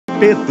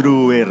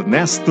Pedro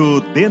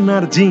Ernesto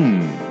Denardim.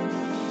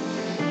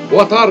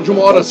 Boa tarde,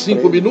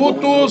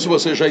 1h05.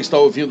 Você já está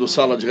ouvindo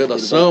Sala de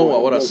Redação. A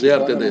hora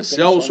certa é da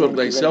Excelsior.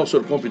 Da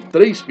Excelsior, compre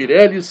 3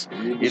 Pirellis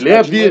e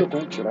leve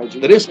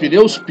 3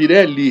 pneus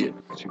Pirelli.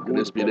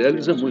 3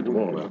 Pirellis é muito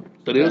bom, né?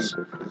 3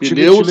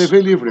 pneus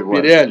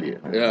Pirelli.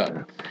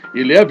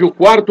 E leve o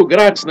quarto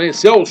grátis na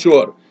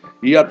Excelsior.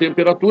 E a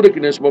temperatura, que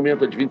nesse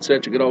momento é de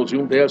 27 graus e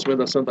 1/10, é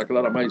da Santa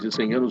Clara, mais de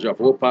 100 anos, já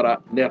vou para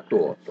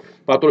Neto.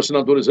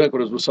 Patrocinadores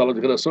âncoras do Sala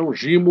de Redação: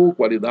 Gimo,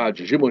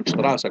 qualidade, Gimo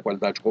Antitraça,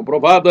 qualidade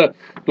comprovada.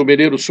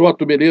 Tumereiro, só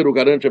Tumereiro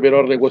garante a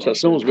melhor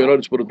negociação, os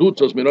melhores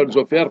produtos, as melhores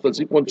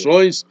ofertas e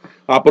condições.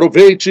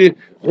 Aproveite.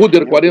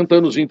 Ruder, 40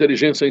 anos de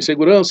inteligência e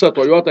segurança.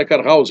 Toyota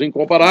Car House,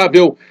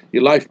 incomparável. E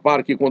Life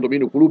Park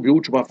Condomínio Clube,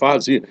 última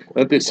fase.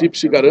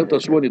 Antecipe-se e garanta a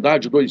sua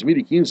unidade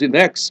 2015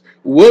 Nex,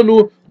 o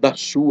ano da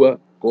sua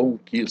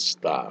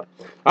conquista.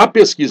 A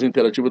pesquisa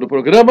interativa do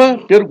programa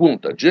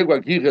pergunta: Diego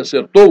Aguirre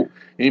acertou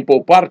em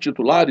poupar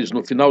titulares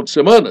no final de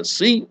semana?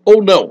 Sim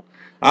ou não?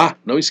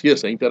 Não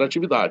esqueça, a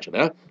interatividade,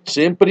 né?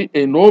 Sempre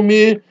em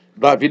nome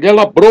da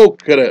Vilela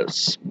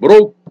Brokers,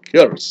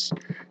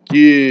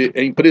 que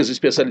é empresa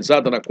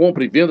especializada na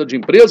compra e venda de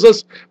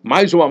empresas,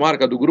 mais uma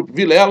marca do Grupo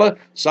Vilela.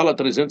 Sala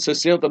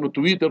 360 no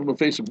Twitter, no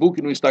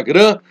Facebook, no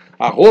Instagram,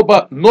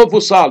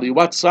 @Novo Sala. E o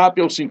WhatsApp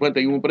é o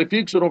 51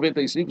 prefixo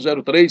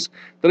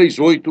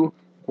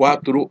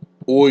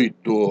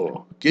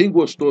 9503-3848. Quem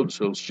gostou dos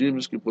seus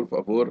times, que por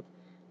favor,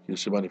 que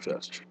se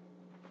manifeste.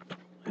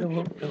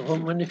 Eu vou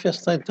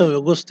manifestar então.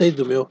 Eu gostei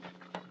do meu.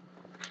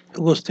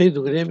 Eu gostei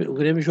do Grêmio. O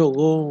Grêmio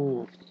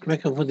jogou como é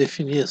que eu vou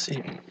definir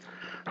assim?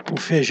 Um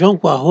feijão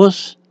com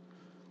arroz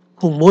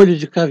com molho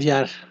de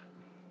caviar.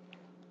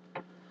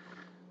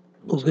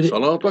 Você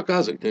fala na tua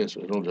casa que tem esse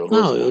feijão de arroz.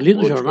 Não, eu li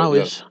no jornal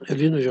isso. Eu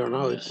li no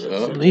jornal isso.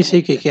 Nem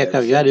sei o que é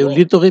caviar. Eu li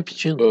e estou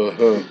repetindo.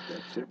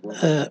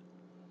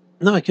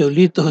 Não, é que eu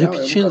li e estou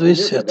repetindo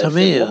isso. Eu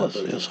também,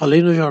 eu só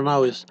li no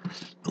jornal isso.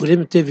 O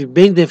Grêmio teve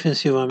bem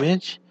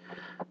defensivamente.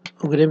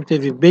 O Grêmio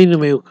teve bem no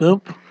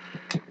meio-campo,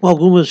 com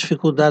algumas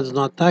dificuldades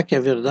no ataque, é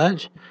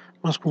verdade,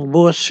 mas com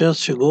boas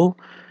chances de gol.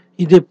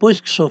 E depois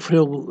que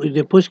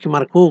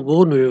marcou o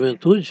gol no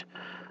Juventude,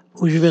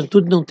 o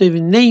Juventude não teve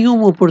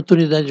nenhuma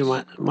oportunidade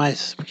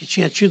mais, porque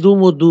tinha tido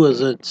uma ou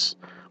duas antes.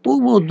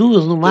 Uma ou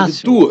duas no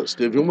máximo.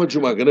 Teve uma de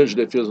uma grande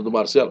defesa do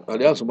Marcelo.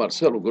 Aliás, o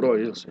Marcelo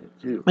Groy, assim.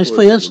 Mas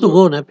foi antes do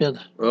gol, né,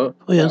 Pedro?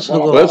 Foi antes do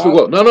gol. Foi antes do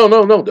gol.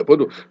 Não. Depois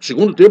do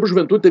segundo tempo, o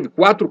Juventude teve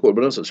 4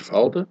 cobranças de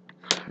falta.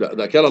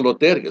 Daquela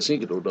lotérica, assim,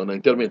 que na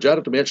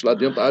intermediária tu mete lá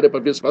dentro da área para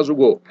ver se faz o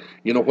gol.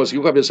 E não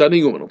conseguiu cabecear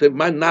nenhuma, não teve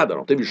mais nada,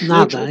 não teve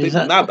chute, não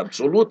teve nada,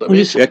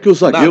 absolutamente. É que o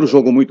zagueiro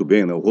jogou muito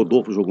bem, né? O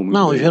Rodolfo jogou muito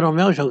bem. Não, o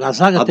Jeromel jogou, a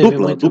zaga teve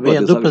muito bem,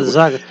 a dupla de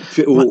zaga.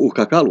 O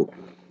Cacalo,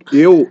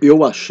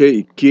 eu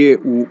achei que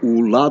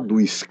o lado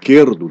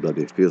esquerdo da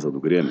defesa do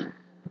Grêmio,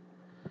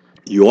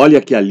 e olha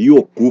que ali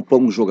ocupa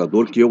um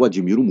jogador que eu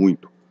admiro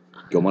muito,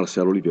 que é o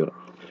Marcelo Oliveira.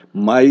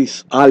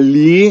 Mas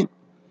ali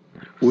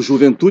o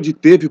Juventude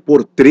teve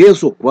por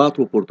 3 ou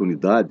 4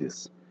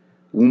 oportunidades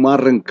uma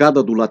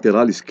arrancada do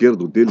lateral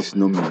esquerdo dele, se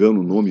não me engano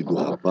o nome do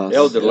rapaz.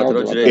 Helder,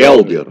 lateral direito.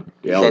 Helder.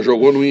 Já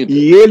jogou no Inter.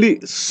 E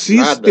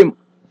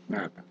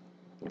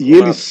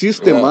ele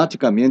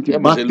sistematicamente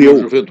bateu.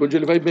 No Juventude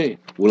ele vai bem.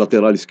 O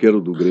lateral esquerdo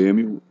do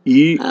Grêmio.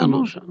 E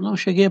não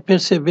cheguei a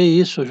perceber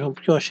isso, João,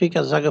 porque eu achei que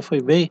a zaga foi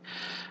bem.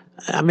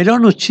 A melhor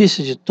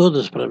notícia de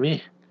todas para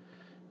mim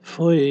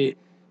foi,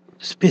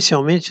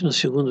 especialmente no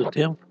segundo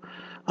tempo,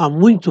 a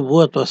muito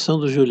boa atuação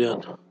do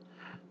Juliano.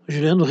 O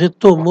Juliano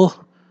retomou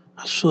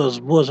as suas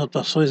boas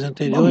atuações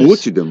anteriores.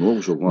 Mamute de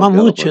novo jogou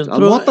entrou. A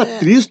nota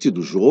triste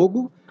do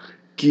jogo,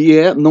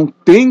 que não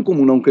tem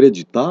como não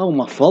acreditar,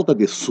 uma falta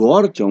de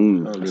sorte, a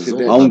um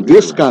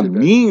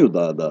descaminho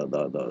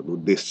do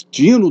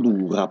destino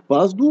do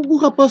rapaz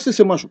ter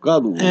se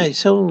machucado.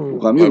 Isso é o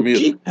Ramiro.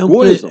 Que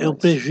coisa, é um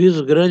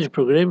prejuízo grande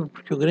para o Grêmio,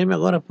 porque o Grêmio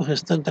agora, para o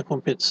restante da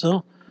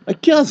competição,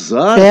 que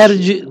azar.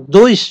 Perde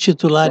 2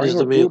 titulares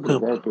do meio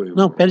campo.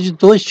 Não, perde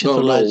 2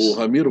 titulares. Não, o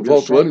Ramiro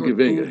volta o ano que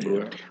vem.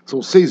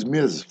 São 6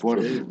 meses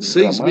fora.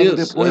 6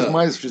 meses. Depois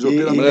mais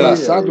fisioterapia.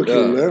 Engraçado que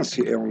o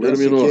lance é um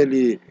lance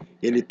que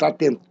ele está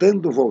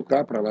tentando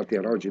voltar para a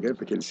lateral direita,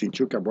 porque ele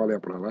sentiu que a bola ia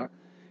para lá.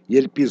 E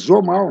ele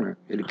pisou mal, né?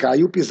 Ele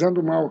caiu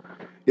pisando mal.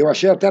 Eu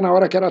achei até na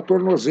hora que era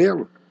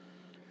tornozelo.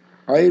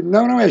 Aí,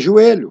 não, é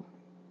joelho.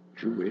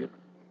 Joelho.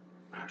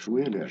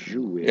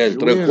 Ele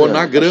trancou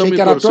na grama. Achei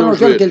que era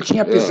tornozelo, que ele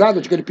tinha pisado,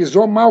 que ele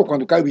pisou mal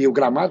quando caiu. E o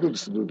gramado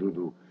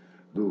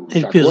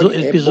ele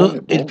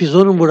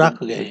pisou num buraco,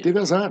 Guilherme. Ele teve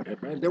azar.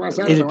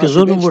 Ele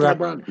pisou num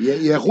buraco.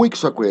 E é ruim que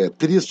isso é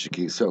triste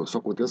que isso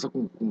aconteça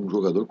com um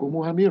jogador como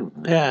o Ramiro.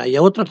 E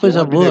a outra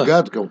coisa boa.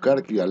 Abnegado, que é um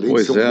cara que, além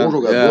de ser um bom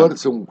jogador, de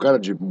ser um cara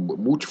de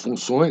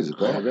multifunções e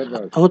tal. É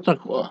verdade. A outra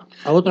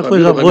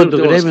coisa boa do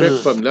Grêmio. Tem um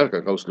aspecto familiar,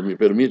 Cacau, se tu me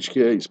permite,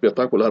 que é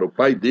espetacular. O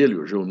pai dele,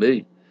 o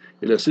Gilney,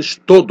 ele assiste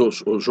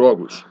todos os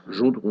jogos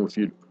junto com o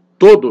filho.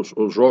 Todos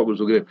os jogos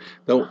do Grêmio.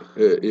 Então,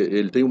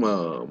 ele tem um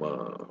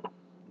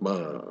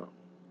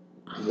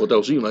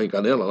hotelzinho lá em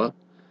Canela, lá,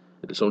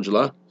 Eles são de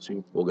lá?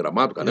 Sim. O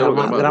Gramado, Canela ou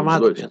Gramado?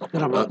 Gramado.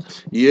 Gramado.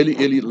 E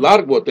ele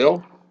larga o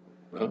hotel,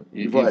 né,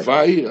 e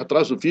vai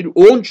atrás do filho,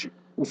 onde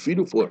o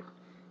filho for.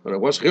 É um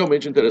negócio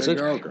realmente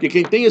interessante, porque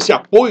quem tem esse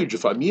apoio de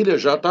família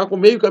já está com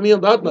meio caminho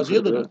andado na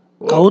vida, né?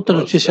 A outra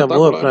notícia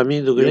boa para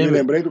mim do Grêmio... Eu me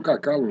lembrei do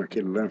Cacalo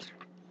naquele lance.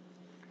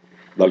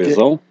 Da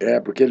lesão?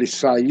 Porque ele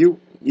saiu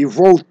e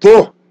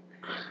voltou.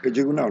 Eu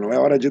digo, não é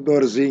hora de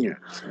dorzinha.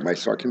 Mas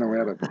só que não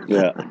era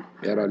dorzinha.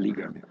 Era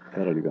ligamento.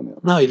 Era ligamento.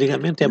 Não, e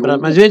ligamento é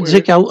bravo. Mas eu ia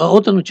dizer que a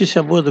outra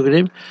notícia boa do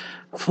Grêmio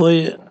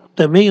foi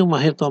também uma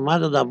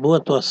retomada da boa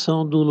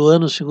atuação do Luan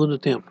no segundo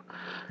tempo.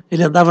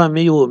 Ele andava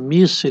meio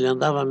omisso, ele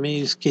andava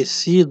meio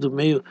esquecido,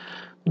 meio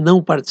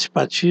não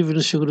participativo, e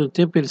no segundo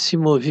tempo ele se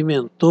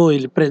movimentou,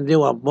 ele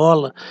prendeu a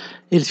bola,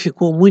 ele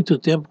ficou muito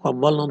tempo com a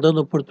bola, não dando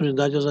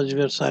oportunidade aos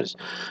adversários.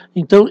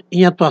 Então,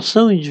 em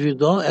atuação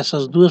individual,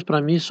 essas duas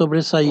para mim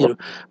sobressaíram.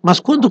 Mas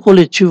quando o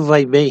coletivo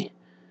vai bem,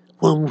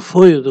 como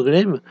foi o do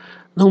Grêmio,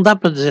 não dá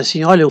para dizer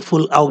assim, olha,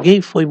 alguém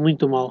foi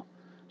muito mal.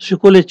 Se o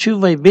coletivo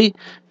vai bem,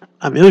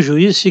 a meu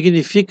juízo,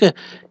 significa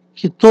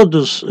que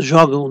todos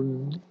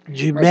jogam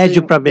de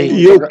médio para bem.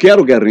 E eu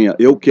quero, Guerrinha,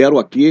 eu quero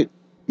aqui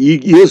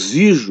e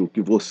exijo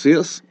que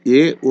vocês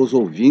e os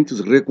ouvintes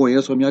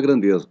reconheçam a minha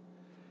grandeza.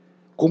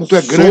 Como tu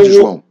é grande,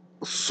 João.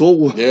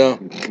 Estou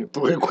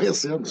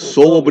reconhecendo.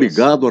 Sou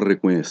obrigado a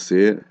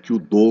reconhecer que o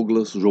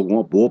Douglas jogou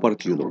uma boa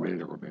partida. Jogou bem.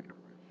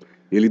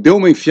 Ele deu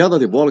uma enfiada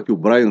de bola que o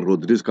Brian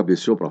Rodrigues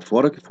cabeceou para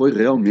fora, que foi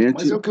realmente...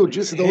 Mas é o que eu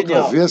disse da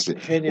outra vez.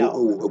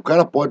 O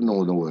cara pode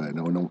não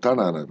estar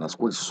nas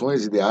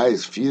condições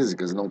ideais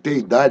físicas, não ter a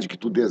idade que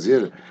tu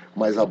deseja,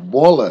 mas a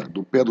bola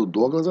do pé do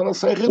Douglas, ela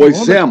sai redonda.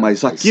 Pois é,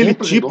 mas aquele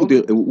tipo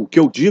de... O que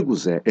eu digo,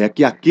 Zé, é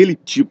que aquele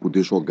tipo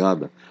de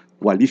jogada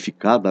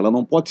qualificada, ela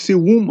não pode ser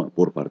uma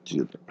por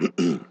partida.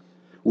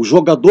 O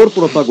jogador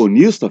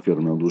protagonista,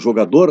 Fernando, o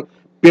jogador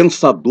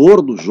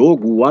pensador do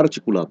jogo, o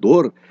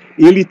articulador,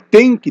 ele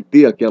tem que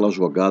ter aquela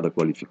jogada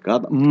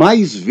qualificada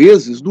mais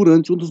vezes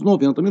durante um dos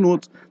 90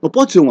 minutos. Não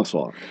pode ser uma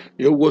só.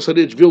 Eu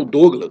gostaria de ver o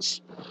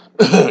Douglas,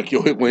 que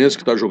eu reconheço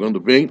que está jogando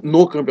bem,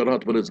 no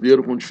Campeonato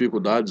Brasileiro com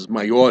dificuldades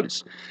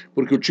maiores.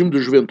 Porque o time do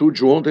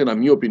Juventude ontem, na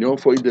minha opinião,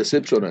 foi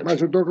decepcionante.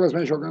 Mas o Douglas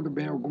vem jogando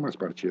bem algumas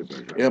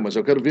partidas. Já. Mas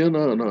eu quero ver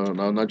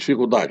na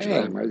dificuldade.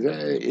 Né? Mas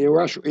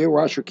eu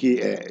acho que,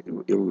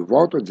 eu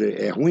volto a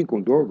dizer, é ruim com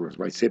o Douglas,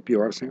 vai ser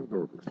pior sem o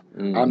Douglas.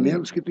 A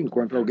menos que tu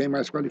encontre alguém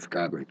mais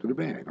qualificado. Aí tudo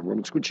bem, aí não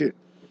vamos discutir.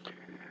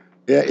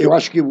 Eu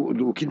acho que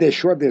o que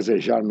deixou a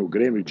desejar no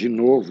Grêmio, de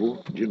novo,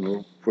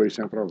 foi o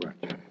centroavante.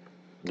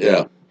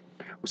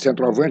 O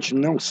centroavante,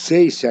 não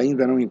sei se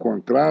ainda não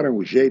encontraram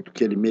o jeito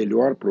que ele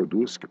melhor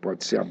produz, que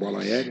pode ser a bola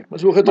aérea.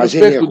 Mas o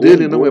retrospecto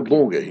dele não é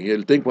bom, Guilherme.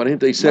 Ele tem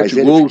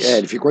 47 gols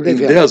ele ficou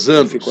devendo, em 10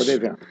 anos. Ele ficou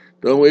devendo.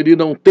 Então ele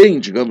não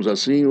tem, digamos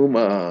assim,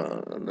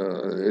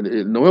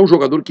 ele não é um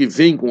jogador que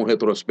vem com o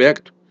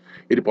retrospecto.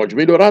 Ele pode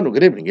melhorar no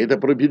Grêmio, ninguém está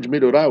proibido de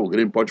melhorar. O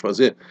Grêmio pode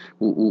fazer.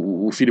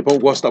 O Filipão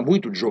gosta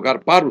muito de jogar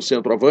para o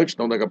centroavante,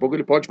 então daqui a pouco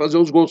ele pode fazer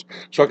os gols.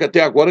 Só que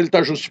até agora ele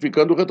está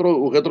justificando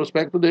o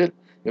retrospecto dele.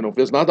 Ele não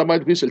fez nada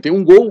mais do que isso. Ele tem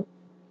um gol.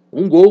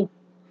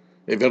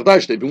 É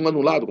verdade, teve um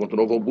anulado contra o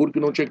Novo Hamburgo que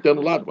não tinha que ter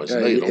anulado, mas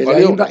daí não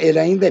valeu. Ele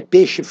ainda é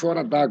peixe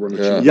fora d'água no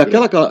time. E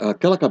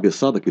aquela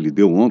cabeçada que ele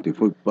deu ontem,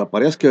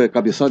 parece que é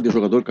cabeçada de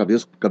jogador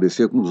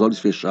cabeceia com os olhos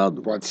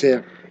fechados. Pode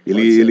ser.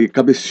 Ele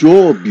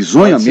cabeceou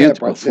bizonhamente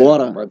para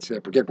fora. Pode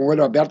ser, porque com o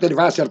olho aberto ele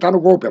vai acertar no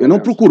gol. Ele não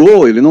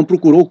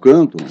procurou o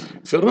canto.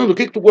 Fernando, o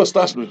que tu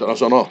gostasse do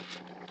Internacional?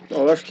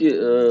 Eu acho que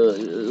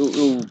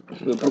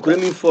eu procurei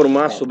me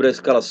informar sobre a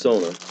escalação,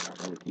 né?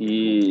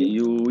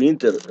 E o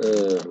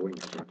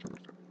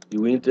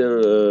Inter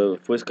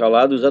foi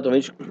escalado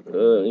exatamente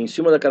em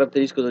cima da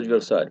característica do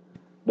adversário.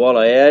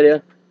 Bola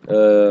aérea,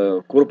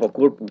 corpo a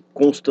corpo,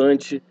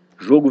 constante,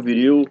 jogo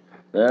viril,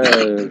 né?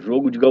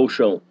 Jogo de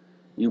gauchão.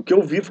 E o que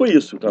eu vi foi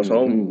isso.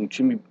 Um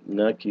time,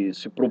 né, que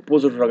se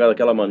propôs a jogar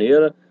daquela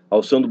maneira,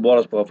 alçando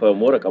bolas para o Rafael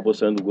Moura, acabou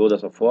saindo o gol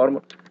dessa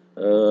forma.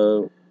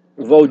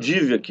 O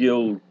Valdívia, que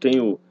eu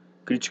tenho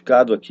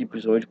criticado aqui,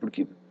 principalmente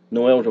porque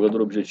não é um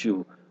jogador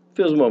objetivo,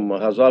 fez uma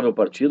razoável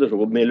partida,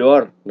 jogou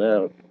melhor,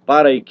 né,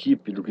 para a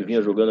equipe do que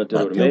vinha jogando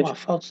anteriormente. Bateu uma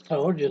falta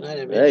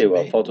extraordinária. E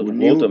a falta do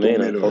gol também,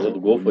 né? A falta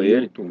do gol foi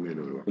ele.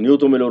 O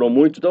Newton melhorou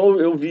muito. Então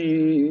eu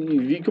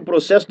vi que o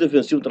processo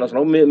defensivo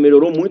internacional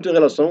melhorou muito em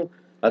relação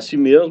a si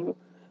mesmo.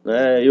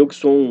 Né? Eu que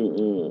sou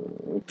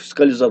um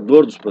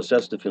fiscalizador dos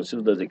processos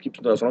defensivos das equipes,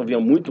 o Internacional vinha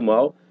muito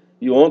mal.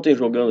 E ontem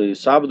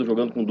sábado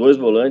jogando com 2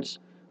 volantes,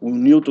 o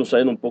Newton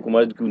saindo um pouco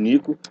mais do que o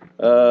Nico,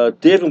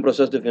 teve um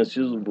processo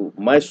defensivo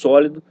mais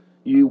sólido.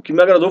 E o que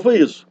me agradou foi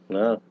isso,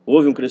 né?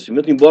 Houve um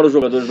crescimento, embora os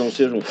jogadores não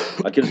sejam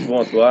aqueles que vão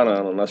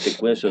atuar na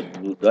sequência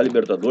da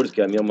Libertadores,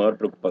 que é a minha maior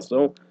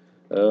preocupação,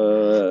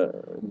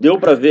 deu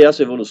para ver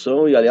essa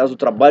evolução. E aliás o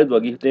trabalho do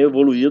Aguirre tem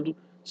evoluído,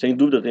 sem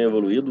dúvida tem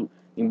evoluído,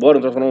 embora o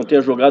Internacional não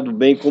tenha jogado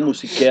bem como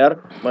se quer,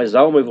 mas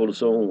há uma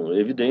evolução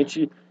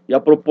evidente. E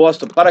a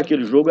proposta para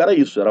aquele jogo era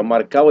isso, era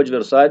marcar o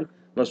adversário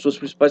nas suas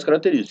principais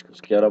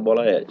características, que era a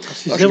bola aérea.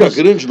 Acho que a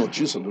grande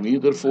notícia do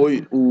Inter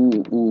foi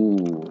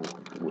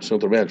o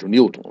centro médio, o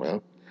Newton,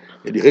 né?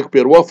 Ele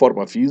recuperou a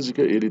forma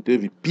física, ele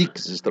teve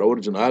piques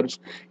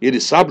extraordinários,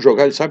 ele sabe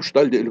jogar, ele sabe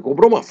chutar. Ele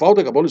comprou uma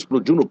falta que a bola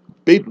explodiu no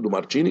peito do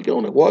Martini, que é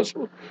um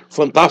negócio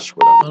fantástico.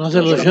 Né? Nós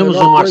elogiamos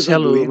o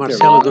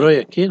Marcelo Groi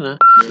aqui, né?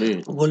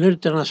 Sim. O goleiro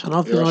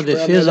Internacional fez uma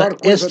defesa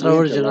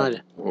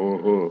extraordinária.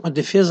 Uma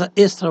defesa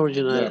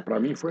extraordinária. Para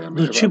mim foi a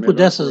do tipo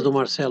dessas do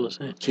Marcelo.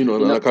 Sim,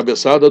 na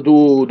cabeçada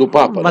do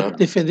Papa, né?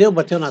 Defendeu,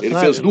 bateu na trave. Ele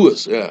fez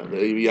duas,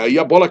 e aí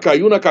a bola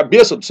caiu na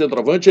cabeça do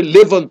centroavante, ele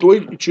levantou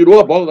e tirou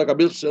a bola da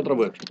cabeça do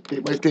centroavante.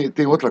 Mas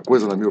tem outra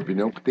coisa, na minha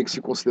opinião, que tem que se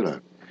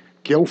considerar,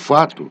 que é o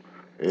fato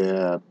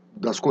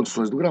das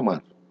condições do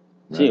gramado.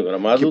 Sim, né? o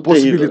gramado que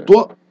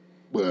possibilitou,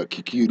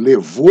 que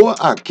levou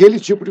àquele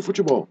tipo de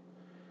futebol.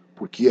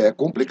 Porque é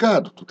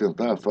complicado tu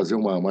tentar fazer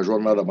uma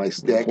jornada mais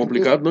técnica.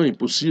 Complicado não,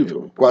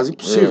 impossível. Quase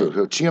impossível.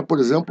 Eu tinha, por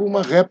exemplo,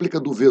 uma réplica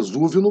do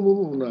Vesúvio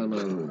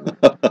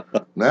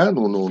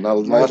na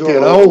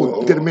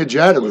lateral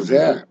intermediária do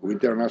Zé. O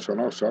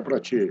Internacional, só para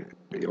te...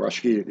 Eu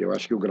acho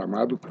que o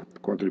gramado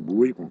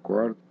contribui,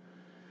 concordo,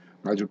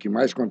 mas o que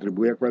mais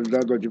contribui é a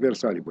qualidade do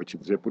adversário. Vou te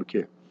dizer por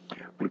quê.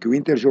 Porque o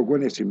Inter jogou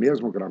nesse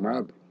mesmo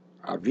gramado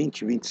há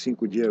 20,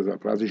 25 dias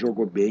atrás e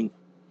jogou bem.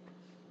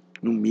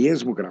 No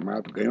mesmo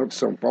gramado, ganhou de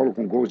São Paulo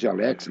com gols de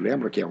Alex,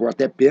 lembra que errou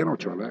até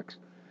pênalti o Alex?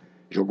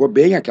 Jogou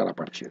bem aquela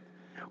partida.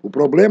 O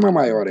problema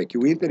maior é que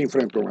o Inter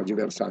enfrentou um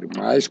adversário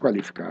mais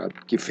qualificado,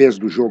 que fez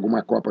do jogo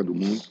uma Copa do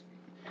Mundo,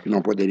 que não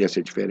poderia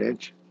ser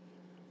diferente,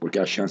 porque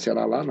a chance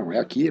era lá, não é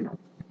aqui, não.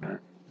 Né?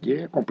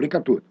 Que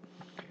complica tudo.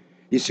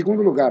 E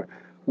segundo lugar,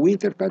 o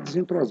Inter está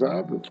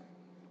desentrosado.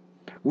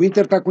 O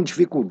Inter está com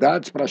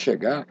dificuldades para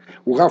chegar.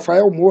 O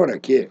Rafael Moura,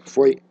 que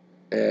foi...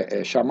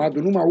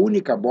 chamado numa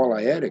única bola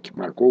aérea, que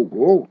marcou o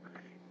gol,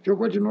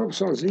 jogou de novo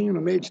sozinho no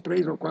meio de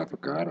 3 ou 4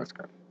 caras,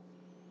 cara.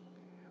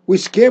 O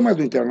esquema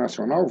do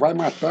Internacional vai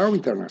matar o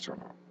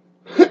Internacional.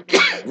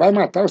 Vai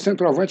matar o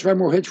centroavante, vai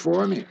morrer de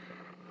fome.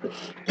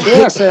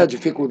 Essa é a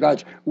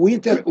dificuldade. O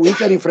Inter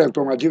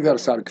enfrentou um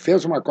adversário que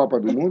fez uma Copa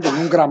do Mundo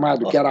num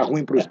gramado que era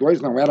ruim para os dois,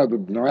 não era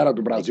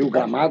do Brasil, o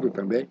gramado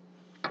também.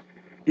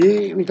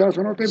 E o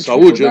Internacional teve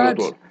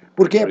dificuldades. Doutor.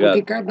 Por quê?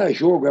 Porque cada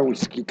jogo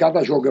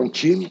é um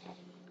time.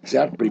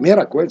 Certo?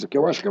 Primeira coisa, que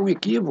eu acho que é um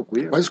equívoco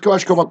isso. Mas o que eu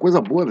acho que é uma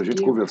coisa boa da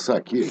gente conversar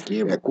aqui,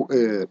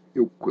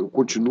 eu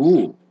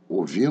continuo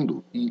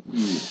ouvindo e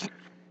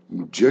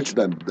diante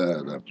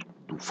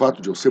do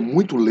fato de eu ser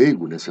muito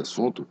leigo nesse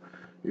assunto,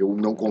 eu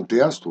não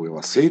contesto, eu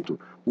aceito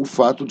o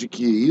fato de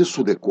que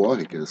isso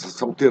decorre, que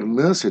essa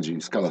alternância de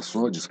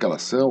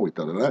escalação e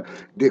tal, né,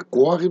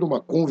 decorre de uma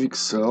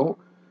convicção,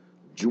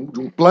 de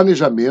um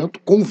planejamento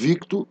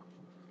convicto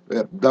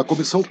da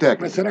comissão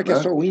técnica. Mas será que é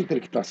só o Inter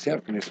que está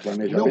certo nesse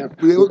planejamento?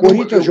 Não, o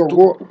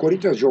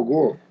Corinthians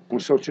jogou com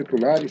seus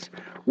titulares,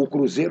 o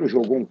Cruzeiro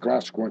jogou um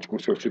clássico ontem com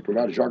seus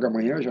titulares, joga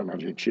amanhã já na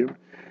Argentina.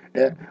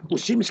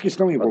 Os times que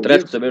estão envolvidos... O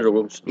Atlético também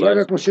jogou com os titulares.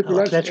 Joga com os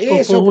titulares.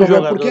 Esse é o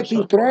problema, porque tu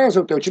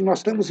entrosa o teu time. Nós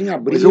estamos em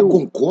abril. Mas eu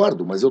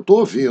concordo, mas eu estou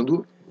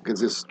ouvindo... Quer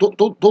dizer,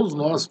 todos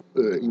nós,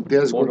 em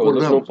tese,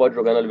 concordamos. Não pode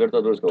jogar na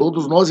Libertadores.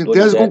 Todos nós, em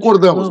tese,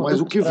 concordamos,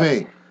 mas o que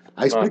vem...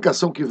 A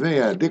explicação que vem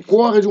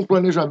decorre de um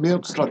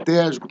planejamento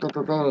estratégico,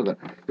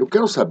 Eu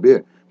quero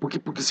saber,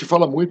 porque se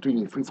fala muito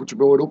em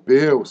futebol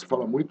europeu, se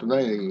fala muito,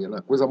 né,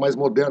 na coisa mais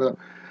moderna.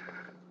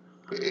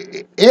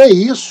 É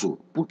isso,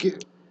 porque,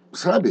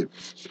 sabe?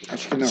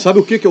 Acho que não. Sabe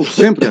o que eu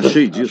sempre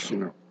achei disso?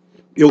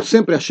 Eu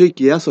sempre achei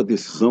que essa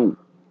decisão,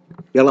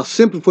 ela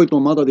sempre foi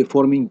tomada de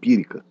forma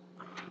empírica.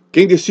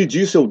 Quem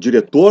decide isso é o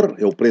diretor,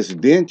 é o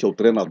presidente, é o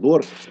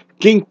treinador.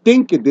 Quem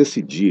tem que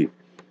decidir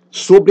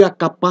sobre a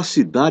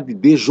capacidade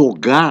de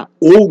jogar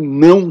ou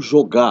não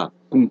jogar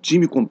com um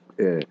time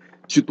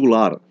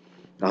titular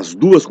as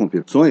duas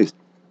competições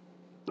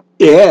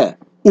é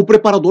o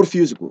preparador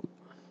físico.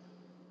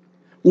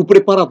 O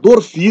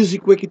preparador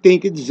físico é que tem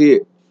que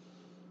dizer: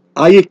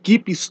 a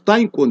equipe está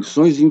em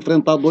condições de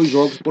enfrentar 2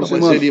 jogos por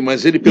semana.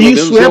 Mas ele pelo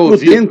isso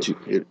menos é prudente.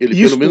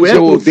 Ele isso pelo menos é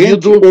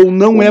prudente ou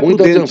não é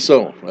muita prudente.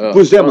 Atenção.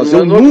 Pois é, mas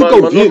eu nunca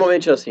ouvi.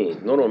 Normalmente é assim.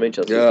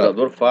 O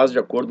treinador faz de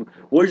acordo.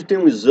 Hoje tem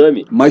um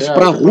exame. Mas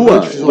para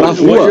rua,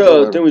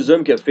 hoje tem um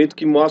exame que é feito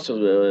que mostra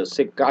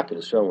secar, que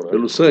eles chamam, né?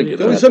 Pelo sangue.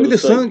 É um exame de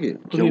sangue.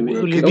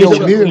 O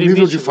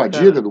nível de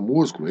fadiga do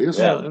músculo, é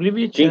isso? O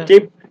limite.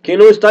 Quem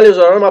não está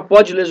lesionado, mas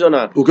pode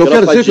lesionar. O que eu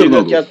quero dizer,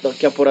 Fernando,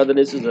 que é apurada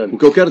nesse exame. O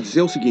que eu quero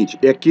dizer é o seguinte,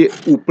 é que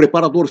o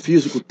preparador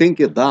físico tem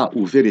que dar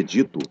o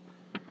veredito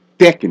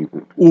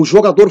técnico. O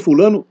jogador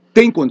fulano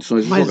tem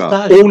condições de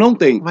jogar, ou não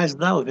tem. Mas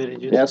dá o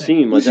veredito. É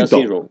assim, mas é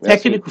assim, João.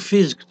 Técnico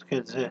físico, tu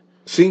quer dizer?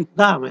 Sim.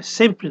 Dá, mas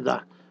sempre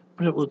dá.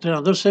 O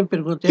treinador sempre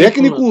pergunta...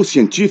 Técnico ou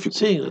científico?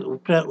 Sim,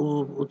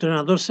 o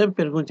treinador sempre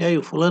pergunta, e aí,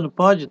 o fulano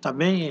pode, tá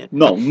bem?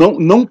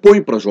 Não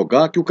põe para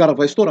jogar que o cara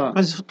vai estourar.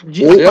 Mas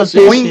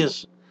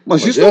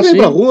Mas isso é não vem assim.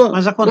 pra rua.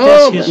 Mas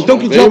acontece isso. Então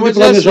que Vem, diabo de mas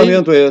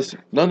planejamento é esse?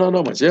 Não,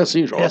 mas é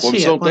assim, João. É A assim,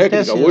 comissão acontece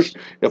técnica isso. hoje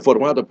é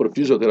formada por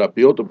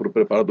fisioterapeuta, por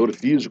preparador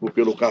físico,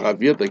 pelo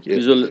carraveta, que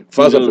Fisio-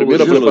 faz a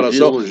primeira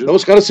fisiologista. preparação. Então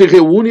os caras se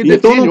reúnem e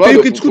Então definem, não tem o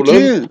olha, que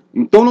discutir.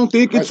 Então não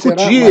tem o que Mas será-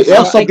 discutir. mas será-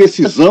 Essa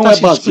decisão tá é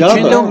se discutindo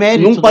baseada é o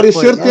mérito num da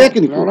parecer coisa.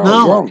 técnico. Não,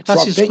 João, tá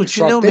se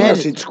discutindo é o só tem a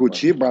mérito. se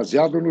discutir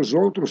baseado nos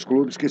outros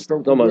clubes que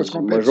estão com Não, duas mas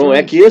competições. João,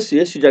 é que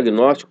esse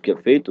diagnóstico que é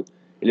feito,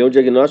 ele é um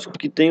diagnóstico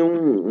que tem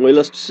uma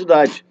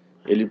elasticidade.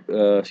 Ele,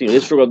 assim,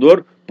 esse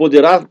jogador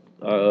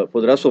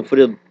poderá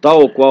sofrer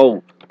tal ou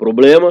qual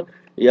problema,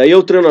 e aí é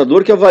o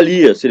treinador que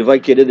avalia se ele vai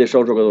querer deixar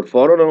o jogador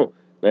fora ou não.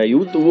 Né? E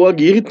o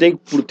Aguirre tem,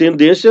 por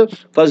tendência,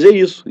 fazer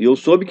isso. E eu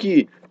soube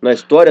que, na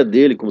história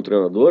dele como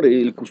treinador,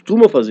 ele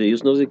costuma fazer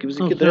isso nas equipes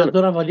em O que treina.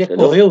 treinador avalia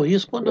Entendeu? correr o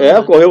risco ou não.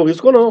 né? Correr o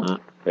risco ou não.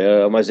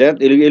 Mas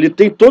ele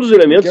tem todos os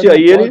elementos Porque e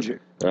aí não ele...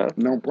 pode,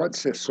 não pode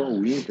ser só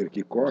o Inter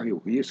que corre o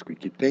risco e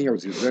que tenha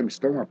os exames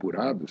tão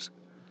apurados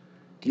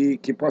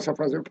que possa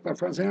fazer o que está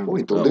fazendo. Ou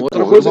então Não, outra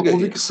decorre coisa uma que-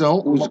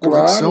 convicção,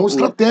 Claro,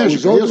 estratégica.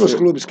 Os outros isso.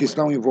 clubes que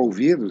estão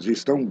envolvidos, e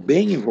estão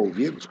bem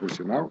envolvidos, por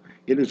sinal,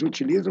 eles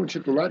utilizam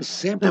titulares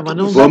sempre. É, mas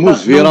não que dá Vamos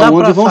pra- ver não dá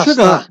aonde pra vão afastar.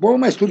 chegar. Bom,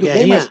 mas tudo bem,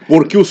 Guerrinha, mas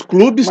Porque os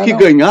clubes Mas que não.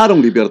 ganharam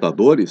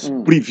Libertadores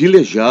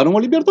privilegiaram a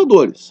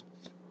Libertadores.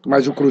 o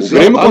O Cruzeiro...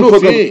 Grêmio Lá quando no foi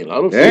fim,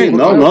 lá no fim. não,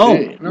 lá no não.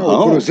 fim. Não,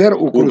 o Cruzeiro...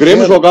 O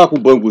Grêmio jogava com o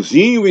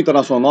Banguzinho, o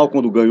Internacional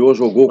quando ganhou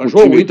jogou com Mas, o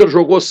João, time. o Inter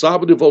jogou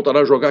sábado e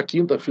voltará a jogar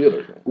quinta-feira.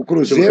 João. O Se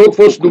Cruzeiro... o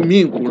fosse o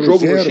domingo, o jogo no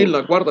Cruzeiro- Chile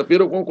na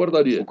quarta-feira, eu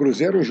concordaria. O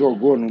Cruzeiro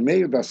jogou no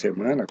meio da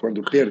semana,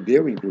 quando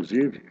perdeu,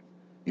 inclusive,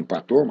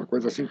 empatou, uma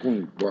coisa assim,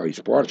 com o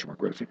Sport, uma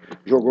coisa assim,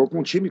 jogou com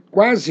um time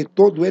quase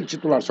todo ele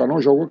titular, só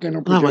não jogou quem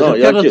não podia Não, mas Não, eu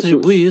e quero aqui,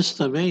 atribuir isso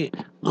também.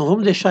 Não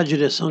vamos deixar a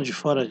direção de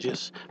fora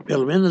disso.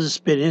 Pelo menos as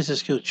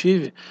experiências que eu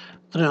tive,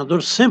 o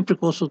treinador sempre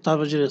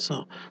consultava a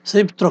direção,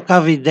 sempre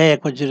trocava ideia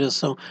com a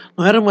direção.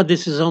 Não era uma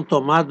decisão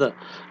tomada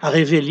à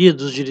revelia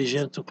dos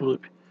dirigentes do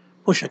clube.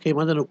 Poxa, quem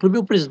manda no clube é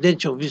o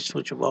presidente, é o vice de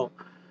futebol.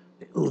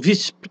 O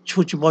vice de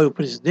futebol e o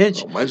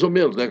presidente. Não, mais ou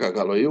menos, né,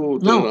 Cacalo? Aí o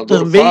Não, treinador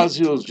também- faz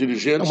e os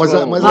dirigentes Não,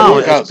 vão mas Não, vão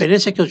em a casa.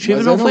 experiência que eu tive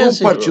Mas não aí foi vamos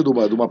assim. partir de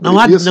uma Não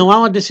há, premissa. não há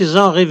uma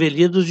decisão à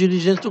revelia dos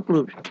dirigentes do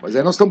clube. Mas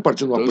aí nós estamos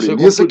partindo de uma Então, isso é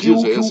premissa como tu que,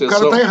 diz, que é o exceção.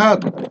 cara está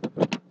errado.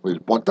 Ele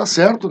pode estar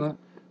certo, né?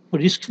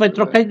 Por isso que vai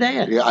trocar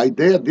ideia. A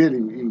ideia dele,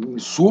 em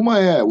suma,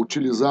 é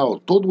utilizar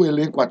todo o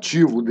elenco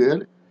ativo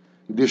dele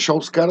e deixar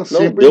os caras Não,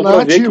 sempre deu na pra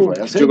ver que ativa. o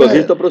Essa é a Diego Aguirre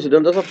ideia. está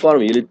procedendo dessa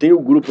forma. E ele tem o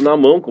grupo na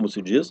mão, como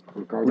se diz,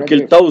 Por causa porque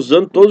ele disso. está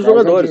usando todos os Por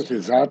causa jogadores. disso,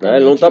 exatamente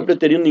Ele não está isso.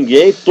 preterindo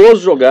ninguém, todos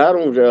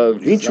jogaram, já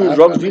 21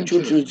 jogos, 21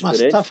 Exatamente times Mas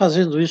diferentes. está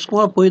fazendo isso com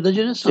o apoio da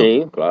direção.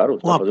 Sim, claro.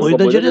 Com tá o fazendo apoio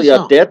com da direção. E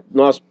até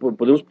nós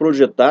podemos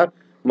projetar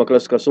uma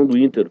classificação do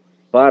Inter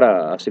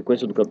para a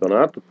sequência do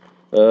campeonato.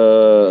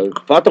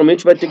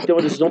 Fatalmente vai ter que ter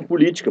uma decisão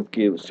política,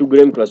 porque se o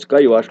Grêmio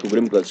classificar, e eu acho que o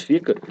Grêmio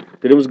classifica,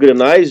 teremos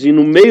grenais, e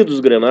no meio dos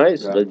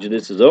grenais de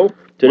decisão,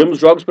 teremos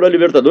jogos para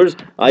Libertadores.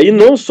 Aí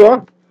não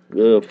só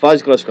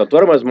fase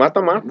classificatória, mas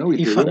mata-mata. Não,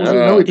 e E teremos, fa-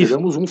 não, e e-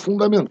 teremos um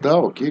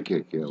fundamental aqui,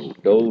 que é o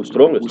É o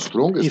Strongest.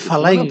 Strongest. E que é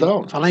falar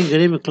fundamental. em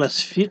Grêmio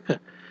classifica,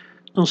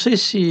 não sei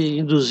se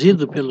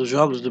induzido pelos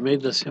jogos do meio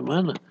da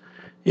semana,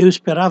 eu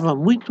esperava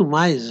muito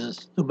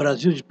mais do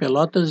Brasil de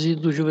Pelotas e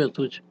do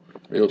Juventude.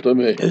 Eu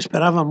também. Eu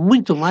esperava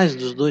muito mais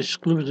dos dois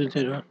clubes do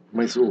interior.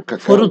 Mas o Cacau,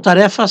 Foram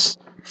tarefas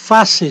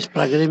fáceis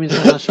para Grêmio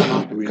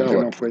Internacional. O Inter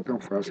não foi tão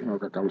fácil, não,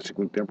 Cacau. No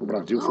segundo tempo, o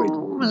Brasil foi...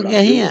 o Mas, Brasil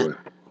Guerrinha, foi-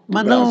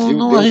 mas Brasil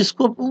não deu-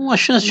 arriscou uma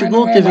chance de Mas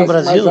gol, não é, teve o mas-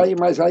 Brasil.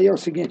 Mas aí é o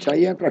seguinte,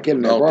 aí entra aquele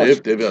Não,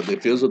 negócio... teve a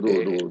defesa do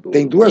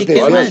Tem duas E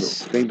quem mais?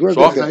 defesas. Tem duas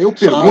Só defesas. Aí eu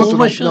pergunto,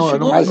 uma não, chance não, de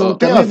não, gol. mas não Não,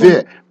 tem a também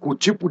ver com o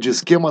tipo de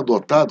esquema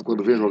adotado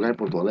quando vem jogar em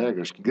Porto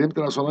Alegre. Acho que Grêmio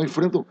Internacional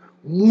enfrentam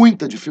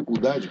muita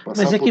dificuldade de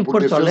passar Mas é que em por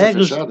Porto defesa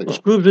Alegre fechada. os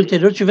clubes do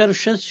interior tiveram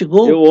chance de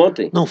gol, Eu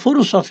ontem. não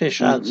foram só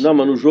fechados. Não,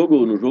 mas no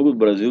jogo do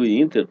Brasil e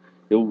Inter,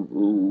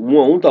 o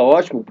 1-1 tá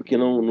ótimo, porque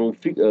não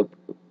fica.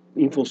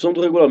 Em função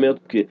do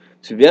regulamento, porque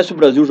se viesse o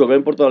Brasil jogar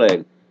em Porto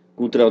Alegre,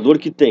 com o treinador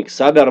que tem, que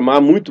sabe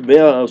armar muito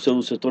bem o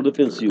seu setor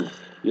defensivo,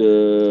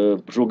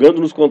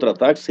 jogando nos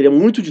contra-ataques, seria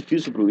muito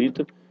difícil para o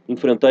Inter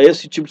enfrentar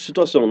esse tipo de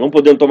situação. Não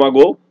podendo tomar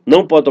gol,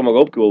 não pode tomar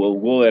gol, porque o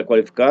gol é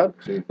qualificado,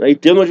 né, e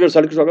tendo um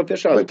adversário que joga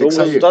fechado. Vai ter Então que o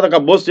sair. resultado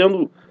acabou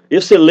sendo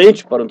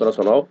excelente para o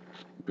Internacional,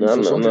 né,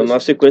 função disso. na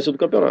sequência do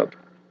campeonato.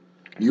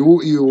 E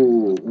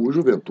o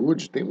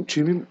Juventude tem um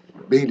time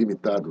bem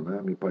limitado, né?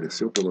 Me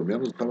pareceu, pelo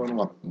menos, estava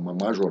numa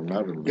má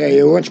jornada. No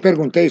Eu ontem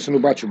perguntei isso no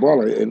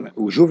bate-bola.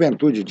 O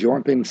Juventude de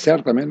ontem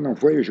certamente não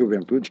foi o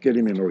Juventude que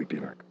eliminou o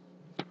Ipiranga.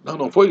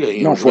 Não foi,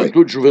 Guerrinho. Não foi.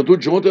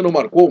 Juventude de ontem não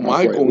marcou o Não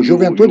Maicon. foi. O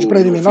Juventude para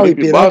eliminar o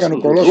Felipe Ipiranga Bastos,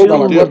 no Colosso jogo da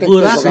Lagoa inteiro. tem que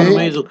Buraco jogar no mal.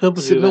 meio do campo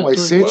de Se não, mas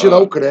Juventude. sem tirar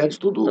o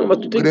crédito do Não, mas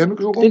tu tem- Grêmio,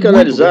 que jogou tem que muito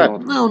analisar. bem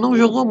ontem. Não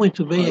jogou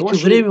muito bem. Eu É que o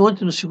achei. Grêmio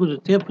ontem no segundo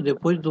tempo,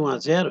 depois do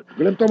 1-0, O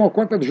Grêmio tomou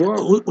conta do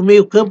jogo. o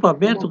meio campo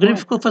aberto, o Grêmio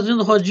ficou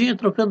fazendo rodinha,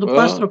 trocando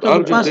passe, trocando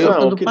tarde passe, inteira.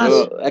 trocando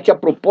passe. É que a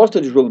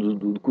proposta de jogo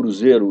do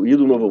Cruzeiro e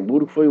do Novo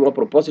Hamburgo foi uma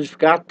proposta de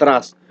ficar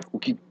atrás, o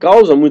que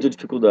causa muita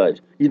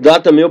dificuldade. E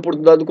dá também a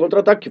oportunidade do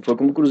contra-ataque, que foi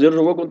como o Cruzeiro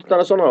jogou contra o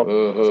Internacional.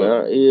 Uhum.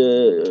 Né?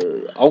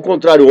 Ao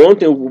contrário,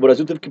 ontem o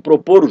Brasil teve que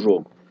propor o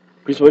jogo.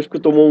 Principalmente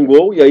porque tomou um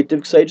gol e aí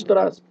teve que sair de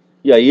trás.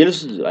 E aí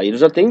eles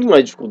já têm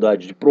mais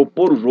dificuldade de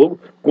propor o jogo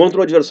contra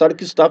o adversário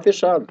que está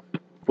fechado.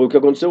 Foi o que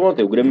aconteceu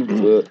ontem. O Grêmio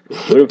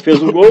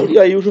fez um gol e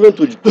aí o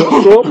Juventude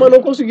forçou, mas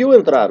não conseguiu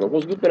entrar, não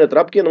conseguiu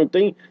penetrar porque não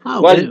tem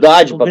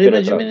qualidade para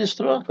penetrar. O Grêmio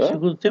administrou,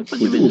 segundo tempo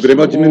O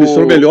Grêmio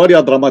administrou melhor e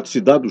a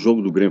dramaticidade do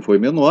jogo do Grêmio foi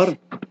menor.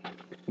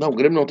 Não, o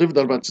Grêmio não teve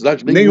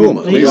dramaticidade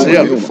nenhuma.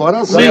 Nenhuma.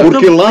 Fora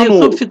Porque lá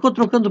no ficou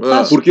trocando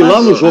passos. Porque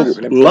lá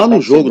no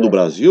jogo do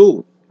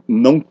Brasil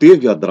não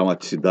teve a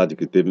dramaticidade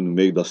que teve no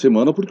meio da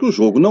semana, porque o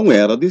jogo não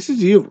era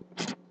decisivo.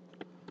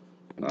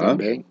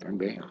 Também.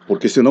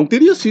 Porque senão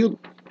teria sido.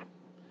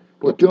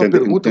 Pô, tem uma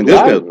pergunta,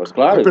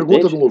 uma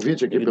pergunta de um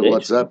ouvinte aqui evidente. pelo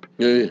WhatsApp,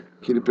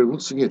 que ele pergunta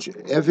o seguinte: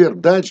 é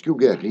verdade que o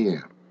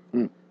Guerrinha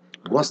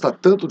gosta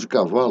tanto de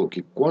cavalo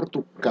que corta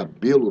o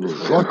cabelo no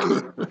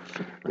jockey?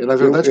 Na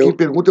verdade, quem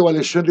pergunta é o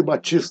Alexandre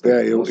Batista.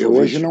 Eu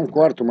hoje não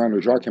corto mais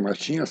no jockey, mas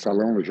tinha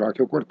salão no jockey,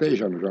 eu cortei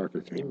já no jockey.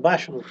 Assim.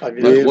 Embaixo no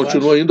pavilhão. Mas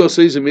continua indo às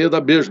 6h30, dá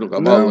beijo no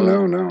cavalo.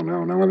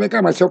 Não, mas vem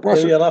cá, mas se eu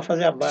posso... Eu ia lá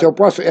fazer a barba. Se eu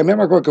posso, é a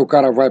mesma coisa que o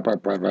cara vai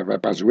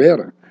pra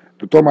zoeira.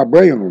 Tu toma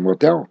banho no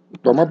motel?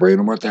 Toma banho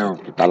no motel.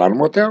 Tu tá lá no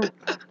motel.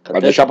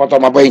 Vai deixar pra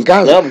tomar banho em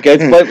casa? Não, porque aí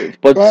tu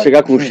pode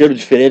chegar com um cheiro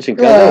diferente em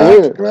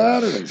casa.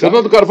 Claro.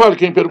 Fernando Carvalho,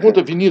 quem pergunta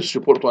é Vinícius de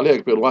Porto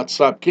Alegre pelo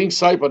WhatsApp. Quem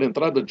sai para a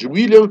entrada de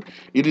William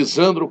e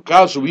Lisandro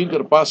caso o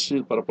Inter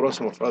passe para a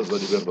próxima fase da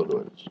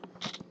Libertadores?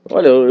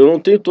 Olha, eu não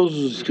tenho todos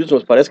os inscritos,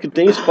 mas parece que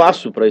tem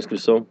espaço para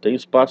inscrição. Tem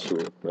espaço,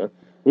 né?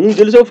 Um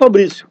deles é o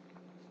Fabrício.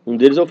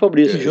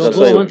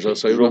 Já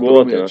saiu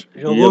jogou ontem, né?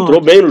 E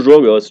entrou bem no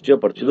jogo. Eu assisti a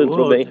partida,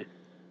 entrou bem.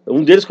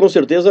 Um deles, com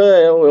certeza,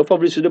 é o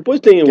Fabrício. Depois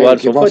tem o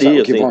Alisson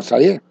Farias. Que vão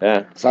sair?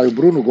 Sai o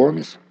Bruno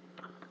Gomes.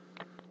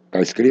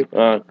 Tá escrito.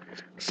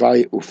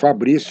 Sai o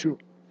Fabrício.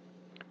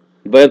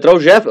 Vai entrar o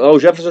Jefferson. O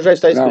Jefferson já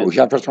está escrito. Não, o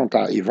Jefferson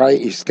tá. E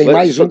tem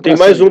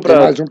mais um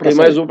para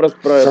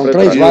São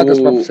 3 vagas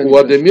para você. O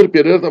Ademir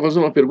Pereira está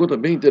fazendo uma pergunta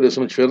bem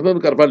interessante. Fernando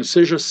Carvalho,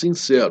 seja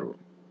sincero.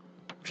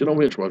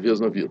 Finalmente, uma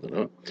vez na vida,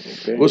 né?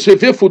 Okay. Você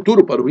vê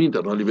futuro para o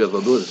Inter na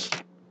Libertadores?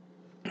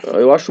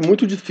 Eu acho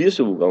muito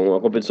difícil, uma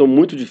competição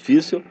muito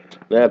difícil,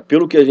 né?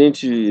 Pelo que a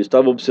gente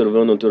estava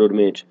observando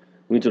anteriormente,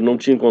 o Inter não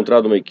tinha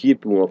encontrado uma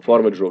equipe, uma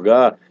forma de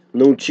jogar,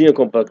 não tinha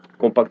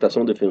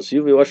compactação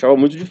defensiva, eu achava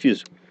muito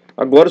difícil.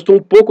 Agora estou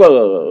um pouco,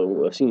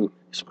 assim,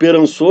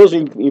 esperançoso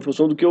em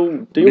função do que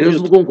eu tenho visto.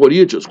 Mesmo com o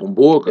Corinthians, com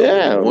Boca,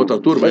 com outra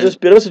turma. Mas a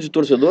esperança de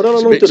torcedor,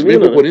 ela não termina. Se bem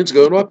que o Corinthians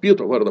ganhou no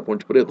apito agora da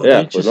Ponte Preta.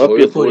 Foi no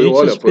apito.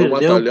 Foi uma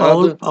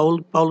talhada.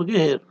 Paulo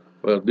Guerreiro.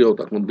 Perdeu,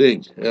 tá com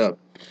dengue.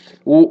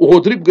 O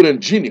Rodrigo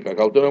Grandini,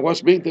 Cacau, tem um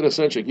negócio bem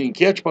interessante aqui.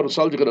 Enquete para o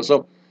Sala de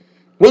Redação.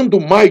 Quando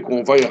o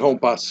Maicon vai errar um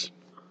passe?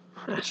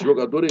 Esse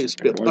jogador é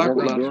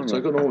espetacular.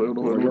 Sabe que eu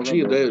não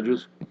tinha ideia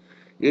disso.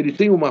 Ele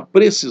tem uma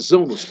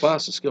precisão nos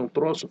passes que é um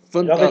troço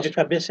fantástico. Joga de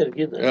cabeça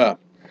erguida.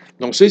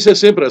 Não sei se é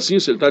sempre assim,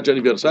 se ele está de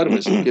aniversário,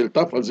 mas o que ele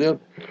está fazendo.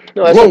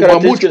 Não, o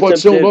Mamute pode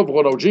ser um novo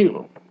Ronaldinho,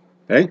 não?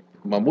 Hein?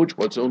 O Mamute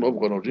pode ser um novo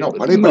Ronaldinho? Não,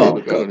 parei.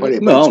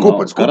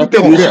 Desculpa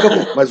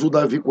interromper. Mas o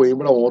Davi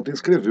Coimbra ontem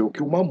escreveu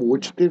que o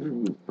Mamute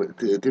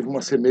teve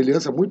uma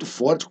semelhança muito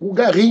forte com o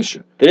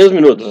Garrincha. 3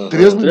 minutos.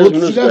 3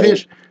 minutos de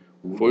Garrincha.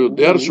 Foi o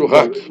Dércio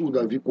Hack. O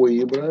Davi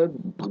Coimbra,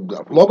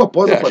 logo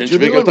após a partida... A gente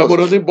vê que ele está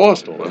morando em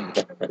Boston. Né?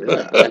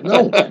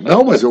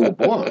 Não, mas eu...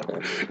 Porra.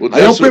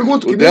 Aí eu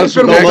pergunto, que nem me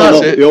perguntaram...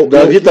 O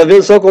Davi está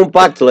vendo só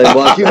compacto lá em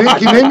Boston.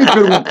 Que nem me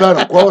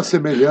perguntaram qual a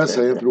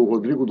semelhança entre o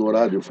Rodrigo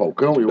Dourado e o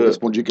Falcão, e eu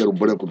respondi que era o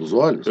branco dos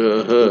olhos.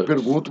 Eu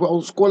pergunto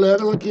aos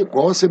colegas aqui,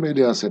 qual a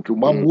semelhança entre o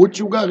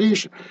Mamute e o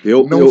Garrincha?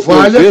 Eu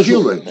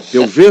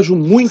vejo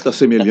muita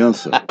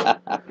semelhança.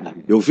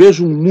 Eu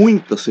vejo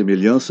muita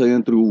semelhança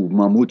entre o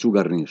Mamute e o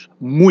Garrincha.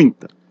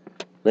 Muita.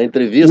 Na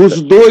entrevista.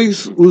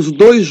 Os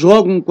dois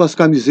jogam com as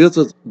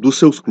camisetas dos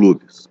seus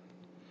clubes.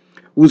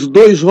 Os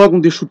dois jogam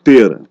de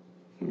chuteira.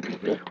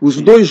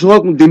 Os dois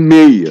jogam de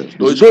meia.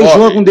 Os dois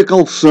jogam de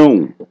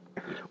calção.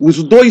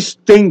 Os dois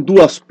têm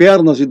 2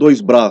 pernas e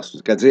 2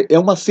 braços. Quer dizer, é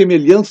uma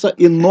semelhança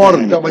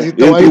enorme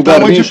entre o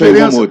Garrincha e o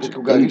Mamute. Porque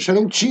o Garrincha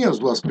não tinha as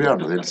 2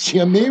 pernas. Ele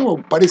tinha meio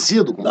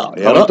parecido com...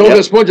 Então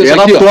responde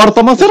essa aqui. Era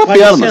torta, mas era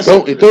perna.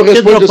 Então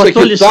responde essa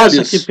aqui,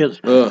 Thales. Pedro,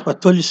 com a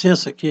tua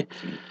licença aqui.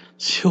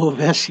 Se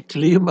houvesse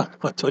clima,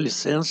 com a tua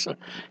licença,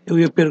 eu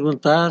ia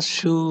perguntar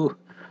se o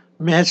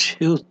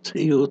Matthew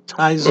e o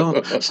Tyson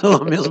são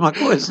a mesma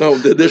coisa. Não,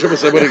 deixa pra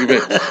semana que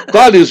vem.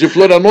 Thales, de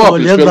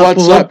Florianópolis, pelo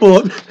WhatsApp.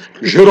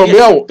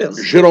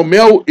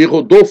 Jeromel e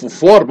Rodolfo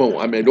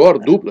formam a melhor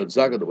dupla de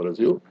zaga do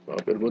Brasil? É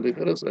uma pergunta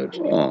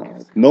interessante.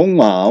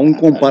 Não há um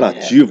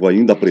comparativo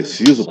ainda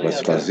preciso para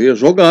se fazer.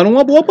 Jogaram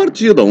uma boa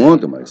partida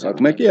ontem, mas sabe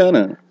como é que é,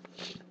 né?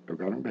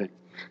 Jogaram bem.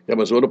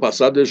 Mas o ano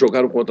passado eles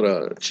jogaram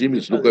contra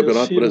times do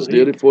Campeonato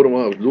Brasileiro e foram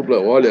uma dupla,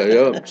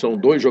 são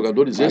 2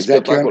 jogadores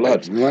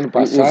espetaculares. No ano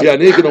passado... O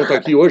Vianney, que não está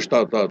aqui hoje,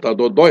 tá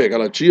dodói,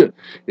 aquela tia,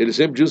 ele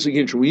sempre diz o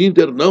seguinte: o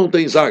Inter não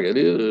tem zaga.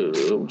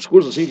 Um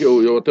discurso assim que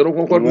eu até não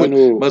concordo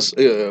muito, mas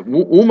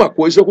uma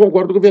coisa eu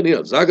concordo com o Vianney: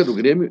 a zaga do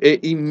Grêmio é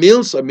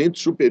imensamente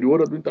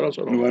superior à do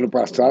Internacional. No ano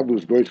passado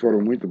os 2 foram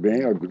muito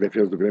bem, a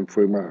defesa do Grêmio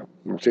foi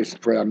Não sei se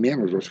foi a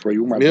menos ou se foi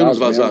uma Menos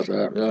das vazado.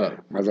 menos.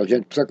 Mas a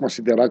gente precisa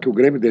considerar que o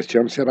Grêmio deste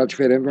ano será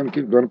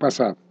diferente do ano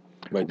passado.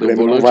 Vai O ter um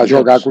Grêmio não volante vai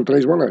jogar menos. com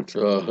 3 volantes.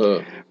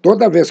 Aham.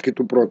 Toda vez que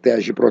tu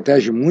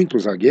protege muito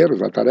os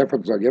zagueiros, a tarefa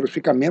dos zagueiros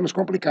fica menos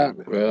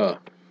complicada. É.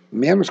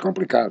 Menos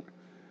complicada.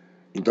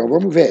 Então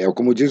vamos ver. É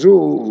como diz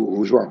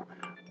o João.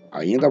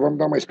 Ainda vamos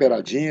dar uma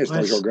esperadinha, estão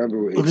Mas jogando.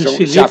 o Eles Luiz se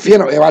Felipe-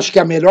 afinam. Eu acho que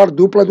é a melhor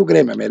dupla do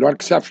Grêmio, a melhor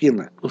que se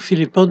afina. O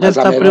Filipão Mas deve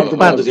a estar melhor do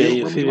preocupado, Brasil, Gaí. O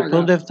vamos Filipão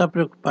devagar. deve estar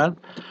preocupado,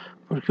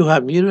 porque o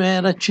Ramiro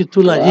era Claro,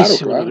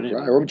 titularíssimo no claro, Grêmio.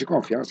 claro. É homem de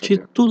confiança. até.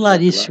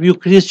 Titularíssimo. E o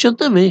Christian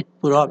também,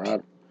 por óbvio.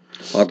 Claro.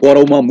 Agora,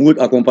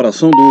 a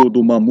comparação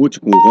do Mamute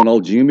com o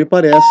Ronaldinho me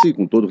parece,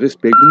 com todo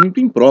respeito,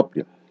 muito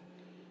imprópria.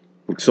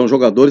 Porque são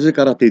jogadores de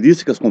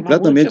características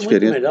completamente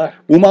diferentes.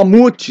 O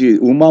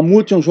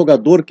Mamute é um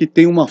jogador que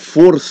tem uma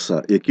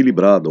força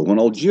equilibrada. O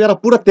Ronaldinho era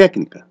pura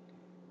técnica.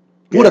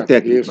 Pura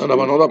técnica. Isso,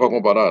 Mas não dá para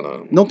comparar,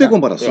 né? Não tem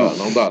comparação.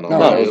 Não dá.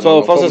 Não, eu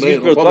só faço a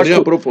seguinte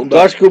pergunta. Tu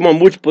acha que o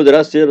Mamute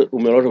poderá ser o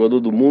melhor jogador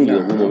do mundo em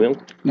algum momento?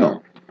 Não.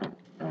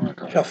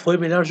 Já foi o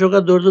melhor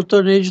jogador do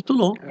torneio de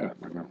Toulon.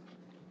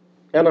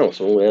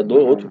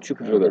 Não, outro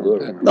tipo de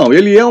jogador. Não,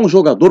 ele é um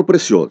jogador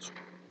precioso.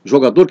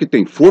 Jogador que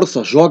tem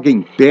força, joga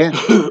em pé.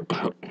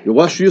 Eu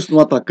acho isso no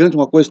atacante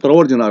uma coisa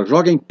extraordinária.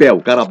 Joga em pé,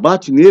 o cara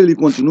bate nele e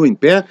continua em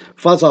pé,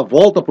 faz a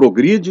volta,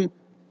 progride.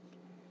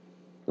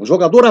 É um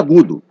jogador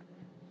agudo.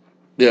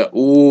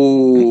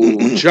 O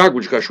Thiago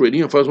de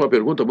Cachoeirinha faz uma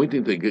pergunta muito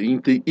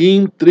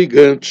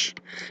intrigante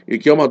e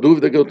que é uma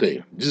dúvida que eu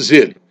tenho. Diz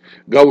ele: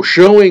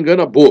 Gauchão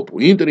engana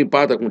bobo. Inter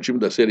empata com o time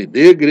da Série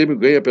D, Grêmio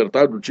ganha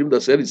apertado do time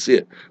da Série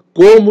C.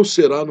 Como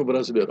será no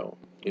Brasileirão?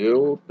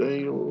 Eu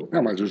tenho...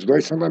 Não, mas os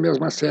dois são da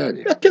mesma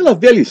série. É aquela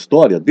velha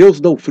história,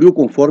 Deus dá o frio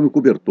conforme o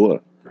cobertor.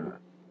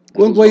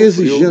 Quando há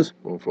exigência,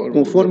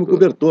 conforme o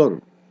cobertor.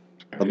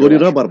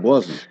 Adoniran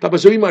Barbosa. Tá,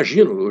 mas eu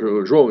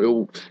imagino,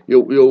 João,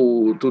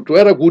 tu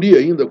era guri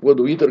ainda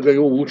quando o Inter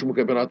ganhou o último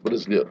Campeonato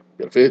Brasileiro,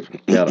 perfeito?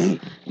 Era.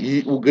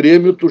 E o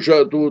Grêmio, tu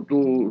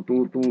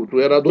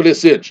era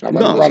adolescente.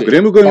 Não, o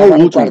Grêmio ganhou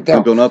o último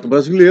Campeonato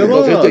Brasileiro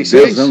há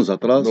 10 anos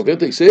atrás.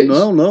 96?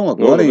 Não,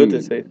 agora Não, em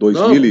 96.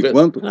 2000 e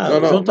quanto?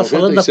 O João está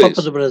falando da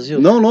Copa do Brasil.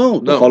 Não,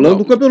 tô falando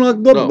do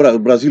Campeonato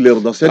Brasileiro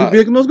da Série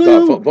B que nós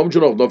ganhamos. Vamos de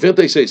novo,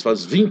 96,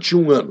 faz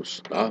 21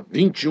 anos, tá?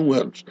 21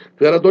 anos.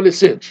 Tu era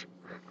adolescente.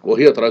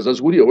 Corria atrás das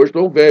gurias. Hoje tu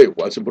é um velho,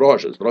 quase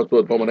brocha, esse troço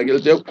todo. Mas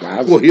naquele tempo,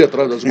 corria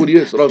atrás das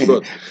gurias, esse troço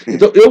todo.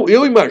 Então,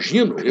 eu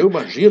imagino,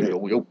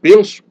 eu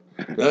penso,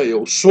 né,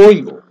 eu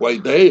sonho com a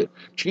ideia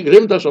de que o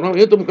Grêmio Nacional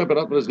entra no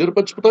Campeonato Brasileiro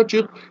para disputar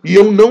título. E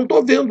eu não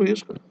tô vendo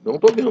isso, cara. Não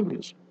tô vendo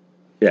isso.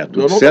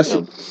 Tu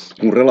disseste,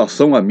 com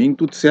relação a mim,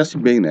 tu disseste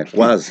bem, né?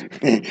 Quase.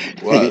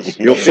 Quase.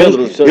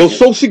 Eu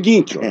sou o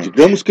seguinte, ó,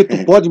 digamos que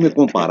tu pode me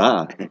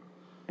comparar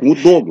com o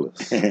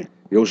Douglas.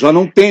 Eu já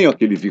não tenho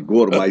aquele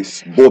vigor,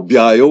 mas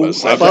bobear, eu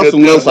faço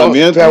um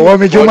lançamento. Tu é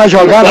homem de uma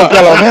jogada,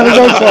 pelo menos,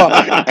 ou só?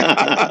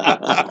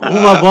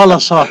 Uma bola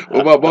só.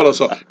 Uma bola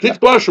só. O que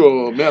tu acha,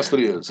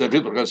 mestre Zé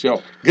Vitor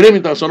Cassiel? Grêmio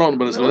Internacional no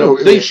Brasileiro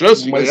tem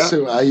chance de ganhar?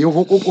 Aí eu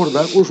vou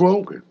concordar com o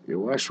João, cara.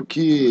 Eu acho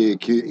que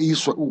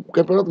isso, o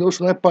Campeonato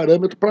Gaúcho não é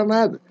parâmetro para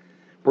nada.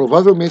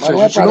 Provavelmente Mas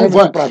a gente não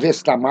vai... para ver se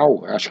está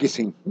mal, acho que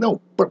sim. Não,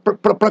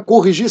 para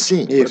corrigir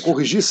sim. Para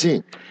corrigir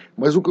sim.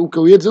 Mas o que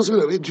eu ia dizer é o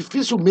seguinte,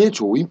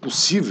 dificilmente ou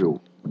impossível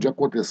de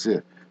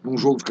acontecer num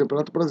jogo de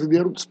Campeonato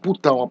Brasileiro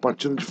disputar uma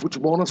partida de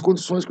futebol nas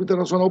condições que o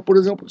Internacional, por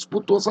exemplo,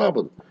 disputou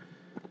sábado.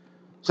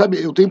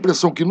 Sabe, eu tenho a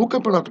impressão que no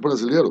Campeonato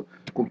Brasileiro,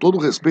 com todo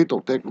respeito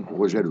ao técnico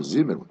Rogério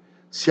Zimmermann,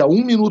 se a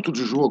 1 minuto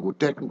de jogo o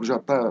técnico já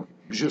está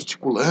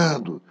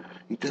gesticulando,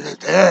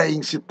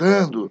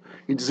 incitando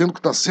e dizendo que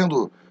está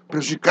sendo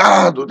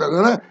prejudicado,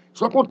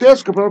 isso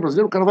acontece no Campeonato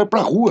Brasileiro, o cara vai para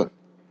a rua.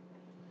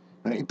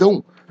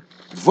 Então,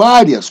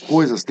 várias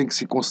coisas tem que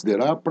se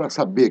considerar para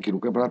saber que no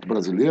Campeonato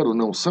Brasileiro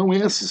não são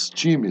esses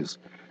times,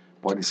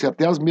 podem ser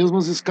até as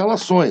mesmas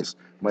escalações,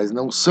 mas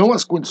não são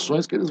as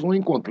condições que eles vão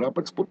encontrar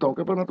para disputar o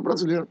Campeonato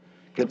Brasileiro,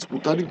 que é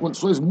disputado em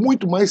condições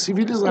muito mais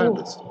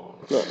civilizadas.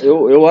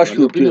 Eu acho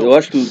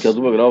que a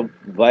dupla Grenal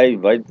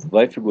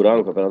vai figurar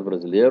no Campeonato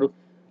Brasileiro,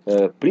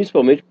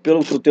 principalmente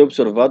pelo que eu tenho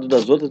observado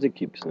das outras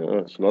equipes,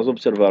 né? Se nós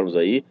observarmos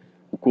aí,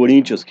 o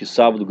Corinthians, que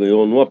sábado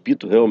ganhou no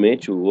apito,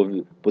 realmente,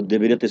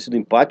 deveria ter sido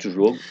empate o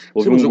jogo.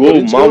 Houve um gol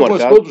mal marcado.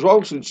 Mas todos os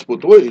jogos se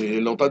disputou, ele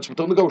não está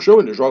disputando o Gauchão,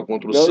 ele joga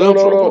contra o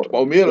Santos, joga contra o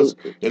Palmeiras,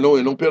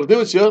 ele não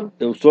perdeu esse ano.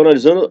 Eu estou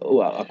analisando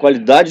a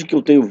qualidade que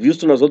eu tenho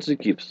visto nas outras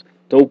equipes.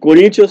 Então o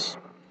Corinthians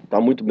está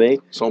muito bem.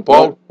 São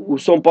Paulo? O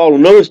São Paulo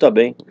não está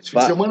bem.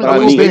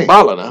 Não tem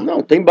bala, né?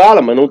 Não, tem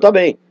bala, mas não está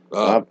bem.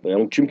 Tá? É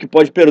um time que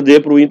pode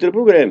perder para o Inter e para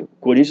o Grêmio.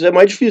 O Corinthians é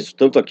mais difícil,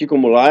 tanto aqui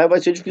como lá vai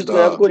ser difícil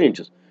ganhar do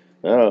Corinthians.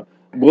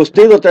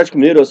 Gostei do Atlético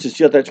Mineiro, eu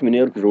assisti o Atlético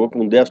Mineiro, que jogou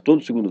com 10 todo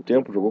o segundo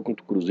tempo, jogou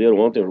contra o Cruzeiro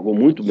ontem, jogou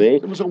muito bem.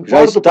 Temos um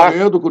quarto para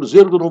ganhar do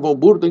Cruzeiro, do Novo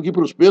Hamburgo, tem que ir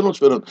para os pênaltis,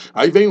 Fernando.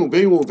 Aí vem o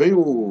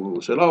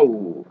sei lá,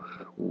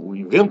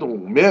 inventa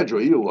um médio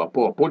aí, a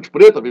Ponte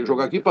Preta, vem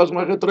jogar aqui, faz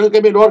uma retranca,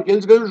 é melhor que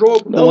eles ganham o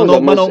jogo.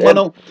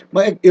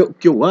 Mas o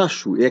que eu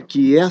acho é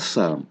que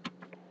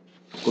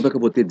como é que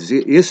eu vou te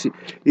dizer,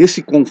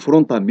 esse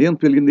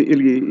confrontamento,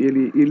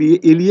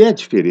 ele é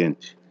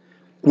diferente.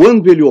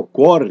 Quando ele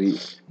ocorre,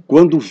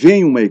 quando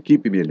vem uma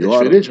equipe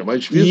melhor, é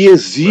mais difícil. E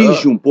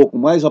exige um pouco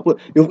mais apoio.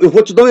 Eu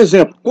vou te dar um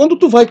exemplo. Quando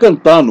tu vai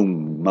cantar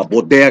numa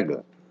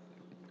bodega,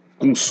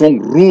 com som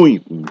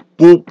ruim,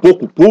 com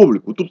pouco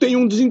público, tu tem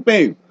um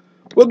desempenho.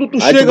 Quando tu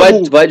chega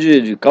tu vai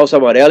de calça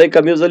amarela e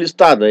camisa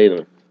listada aí,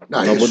 né?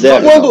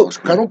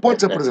 O cara não pode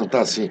se apresentar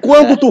assim.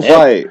 Quando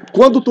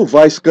tu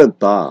vais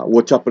cantar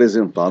ou te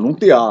apresentar num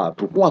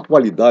teatro com a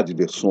qualidade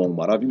de som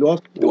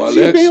maravilhosa,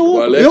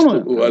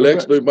 o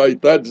Alex do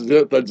Ibaitá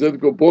está dizendo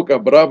que o Boca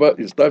Brava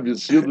está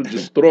vestido de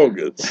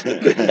Strongest.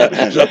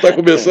 Já está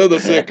começando a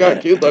secar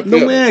quinta-feira.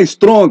 Não é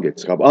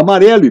Strongest,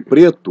 amarelo e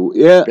preto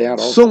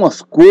são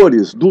as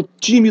cores do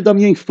time da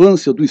minha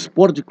infância, do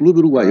Esporte Clube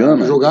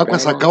Uruguaiano. Jogar com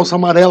essa calça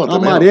amarela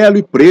também. Amarelo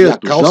e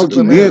preto,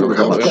 calça negro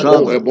da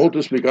Baixada. É bom tu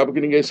explicar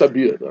porque ninguém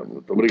sabia. Tá?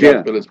 Muito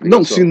obrigado pela explicação.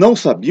 Não, se não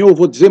sabiam, eu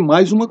vou dizer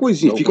mais uma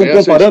coisinha. Ficam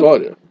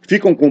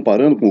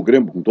comparando com o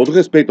Grêmio, com todo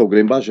respeito ao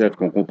Grêmio Bagé,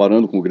 ficam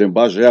comparando com o Grêmio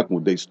Bagé, com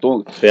o The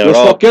Stone. Eu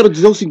só quero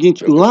dizer o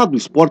seguinte, lá do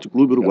Esporte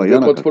Clube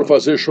Uruguaiana... Quando for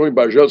fazer show em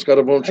Bagé, os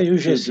caras vão...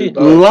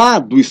 Lá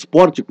do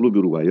Esporte Clube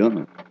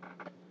Uruguaiana,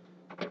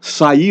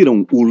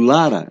 saíram o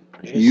Lara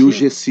e o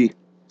Gessi.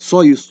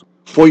 Só isso.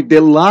 Foi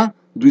de lá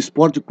do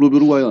Esporte Clube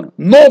Uruguaiano.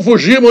 Novo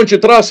Gimo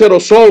Antitraça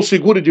Aerosol,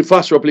 seguro e de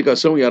fácil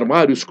aplicação em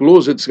armários,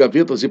 closets,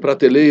 gavetas e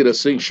prateleiras,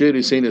 sem cheiro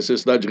e sem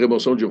necessidade de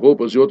remoção de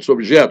roupas e outros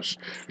objetos.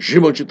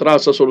 Gimo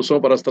Antitraça, a solução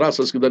para as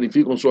traças que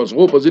danificam suas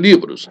roupas e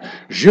livros.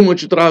 Gimo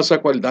Antitraça, a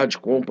qualidade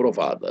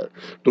comprovada.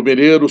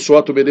 Tubeneiro, só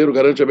Tubeneiro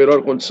garante a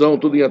melhor condição,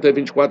 tudo em até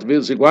 24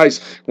 vezes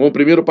iguais, com o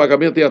primeiro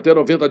pagamento em até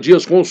 90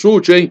 dias.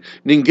 Consulte, hein?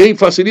 Ninguém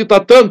facilita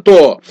tanto.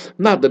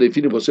 Nada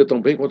define você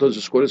tão bem quanto as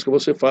escolhas que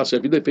você faça. A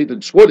vida é feita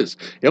de escolhas.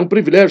 É um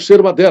privilégio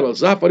ser uma delas.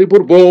 Zafari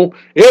Bourbon,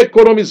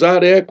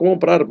 economizar é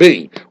comprar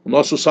bem. O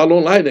nosso salão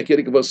online,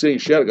 aquele que você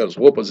enxerga as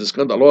roupas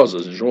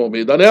escandalosas de João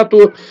Almeida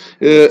Neto,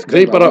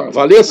 vem para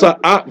Valessa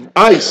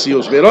Ice,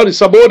 os melhores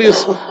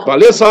sabores.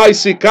 Valessa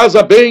Ice,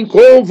 casa bem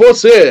com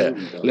você.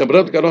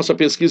 Lembrando que a nossa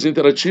pesquisa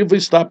interativa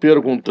está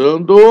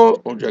perguntando,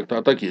 onde é que está?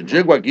 Está aqui,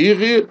 Diego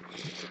Aguirre,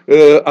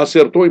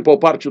 acertou em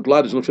poupar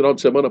titulares no final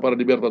de semana para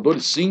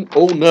Libertadores, sim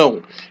ou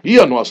não? E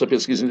a nossa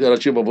pesquisa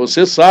interativa,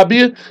 você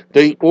sabe,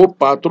 tem o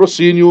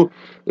patrocínio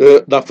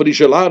da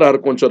Frigelar,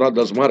 ar-condicionado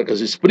das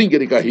marcas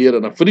Springer e Carreira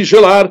na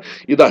Frigelar,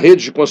 e da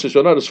rede de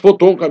concessionários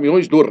Foton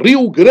Caminhões do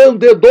Rio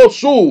Grande do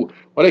Sul.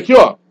 Olha aqui,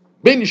 ó,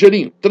 bem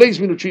ligeirinho, 3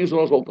 minutinhos e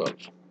nós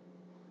voltamos.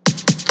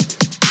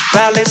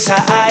 Valessa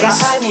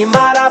Ice, pra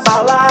animar a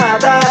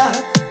balada.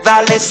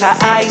 Valessa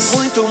Ice,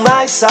 muito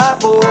mais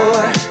sabor.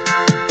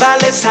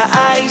 Valessa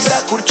Ice,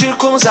 pra curtir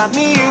com os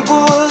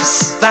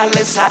amigos.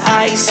 Valessa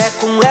Ice, é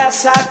com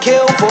essa que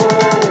eu vou.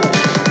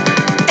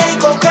 Em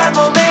qualquer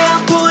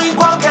momento, em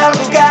qualquer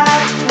lugar,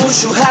 no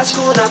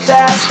churrasco, na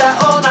festa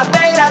ou na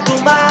beira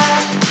do mar.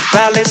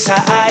 Valessa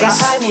Ice,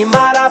 pra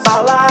animar a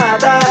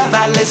balada.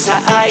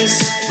 Valessa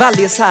Ice.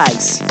 Valessa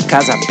Ice,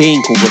 casa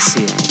bem com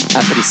você.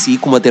 Aprecie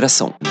com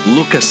moderação.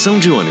 Locação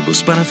de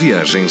ônibus para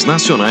viagens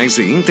nacionais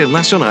e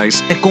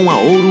internacionais é com a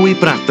Ouro e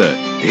Prata.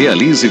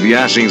 Realize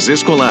viagens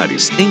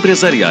escolares,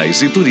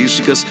 empresariais e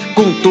turísticas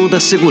com toda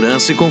a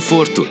segurança e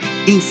conforto.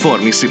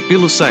 Informe-se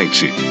pelo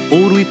site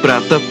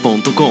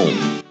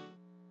ouroeprata.com.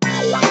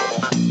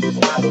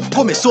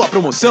 Começou a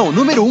promoção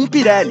número 1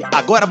 Pirelli.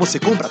 Agora você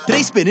compra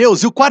 3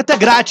 pneus e o quarto é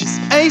grátis.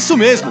 É isso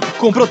mesmo.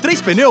 Comprou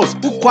 3 pneus,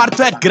 o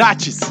quarto é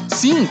grátis.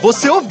 Sim,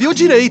 você ouviu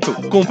direito.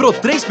 Comprou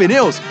 3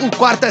 pneus, o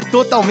quarto é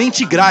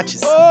totalmente grátis.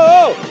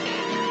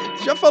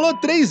 Já falou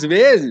 3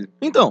 vezes.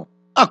 Então,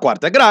 a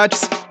quarta é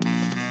grátis.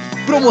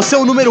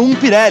 Promoção número 1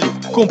 Pirelli.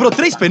 Comprou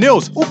 3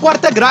 pneus, o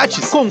quarto é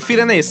grátis.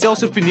 Confira na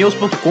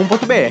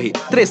excelsiorpneus.com.br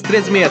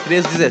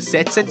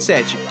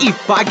 3363-1777 e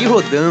pague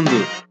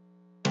rodando.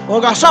 Ô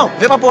garçom,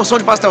 vê uma porção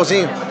de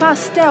pastelzinho.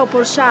 Pastel,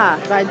 porchá,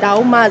 vai dar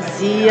uma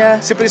azia.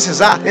 Se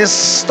precisar,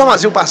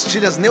 Estomazil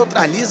Pastilhas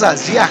neutraliza a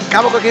azia e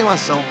acaba com a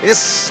queimação.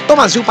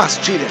 Estomazil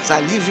Pastilhas,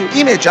 alívio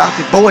imediato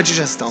e boa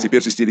digestão. Se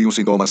persistirem os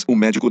sintomas, o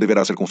médico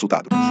deverá ser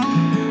consultado.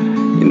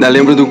 Ainda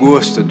lembro do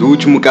gosto do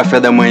último café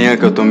da manhã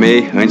que eu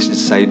tomei antes de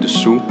sair do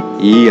sul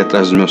e ir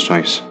atrás dos meus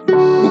sonhos.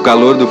 O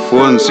calor do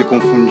forno se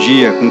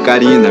confundia com o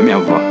carinho da minha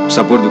avó. O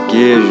sabor do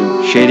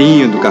queijo,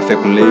 cheirinho do café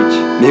com leite.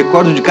 Me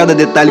recordo de cada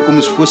detalhe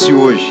como se fosse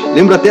hoje.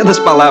 Lembro até das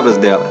palavras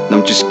dela. Não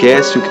te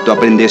esquece o que tu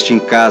aprendeste em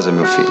casa,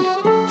 meu filho.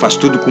 Faz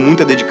tudo com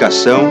muita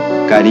dedicação,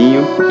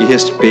 carinho e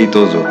respeito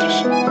aos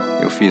outros.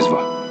 Eu fiz,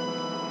 vó.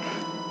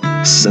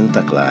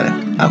 Santa Clara,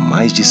 há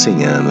mais de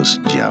 100 anos,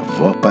 de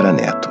avó para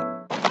neto.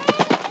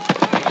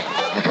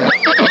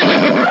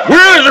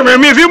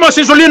 Me viu uma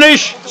sensolina aí?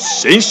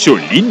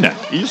 Sensolina?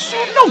 Isso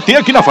não tem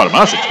aqui na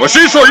farmácia. O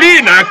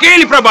sensolina,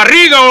 aquele pra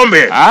barriga,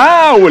 homem.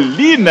 Ah,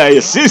 olina,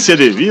 essência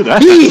de vida.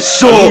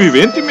 Isso! O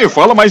vivente me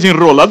fala mais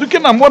enrolado que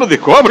namoro de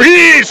cobra.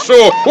 Isso!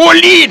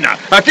 Olina,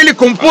 aquele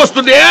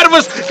composto de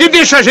ervas que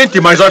deixa a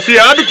gente mais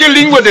afiado que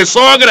língua de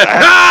sogra.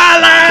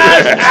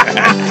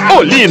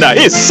 Olina,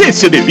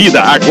 essência de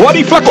vida, agora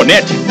em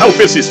flaconete. Ao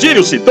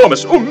persistirem os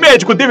sintomas, o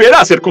médico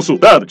deverá ser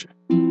consultado.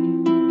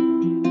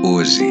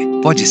 Hoje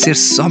pode ser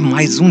só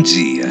mais um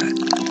dia.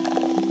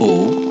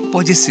 Ou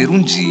pode ser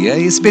um dia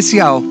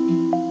especial.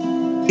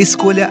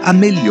 Escolha a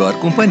melhor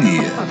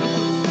companhia.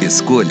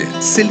 Escolha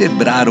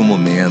celebrar o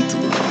momento.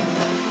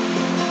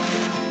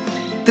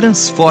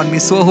 Transforme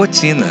sua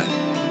rotina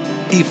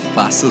e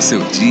faça o seu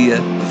dia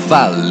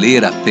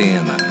valer a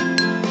pena.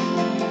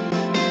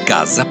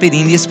 Casa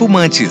Perini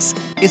Espumantes.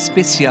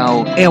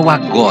 Especial é o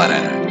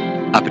agora.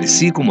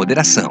 Aprecie com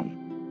moderação.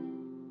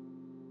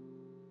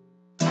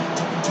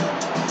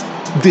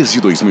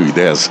 Desde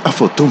 2010, a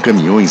Foton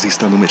Caminhões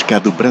está no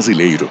mercado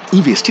brasileiro,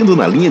 investindo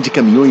na linha de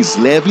caminhões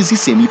leves e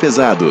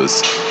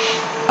semi-pesados.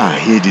 A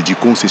rede de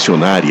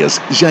concessionárias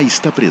já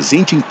está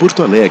presente em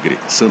Porto Alegre,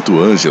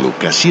 Santo Ângelo,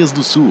 Caxias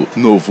do Sul,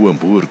 Novo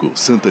Hamburgo,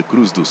 Santa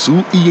Cruz do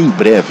Sul e, em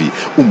breve,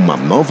 uma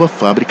nova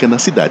fábrica na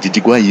cidade de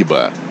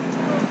Guaíba.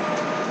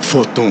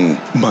 Foton,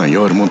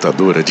 maior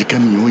montadora de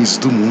caminhões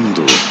do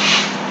mundo.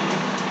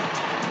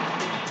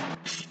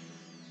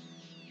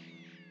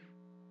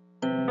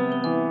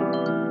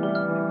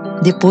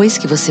 Depois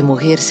que você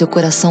morrer, seu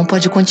coração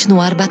pode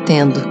continuar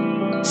batendo.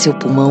 Seu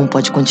pulmão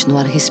pode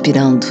continuar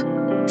respirando.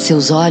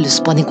 Seus olhos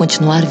podem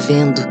continuar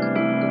vendo.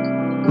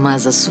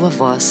 Mas a sua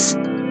voz,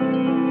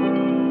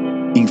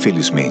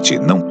 infelizmente,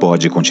 não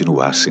pode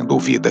continuar sendo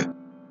ouvida.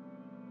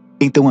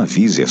 Então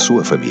avise a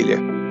sua família.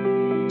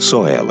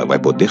 Só ela vai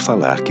poder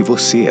falar que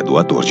você é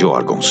doador de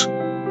órgãos.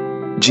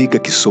 Diga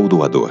que sou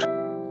doador.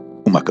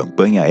 Uma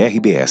campanha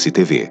RBS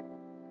TV.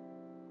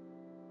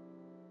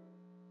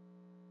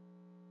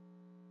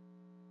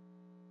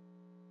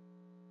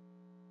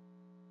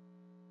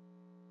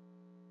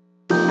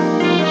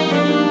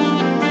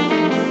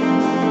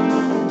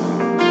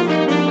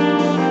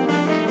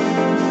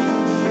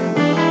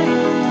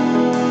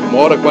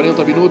 Hora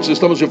 40 minutos,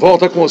 estamos de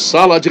volta com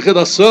Sala de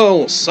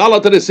Redação,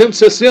 Sala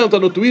 360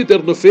 no Twitter,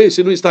 no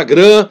Face e no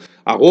Instagram,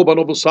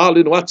 @Novo Sala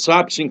e no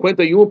WhatsApp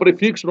 51,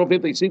 prefixo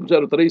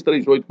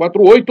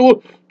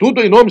 95033848,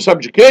 tudo em nome,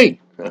 sabe de quem?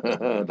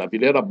 Da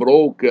Vilela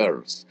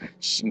Brokers,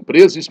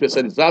 empresa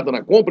especializada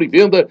na compra e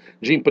venda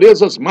de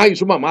empresas,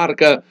 mais uma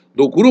marca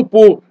do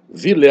Grupo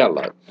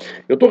Vilela.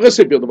 Eu estou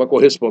recebendo uma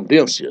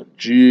correspondência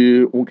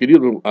de um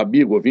querido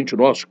amigo, ouvinte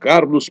nosso,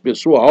 Carlos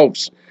Pessoa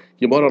Alves,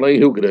 que mora lá em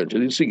Rio Grande.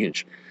 Ele diz o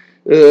seguinte: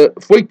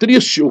 foi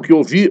triste o que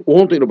eu vi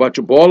ontem no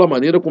bate-bola, a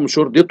maneira como o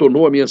senhor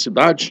detonou a minha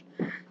cidade,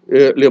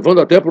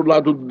 levando até para o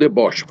lado do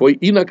deboche. Foi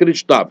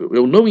inacreditável.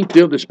 Eu não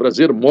entendo esse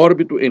prazer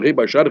mórbido em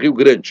rebaixar Rio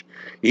Grande.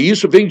 E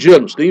isso vem de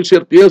anos. Tenho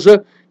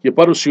certeza que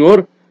para o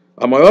senhor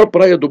a maior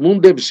praia do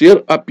mundo deve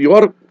ser a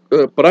pior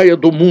praia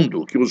do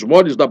mundo, que os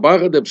moles da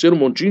Barra deve ser um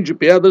montinho de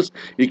pedras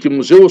e que o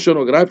Museu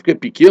Oceanográfico é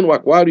pequeno,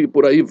 aquário e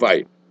por aí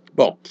vai.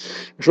 Bom,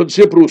 deixa eu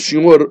dizer para o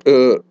senhor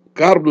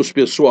Carlos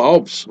Pessoa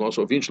Alves,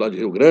 nosso ouvinte lá de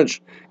Rio Grande,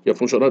 que é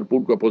funcionário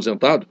público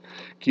aposentado,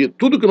 que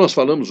tudo que nós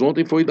falamos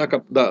ontem foi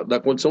da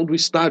condição do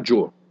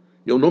estádio.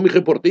 Eu não me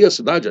reportei à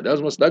cidade,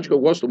 aliás, uma cidade que eu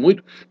gosto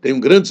muito, tenho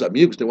grandes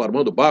amigos, tem o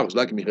Armando Barros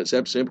lá que me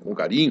recebe sempre com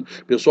carinho,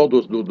 o pessoal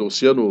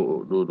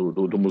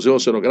do Museu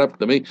Oceanográfico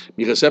também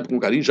me recebe com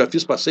carinho, já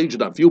fiz passeio de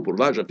navio por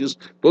lá, já fiz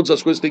todas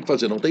as coisas que tem que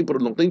fazer, não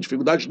tem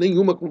dificuldade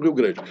nenhuma com o Rio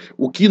Grande.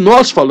 O que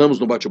nós falamos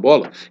no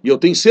bate-bola, e eu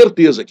tenho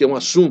certeza que é um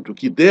assunto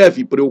que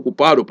deve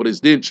preocupar o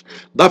presidente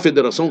da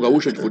Federação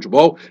Gaúcha de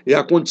Futebol, é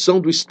a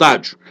condição do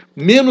estádio,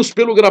 menos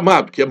pelo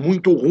gramado, que é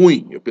muito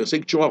ruim, eu pensei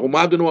que tinham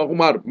arrumado e não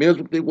arrumaram,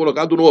 mesmo que tenham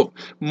colocado novo,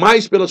 mais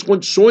pelas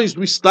condições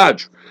do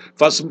estádio.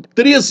 Faz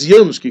 13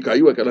 anos que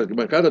caiu aquela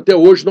bancada, até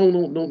hoje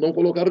não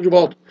colocaram de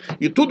volta.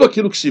 E tudo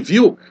aquilo que se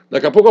viu,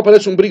 daqui a pouco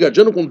aparece um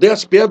brigadiano com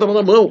 10 pedras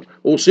na mão.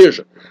 Ou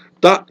seja,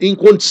 está em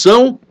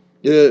condição,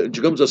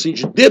 digamos assim,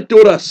 de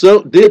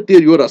deterioração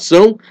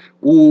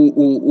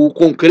o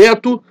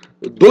concreto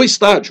do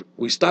estádio.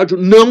 O estádio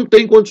não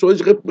tem condições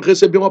de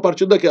receber uma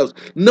partida daquelas.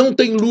 Não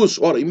tem luz.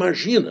 Ora,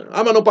 imagina.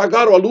 Ah, mas não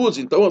pagaram a luz,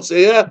 então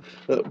você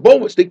bom,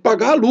 você tem que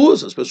pagar a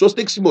luz. As pessoas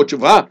têm que se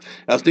motivar,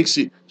 elas têm que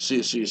se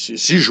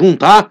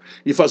juntar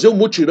e fazer um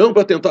mutirão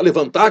para tentar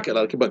levantar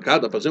aquela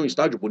arquibancada, fazer um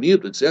estádio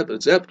bonito, etc,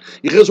 etc,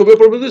 e resolver o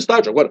problema do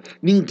estádio. Agora,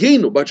 ninguém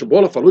no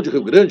bate-bola falou de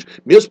Rio Grande,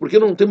 mesmo porque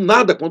não temos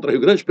nada contra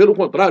Rio Grande, pelo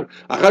contrário.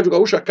 A Rádio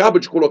Gaúcha acaba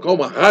de colocar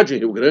uma rádio em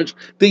Rio Grande,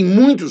 tem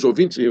muitos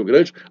ouvintes em Rio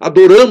Grande,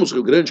 adoramos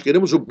Rio Grande,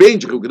 queremos o bem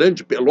de Rio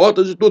Grande,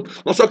 Pelotas e tudo.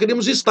 Nós só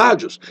queremos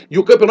estádios. E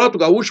o Campeonato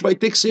Gaúcho vai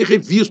ter que ser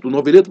revisto. O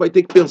Noveleto vai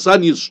ter que pensar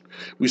nisso.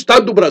 O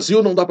estádio do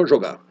Brasil não dá para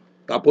jogar.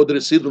 Está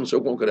apodrecido no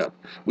seu concreto.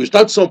 O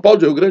estádio de São Paulo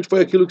de Rio Grande foi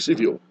aquilo que se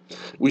viu.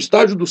 O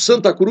estádio do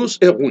Santa Cruz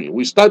é ruim. O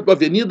estádio da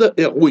Avenida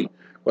é ruim.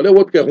 Qual é o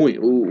outro que é ruim?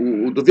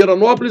 O do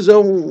Veranópolis é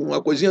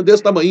uma coisinha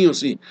desse tamanho,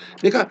 assim.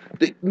 Vem cá,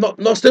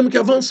 nós temos que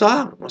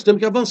avançar,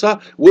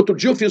 O outro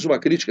dia eu fiz uma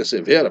crítica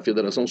severa à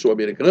Federação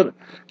Sul-Americana,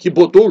 que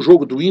botou o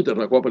jogo do Inter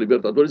na Copa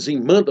Libertadores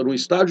em Manta, num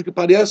estádio que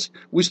parece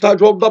o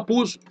estádio Aldo da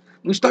Puso.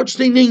 No estádio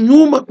sem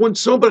nenhuma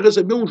condição para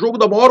receber um jogo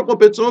da maior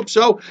competição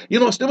oficial. E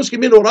nós temos que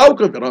melhorar o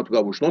Campeonato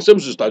Gaúcho. Nós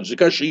temos os estádios de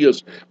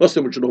Caxias, nós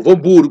temos de Novo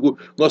Hamburgo,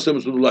 nós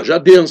temos o do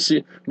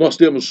Lajadense, nós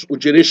temos o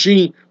de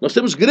Erechim, nós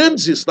temos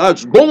grandes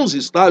estádios, bons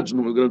estádios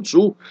no Rio Grande do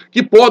Sul,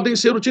 que podem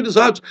ser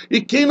utilizados. E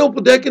quem não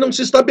puder, que não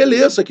se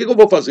estabeleça. O que eu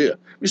vou fazer?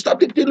 O estádio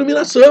tem que ter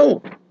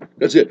iluminação.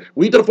 Quer dizer,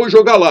 o Inter foi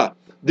jogar lá.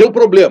 Deu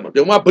problema,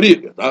 deu uma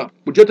briga, tá?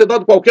 Podia ter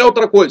dado qualquer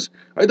outra coisa.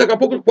 Aí daqui a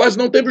pouco quase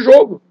não teve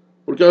jogo,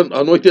 porque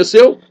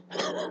anoiteceu,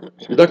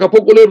 e daqui a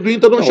pouco o goleiro do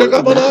Inter não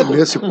chegava nada.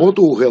 Nesse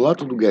ponto, o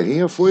relato do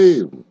Guerrinha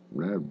foi,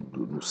 né,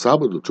 no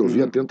sábado, eu te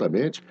ouvi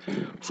atentamente,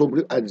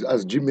 sobre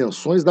as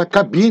dimensões da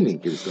cabine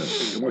que eles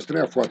estão. Eu mostrei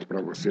a foto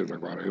para vocês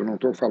agora. Eu não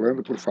estou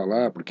falando por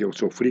falar, porque eu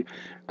sofri.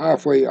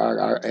 Foi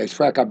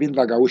a cabine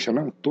da Gaúcha.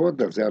 Não,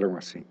 todas eram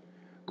assim,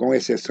 com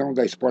exceção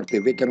da Sport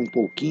TV, que era um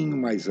pouquinho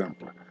mais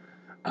ampla.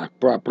 A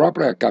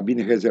própria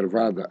cabine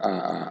reservada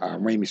a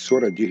uma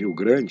emissora de Rio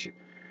Grande,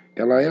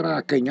 ela era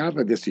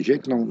acanhada desse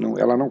jeito,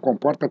 ela não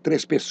comporta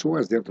 3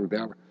 pessoas dentro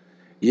dela.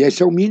 E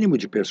esse é o mínimo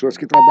de pessoas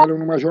que trabalham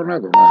numa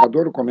jornada, o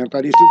narrador, o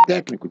comentarista e o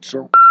técnico de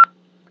som.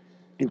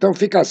 Então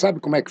sabe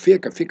como é que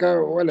fica?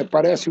 Olha,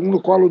 parece um no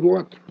colo do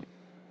outro.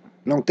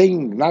 Não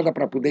tem nada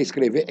para poder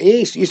escrever.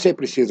 Isso aí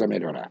precisa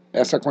melhorar.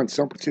 Essa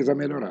condição precisa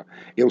melhorar.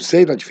 Eu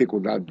sei da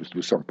dificuldade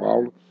do São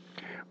Paulo.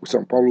 O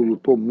São Paulo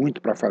lutou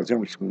muito para fazer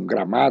um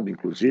gramado,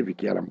 inclusive,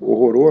 que era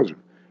horroroso.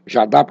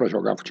 Já dá para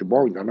jogar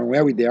futebol, ainda não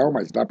é o ideal,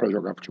 mas dá para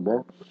jogar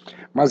futebol.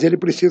 Mas ele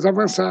precisa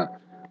avançar.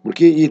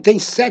 E tem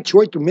 7,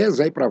 8 meses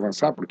aí para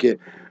avançar, porque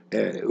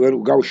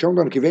o gauchão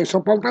do ano que vem, o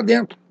São Paulo está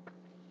dentro.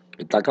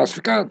 Ele está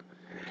classificado.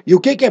 E o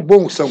que é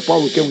bom o São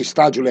Paulo ter um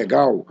estádio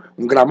legal,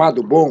 um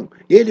gramado bom?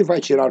 Ele vai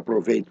tirar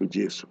proveito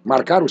disso.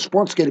 Marcar os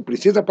pontos que ele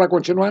precisa para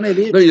continuar na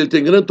elite. Não, e ele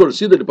tem grande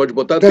torcida, ele pode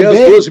botar até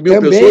as 12 mil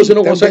pessoas e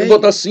não consegue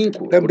botar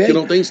 5, porque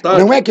não tem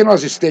estádio. Não é que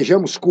nós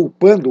estejamos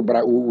culpando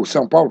o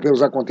São Paulo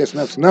pelos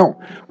acontecimentos, não.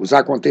 Os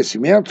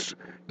acontecimentos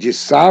de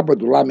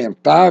sábado,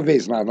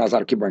 lamentáveis nas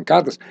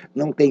arquibancadas,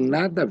 não tem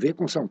nada a ver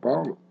com São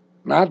Paulo.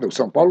 Nada. O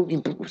São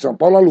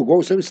Paulo alugou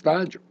o seu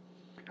estádio.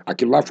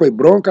 Aquilo lá foi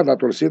bronca da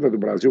torcida do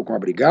Brasil com a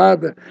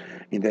brigada,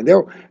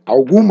 entendeu?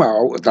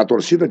 Da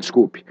torcida,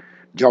 desculpe,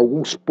 de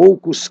alguns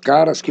poucos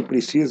caras que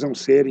precisam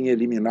serem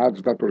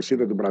eliminados da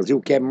torcida do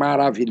Brasil, que é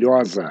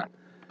maravilhosa.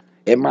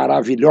 É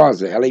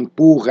maravilhosa. Ela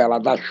empurra, ela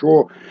dá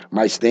show,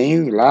 mas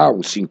tem lá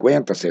uns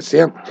 50,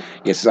 60,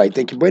 esses aí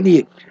tem que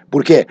banir.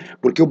 Por quê?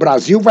 Porque o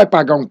Brasil vai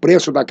pagar um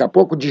preço daqui a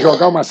pouco de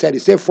jogar uma Série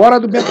C fora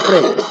do Bento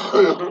Freitas.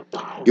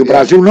 E o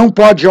Brasil não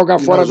pode jogar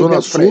fora do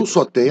Bento Freitas. Na Zona Sul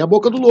só tem a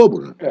Boca do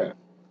Lobo, né?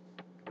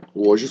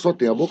 Hoje só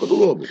tem a Boca do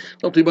Lobo.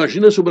 Não, tu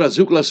imagina se o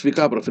Brasil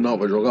classificar para a final,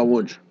 vai jogar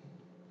onde?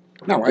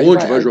 Não,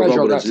 onde vai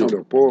jogar o Brasil? São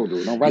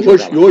Leopoldo, não vai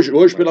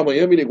hoje pela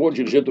manhã me ligou o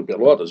dirigente do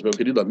Pelotas, meu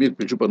querido amigo,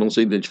 pediu para não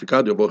ser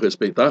identificado, eu vou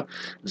respeitar,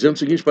 dizendo o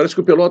seguinte: parece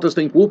que o Pelotas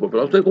tem culpa. O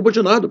Pelotas não tem culpa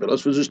de nada. O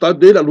Pelotas fez o estádio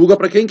dele, aluga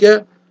para quem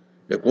quer.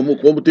 É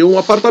como ter um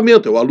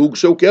apartamento. Eu alugo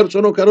se eu quero, se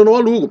eu não quero, eu não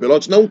alugo. O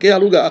Pelotas não quer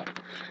alugar.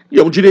 E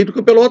é um direito que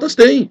o Pelotas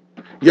tem.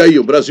 E aí,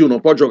 o Brasil não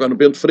pode jogar no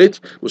Bento Freitas.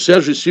 O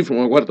Sérgio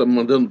Stifman agora está me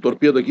mandando um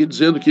torpedo aqui,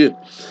 dizendo que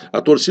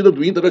a torcida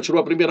do Inter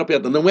atirou a primeira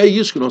pedra. Não é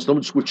isso que nós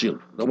estamos discutindo.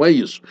 Não é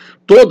isso.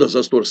 Todas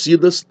as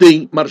torcidas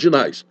têm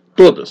marginais.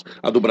 Todas.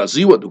 A do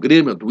Brasil, a do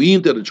Grêmio, a do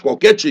Inter, de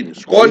qualquer time.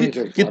 Escolhe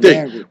que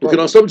tem. O que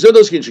nós estamos dizendo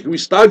é o seguinte: que o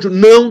estádio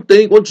não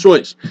tem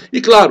condições.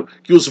 E claro,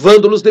 que os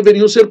vândalos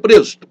deveriam ser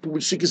presos.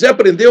 Se quiser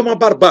prender, é uma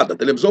barbada. A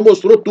televisão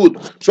mostrou tudo.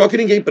 Só que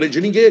ninguém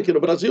prende ninguém aqui no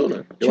Brasil,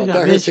 né?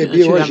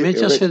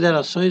 Antigamente as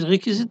federações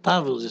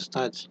requisitavam os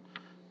estádios.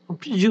 Não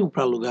pediam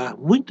para alugar.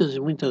 Muitas e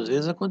muitas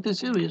vezes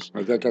aconteceu isso.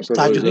 Mas é que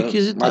estádio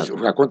requisitado.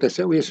 Mas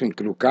aconteceu isso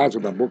no caso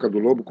da Boca do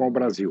Lobo com o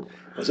Brasil.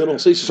 Mas eu não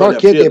sei se Só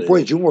que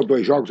depois de 1 ou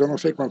 2 jogos, eu não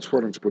sei quantos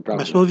foram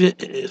disputados.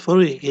 Mas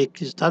foram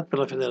requisitados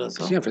pela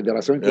federação? Sim, a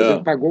federação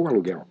inclusive pagou o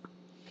aluguel.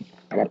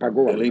 Ela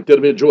pagou. Ela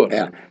intermediou.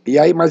 E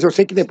aí, mas eu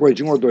sei que depois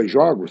de 1 ou 2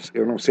 jogos,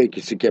 eu não sei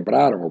que se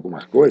quebraram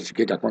alguma coisa, o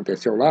que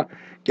aconteceu lá,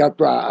 que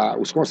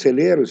os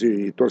conselheiros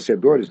e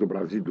torcedores do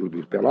Brasil,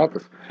 do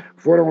Pelotas,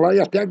 foram lá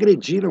e até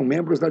agrediram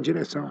membros da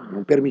direção.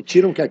 Não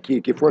permitiram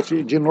que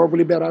fosse de novo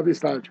liberado o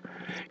estádio.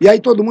 E aí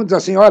todo mundo diz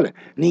assim: olha,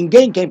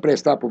 ninguém quer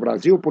emprestar para o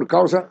Brasil por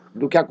causa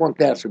do que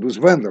acontece, dos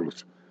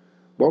vândalos.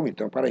 Bom,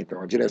 então,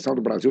 a direção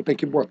do Brasil tem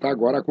que botar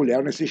agora a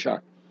colher nesse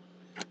chá.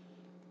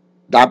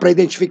 Dá para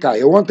identificar.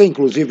 Eu ontem,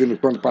 inclusive,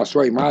 quando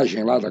passou a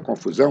imagem lá da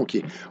confusão,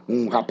 que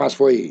um rapaz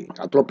foi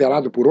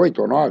atropelado por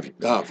 8 ou 9,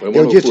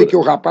 eu disse que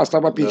o rapaz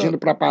estava pedindo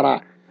para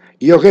parar.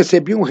 E eu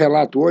recebi um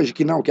relato hoje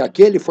que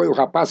aquele foi o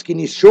rapaz que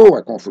iniciou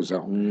a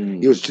confusão.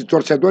 E os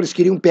torcedores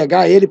queriam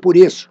pegar ele por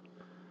isso.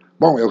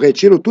 Bom, eu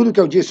retiro tudo que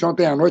eu disse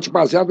ontem à noite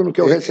baseado no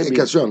que eu recebi. É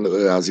que assim,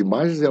 as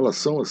imagens, elas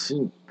são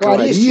assim,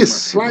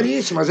 claríssimas.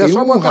 Claríssimas, é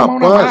só botar a mão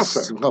na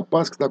massa. Um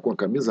rapaz que está com a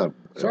camisa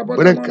só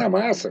branca. Botar a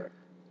mão na massa.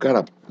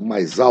 Cara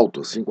mais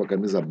alto, assim, com a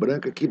camisa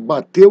branca, que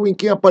bateu em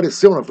quem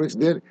apareceu na frente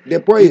dele.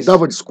 Depois e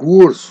dava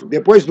discurso.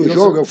 Depois do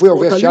jogo, eu fui ao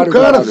vestiário do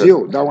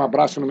Brasil, dar um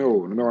abraço no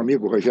meu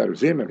amigo Rogério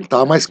Zimmer. Ele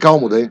estava mais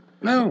calmo daí.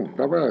 Não,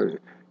 estava...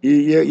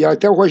 E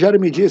até o Rogério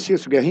me disse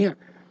isso: Guerrinha,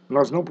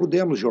 nós não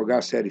podemos jogar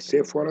a Série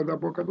C fora da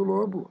Boca do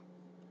Lobo.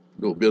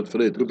 Do Bento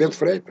Freitas. Do Bento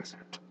Freitas.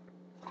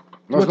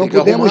 Nós Mas não tem que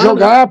podemos arrumar,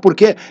 jogar, né?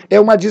 porque é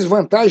uma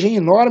desvantagem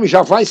enorme,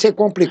 já vai ser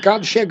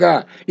complicado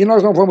chegar. E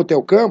nós não vamos ter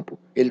o campo?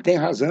 Ele tem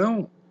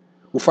razão.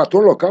 O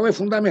fator local é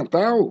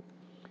fundamental.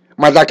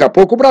 Mas daqui a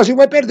pouco o Brasil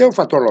vai perder o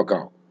fator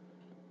local.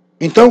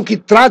 Então que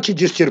trate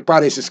de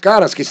extirpar esses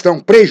caras que estão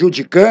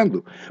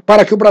prejudicando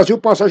para que o Brasil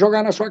possa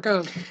jogar na sua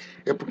casa.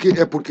 É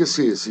porque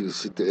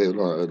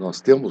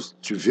nós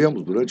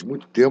tivemos durante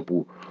muito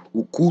tempo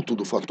o culto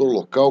do fator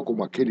local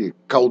como aquele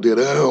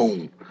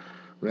caldeirão.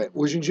 Né?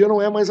 Hoje em dia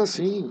não é mais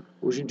assim.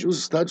 Hoje em dia os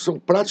estádios são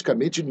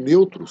praticamente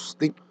neutros.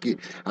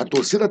 A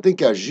torcida tem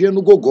que agir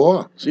no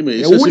gogó. Sim, mas é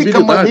isso a é única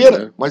civilidade, maneira,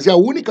 né? mas é a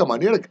única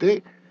maneira que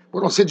tem. Pô,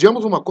 nós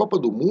sediamos uma Copa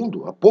do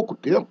Mundo há pouco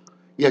tempo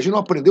e a gente não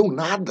aprendeu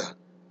nada.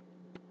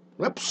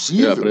 Não é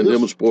possível.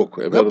 Aprendemos isso.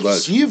 pouco, é Não verdade. é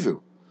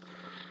possível.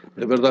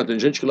 É verdade, tem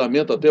gente que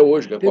lamenta até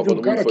hoje que a Teve Copa um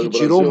do Mundo cara foi que do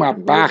tirou Brasil. uma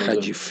barra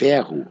de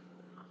ferro.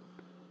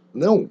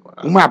 Não.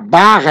 Uma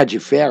barra de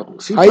ferro.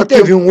 Sim, aí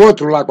teve ter... um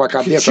outro lá com a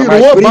cabeça tirou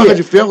mais fria, a barra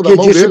de ferro da que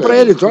mão disse dele. pra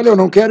eles, olha, eu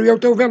não quero ir ao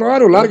teu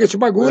velório, larga esse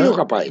bagulho,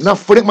 rapaz.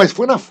 Mas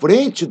foi na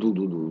frente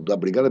da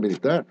Brigada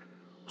Militar.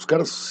 Os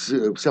caras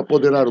se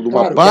apoderaram de uma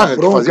Claro, barra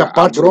que fazia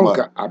parte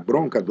a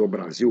bronca do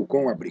Brasil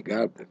com a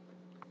Brigada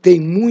tem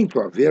muito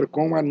a ver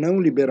com a não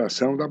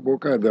liberação da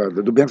boca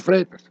do Bento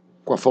Freitas.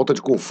 Com a falta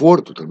de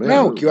conforto também.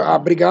 Não, né? que a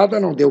Brigada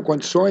não deu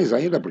condições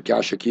ainda, porque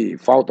acha que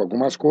faltam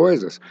algumas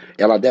coisas,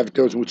 ela deve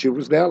ter os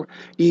motivos dela,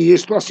 e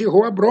isto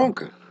acirrou a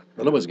bronca.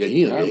 Não, mas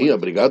Guerrinha, a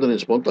Brigada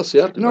nesse ponto tá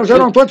certo. Não, eu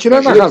não estou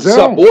tirando a razão.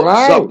 Sabou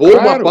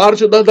uma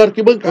parte da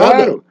arquibancada.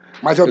 Claro,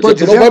 mas eu estou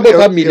dizendo... Você não vai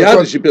botar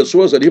milhares de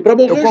pessoas ali para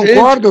morrer. Eu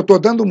concordo, eu estou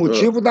dando o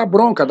motivo da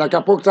bronca. Daqui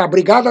a pouco a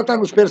Brigada está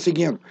nos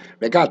perseguindo.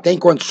 Tem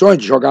condições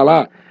de jogar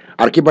lá?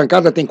 A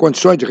arquibancada tem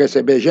condições de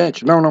receber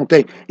gente? Não, não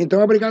tem.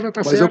 Então a Brigada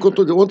está certa. Mas é o que eu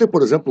tô dizendo. Ontem,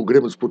 por exemplo, o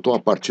Grêmio disputou uma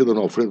partida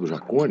no Alfredo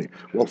Jaconi.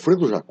 O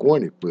Alfredo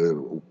Jaconi,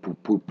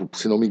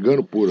 se não me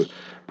engano,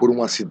 por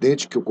um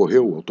acidente que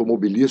ocorreu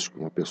automobilístico,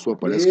 uma pessoa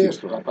parece que...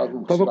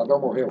 um cidadão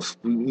morreu.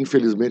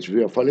 Infelizmente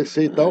veio a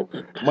falecer e tal,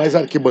 mas a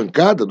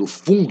arquibancada do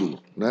fundo,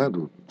 né,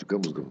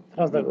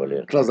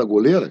 atrás da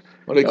goleira,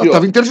 ela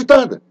estava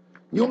interditada.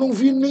 E eu não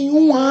vi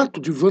nenhum ato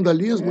de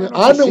vandalismo,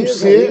 a não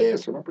ser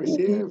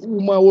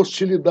uma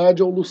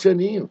hostilidade ao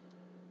Lucianinho,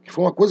 que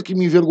foi uma coisa que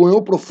me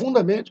envergonhou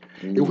profundamente.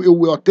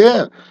 Eu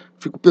até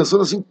fico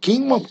pensando assim,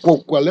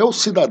 qual é o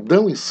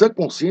cidadão em sã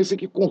consciência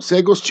que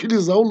consegue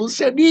hostilizar o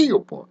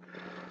Lucianinho, pô?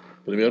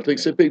 Primeiro tem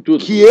que ser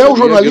peitudo. Que é o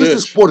jornalista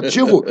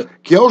esportivo,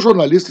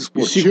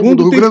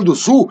 do Rio Grande do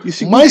Sul,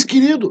 mais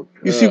querido.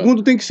 E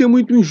segundo, tem que ser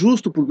muito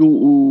injusto, porque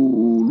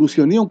o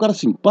Lucianinho é um cara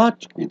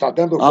simpático, e tá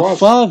dando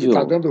afável. E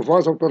tá dando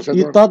voz ao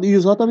torcedor.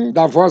 Exatamente.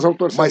 Dá voz ao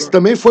torcedor. Mas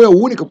também foi a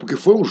única, porque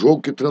foi um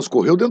jogo que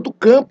transcorreu dentro do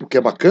campo, que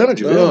é bacana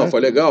de ver. Não, né? foi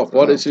legal.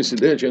 Fora esse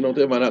incidente, aí não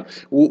teve mais nada.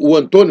 O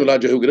Antônio, lá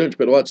de Rio Grande,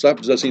 pelo WhatsApp,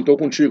 diz assim, estou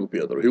contigo,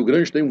 Pedro. Rio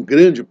Grande tem um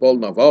grande polo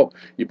naval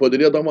e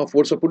poderia dar uma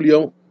força pro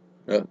Leão.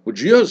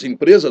 Podia as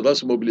empresas lá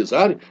se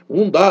mobilizarem,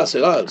 um dá,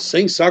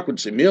 100 sacos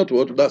de cimento, o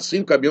outro dá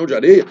 5 caminhões de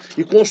areia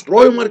e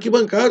constrói uma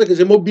arquibancada, quer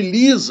dizer,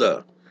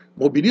 mobiliza.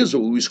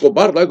 O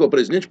Escobar lá, que é o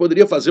presidente,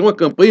 poderia fazer uma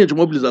campanha de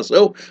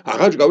mobilização. A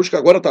Rádio Gaúcha, que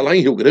agora está lá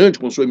em Rio Grande,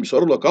 com sua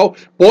emissora local,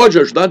 pode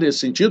ajudar nesse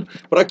sentido,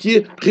 para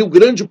que Rio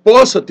Grande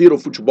possa ter o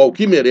futebol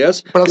que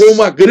merece, com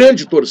uma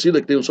grande torcida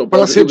que tem o São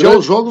Paulo. Para sediar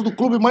os jogos do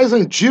clube mais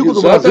antigo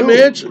do Brasil.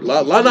 Exatamente.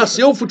 Lá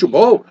nasceu o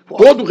futebol.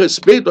 Todo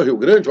respeito a Rio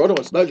Grande. Olha,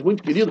 uma cidade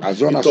muito querida. A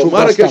Zona Sul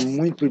gosta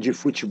muito de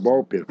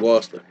futebol, Pedro.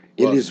 Gosta.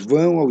 Eles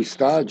vão ao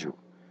estádio.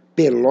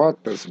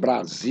 Pelotas,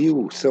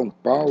 Brasil, São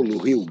Paulo,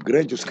 Rio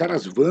Grande, os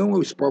caras vão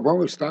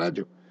ao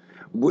estádio.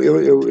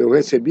 Eu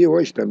recebi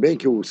hoje também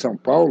que o São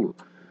Paulo,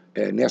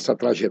 nessa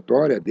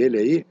trajetória dele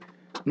aí,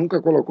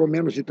 nunca colocou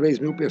menos de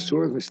 3.000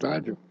 pessoas no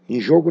estádio, em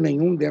jogo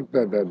nenhum dentro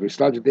do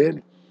estádio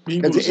dele.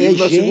 Inclusive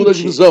na segunda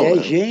divisão.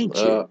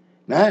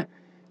 Né?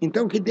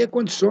 Então que dê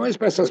condições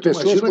para essas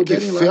pessoas poderem ir lá.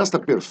 Imagina que festa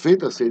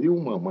perfeita seria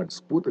uma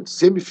disputa de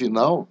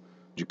semifinal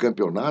de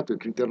campeonato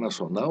entre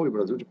Internacional e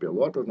Brasil de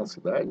Pelotas na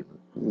cidade.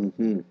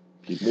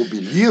 Que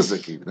mobiliza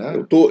aqui,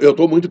 né? Eu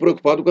tô muito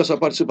preocupado com essa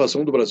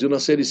participação do Brasil na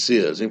Série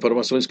C. As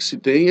informações que se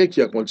tem é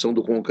que a condição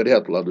do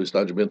concreto lá do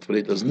estádio Bento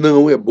Freitas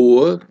não é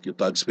boa, que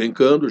está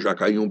despencando, já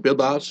caiu um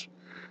pedaço.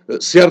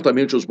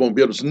 Certamente os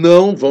bombeiros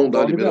não vão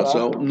dar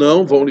liberação,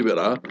 não vão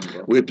liberar.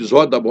 O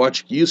episódio da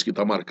Boate Kiss, que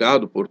está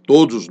marcado por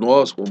todos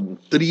nós como um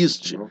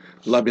triste,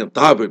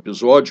 lamentável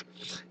episódio,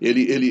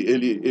 ele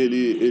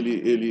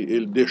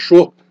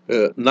deixou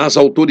nas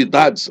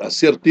autoridades a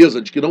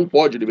certeza de que não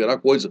pode liberar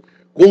coisa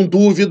com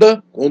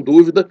dúvida.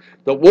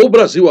 Então, ou o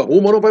Brasil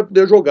arruma ou não vai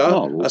poder jogar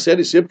a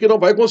Série C, porque não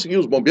vai conseguir.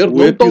 Os bombeiros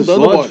não estão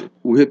dando mole.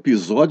 O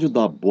episódio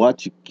da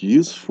Boate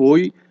Kiss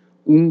foi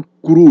um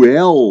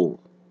cruel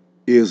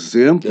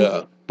exemplo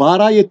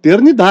para a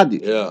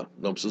eternidade.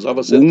 Não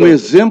precisava ser um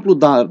exemplo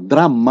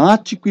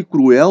dramático e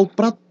cruel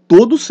para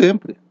todo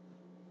sempre.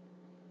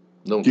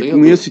 Não que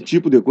com esse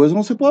tipo de coisa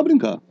não se pode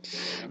brincar.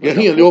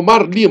 Guerrinha,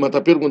 Leomar Lima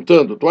está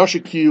perguntando, tu acha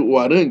que o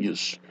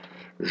Arangues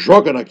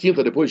joga na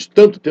quinta depois de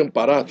tanto tempo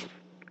parado?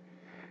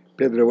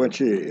 Pedro,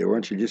 eu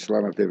antes disse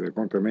lá na TV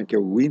Com também que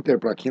o Inter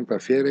para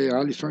quinta-feira é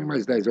Alisson e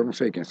mais 10. Eu não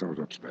sei quem são os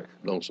outros 10.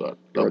 Não sabe.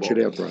 Tá eu bom.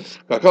 tirei a toalha.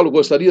 Cacalo,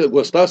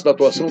 gostasse da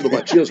atuação do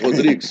Matias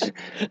Rodrigues?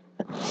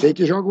 Sei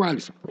que joga o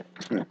Alisson.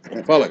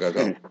 Fala,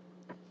 Cacalo.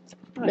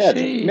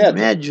 Achei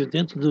médio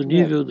dentro do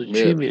nível do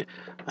time.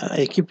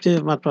 A equipe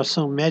teve uma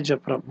atuação média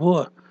para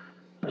boa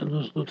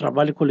no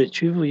trabalho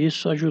coletivo e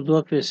isso ajudou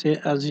a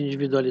crescer as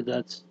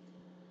individualidades.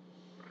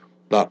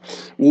 Tá.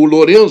 O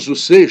Lorenzo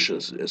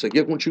Seixas, esse aqui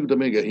é contigo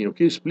também, Guerrinho, o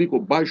que explica o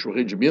baixo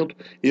rendimento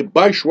e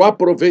baixo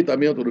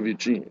aproveitamento do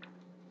Vitinho?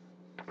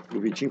 O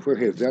Vitinho foi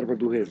reserva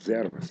do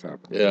reserva, sabe?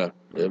 É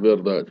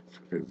verdade.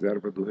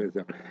 Reserva do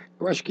reserva.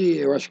 Eu acho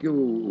que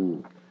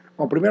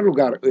Bom, em primeiro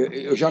lugar,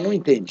 eu já não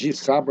entendi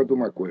sábado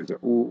uma coisa.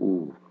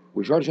 O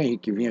Jorge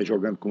Henrique vinha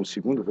jogando como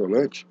segundo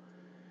volante,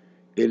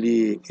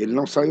 ele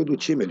não saiu do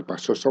time, ele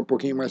passou só um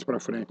pouquinho mais para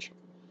frente.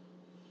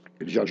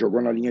 Ele já jogou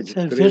na linha de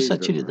 3.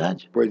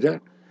 Versatilidade. Pois é.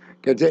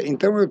 Quer dizer,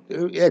 então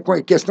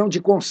é questão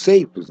de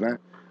conceitos, né?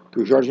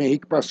 Que o Jorge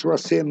Henrique passou a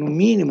ser, no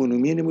mínimo, o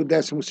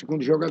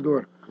 12º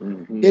jogador.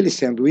 Ele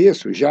sendo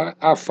isso, já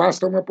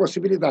afasta uma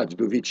possibilidade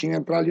do Vitinho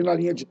entrar ali na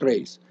linha de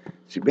 3.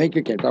 Se bem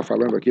que quem está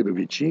falando aqui do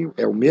Vitinho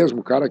é o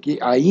mesmo cara que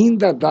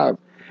ainda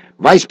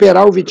vai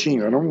esperar o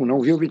Vitinho. Eu não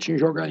vi o Vitinho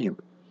jogar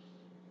ainda.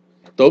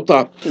 Então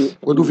tá.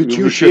 Quando o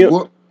Vitinho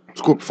chegou...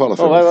 Desculpe, fala,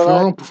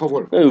 Fernando, por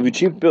favor. O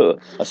Vitinho,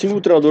 assim como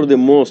o treinador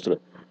demonstra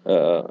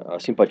a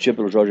simpatia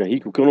pelo Jorge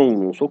Henrique, o que eu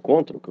não sou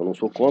contra,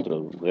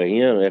 o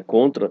Guerrinha é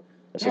contra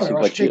essa simpatia. Eu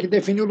acho que tem que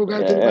definir o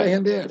lugar que ele vai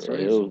render.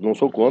 Eu não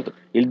sou contra.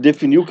 Ele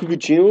definiu que o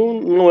Vitinho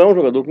não é um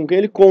jogador com quem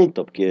ele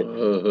conta, porque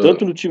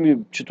tanto no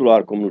time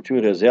titular como no time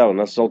reserva,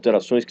 nessas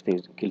alterações que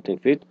ele tem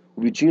feito,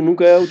 o Vitinho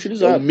nunca é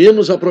utilizado. É o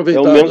menos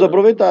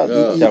aproveitado.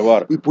 Até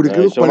agora. E por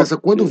incrível que pareça,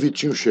 quando o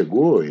Vitinho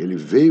chegou, ele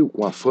veio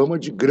com a fama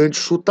de grande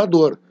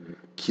chutador,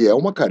 que é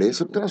uma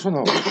carência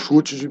internacional,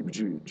 chute de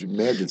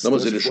média distância. Não,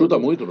 mas ele chuta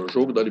muito. No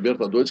jogo da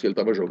Libertadores que ele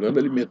estava jogando,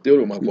 ele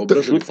meteu uma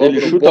cobrança de falta. Ele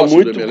chuta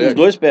muito com os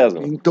dois pés.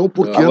 Não. Então,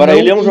 por que agora,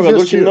 ele é um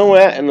jogador que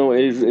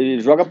ele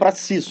joga para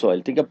si só.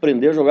 Ele tem que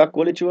aprender a jogar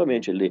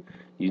coletivamente.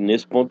 E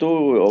nesse ponto,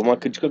 é uma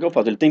crítica que eu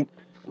faço. Ele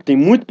tem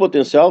muito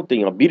potencial,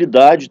 tem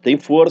habilidade, tem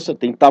força,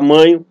 tem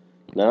tamanho.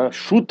 Né?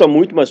 Chuta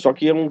muito, mas só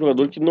que é um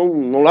jogador que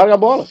não larga a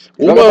bola.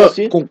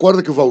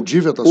 Concorda que o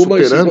Valdívia está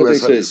superando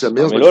essa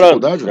mesma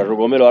dificuldade? Já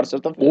jogou melhor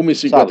sexta-feira.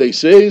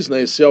 1,56, na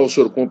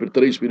Excelsior compre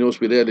 3 pneus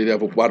Pirelli e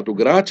leva o quarto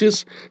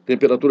grátis.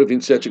 Temperatura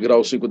 27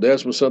 graus 5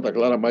 décimos, Santa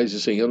Clara, mais de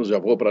 100 anos de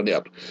avô para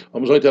neto.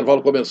 Vamos ao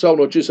intervalo comercial,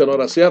 notícia na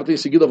hora certa, em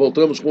seguida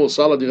voltamos com o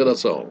Sala de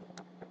Redação.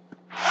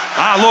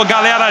 Alô,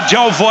 galera de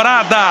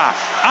Alvorada,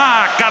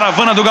 a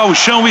caravana do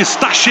Gauchão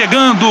está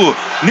chegando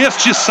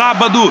neste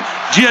sábado,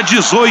 dia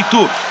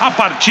 18, a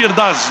partir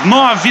das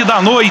 9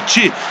 da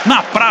noite,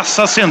 na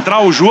Praça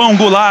Central João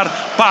Goulart,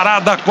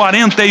 parada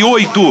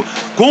 48,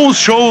 com os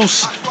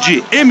shows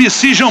de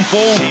MC Jean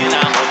Paul,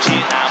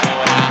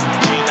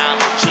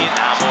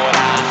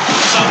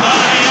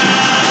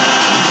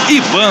 e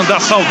Banda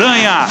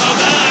Saldanha.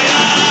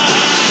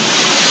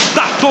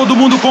 Tá todo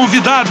mundo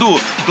convidado,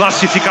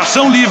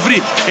 classificação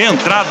livre,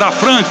 entrada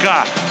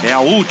franca. É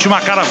a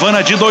última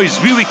caravana de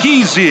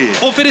 2015.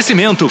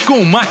 Oferecimento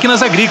com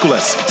máquinas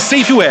agrícolas,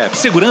 SafeWeb,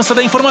 segurança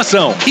da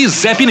informação e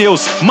Zé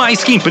Pneus,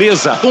 mais que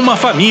empresa, uma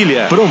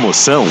família.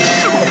 Promoção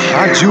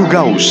Rádio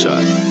Gaúcha.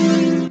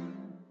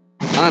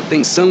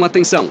 Atenção,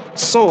 atenção!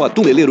 Só a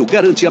Tumeleiro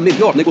garante a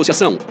melhor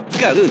negociação,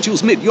 garante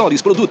os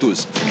melhores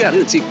produtos,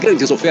 garante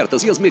grandes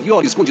ofertas e as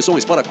melhores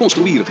condições para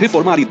construir,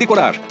 reformar e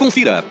decorar.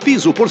 Confira: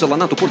 piso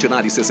porcelanato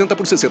Portinari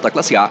 60x60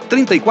 classe A, R$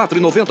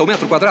 34,90 ao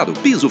metro quadrado.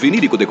 Piso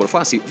vinílico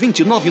Decorface, R$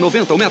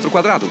 29,90 ao metro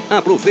quadrado.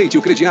 Aproveite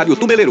o crediário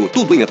Tumeleiro,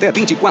 tudo em até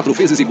 24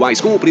 vezes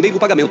iguais com o primeiro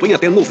pagamento em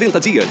até 90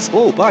 dias.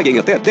 Ou paguem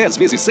até 10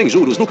 vezes sem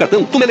juros no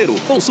cartão Tumeleiro.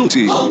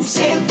 Consulte. Com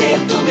CD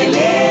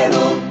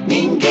Tumeleiro,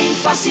 ninguém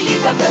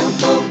facilita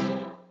tanto.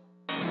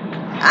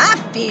 Ah,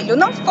 filho,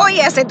 não foi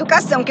essa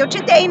educação que eu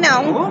te dei,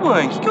 não. Ô,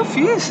 mãe, o que eu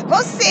fiz?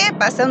 Você,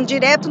 passando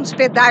direto nos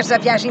pedágios a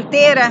viagem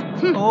inteira.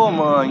 Ô,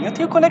 mãe, eu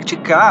tenho Connect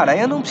Car, aí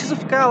eu não preciso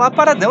ficar lá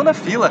paradão na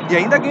fila. E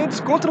ainda ganho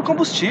desconto no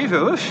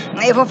combustível. Uf.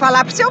 Eu vou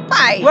falar pro seu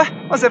pai. Ué,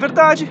 mas é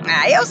verdade.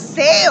 Ah, eu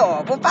sei,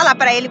 ó. Vou falar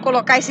pra ele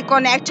colocar esse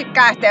Connect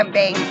Car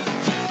também.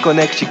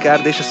 Connect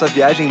Car deixa sua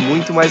viagem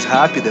muito mais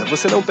rápida.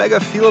 Você não pega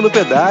fila no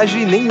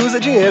pedágio e nem usa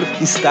dinheiro.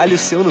 Instale o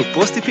seu no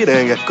Posto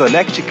Ipiranga.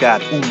 Connect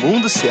Car, o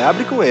mundo se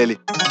abre com ele.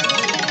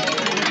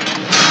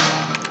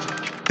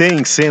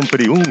 Tem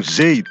sempre um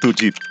jeito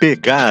de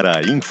pegar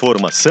a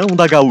informação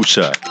da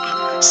Gaúcha.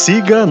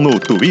 Siga no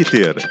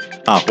Twitter,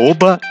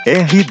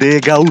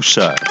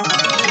 @RDGaúcha.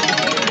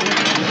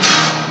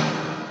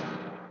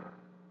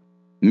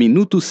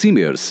 Minuto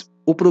Simers.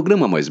 O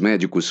programa Mais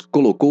Médicos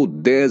colocou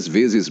 10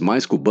 vezes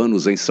mais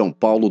cubanos em São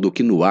Paulo do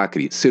que no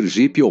Acre,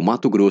 Sergipe ou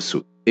Mato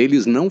Grosso.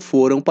 Eles não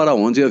foram para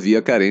onde havia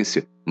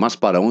carência, mas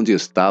para onde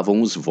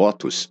estavam os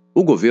votos.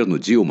 O governo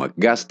Dilma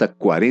gasta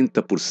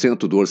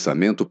 40% do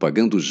orçamento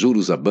pagando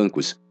juros a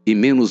bancos e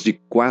menos de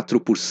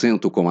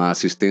 4% com a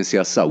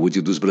assistência à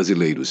saúde dos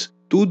brasileiros.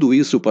 Tudo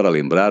isso para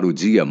lembrar o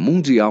Dia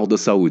Mundial da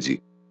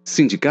Saúde.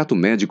 Sindicato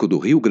Médico do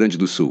Rio Grande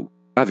do Sul.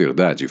 A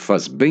verdade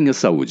faz bem à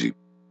saúde.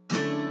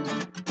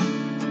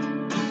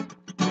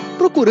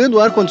 Procurando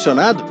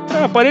ar-condicionado?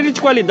 Aparelho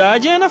de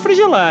qualidade é na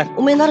Frigelar.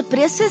 O menor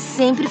preço é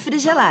sempre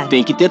Frigelar.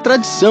 Tem que ter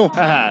tradição.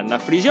 Na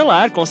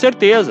Frigelar, com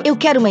certeza. Eu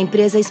quero uma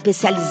empresa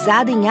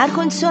especializada em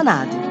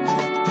ar-condicionado.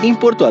 Em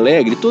Porto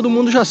Alegre, todo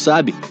mundo já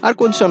sabe.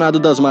 Ar-condicionado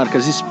das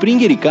marcas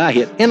Springer e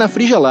Carrier é na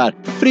Frigelar.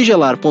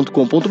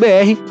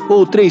 frigelar.com.br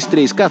ou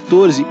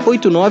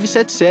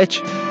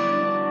 3314-8977.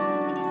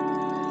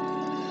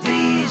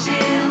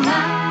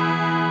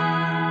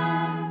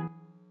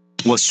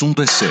 O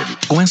assunto é sério.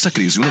 Com essa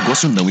crise, o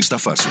negócio não está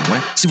fácil, não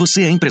é? Se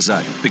você é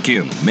empresário,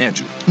 pequeno,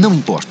 médio, não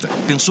importa.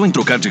 Pensou em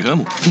trocar de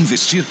ramo?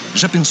 Investir?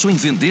 Já pensou em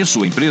vender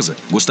sua empresa?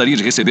 Gostaria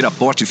de receber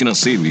aporte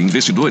financeiro e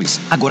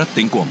investidores? Agora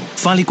tem como.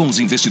 Fale com os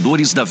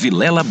investidores da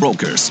Vilela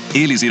Brokers.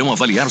 Eles irão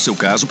avaliar o seu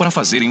caso para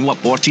fazerem o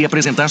aporte e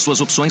apresentar suas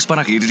opções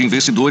para a rede de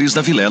investidores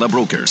da Vilela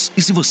Brokers.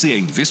 E se você é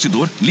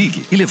investidor,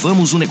 ligue e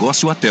levamos o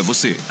negócio até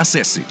você.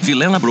 Acesse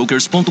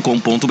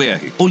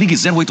vilelabrokers.com.br ou ligue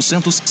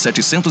 0800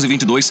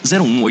 722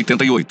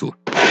 0188.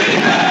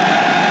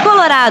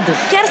 Colorado,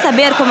 quer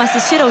saber como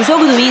assistir ao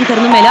jogo do Inter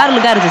no melhor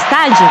lugar do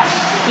estádio?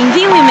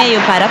 Envie um e-mail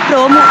para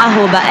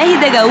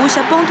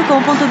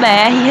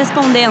promo@rdgaúcha.com.br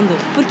respondendo: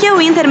 por que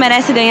o Inter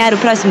merece ganhar o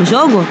próximo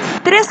jogo?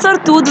 3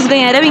 sortudos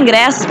ganharão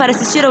ingressos para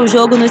assistir ao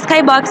jogo no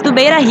Skybox do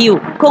Beira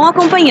Rio, com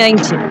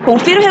acompanhante.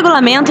 Confira o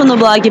regulamento no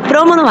blog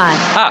Promo no Ar.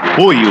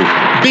 Apoio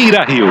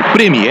Beira Rio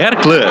Premier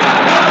Club.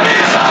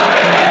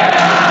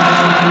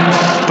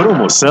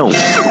 Promoção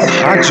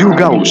Rádio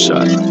Gaúcha.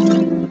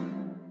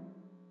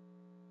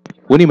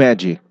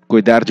 Unimed,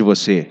 cuidar de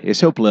você.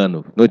 Esse é o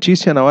plano.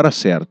 Notícia na hora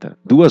certa.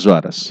 2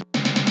 horas.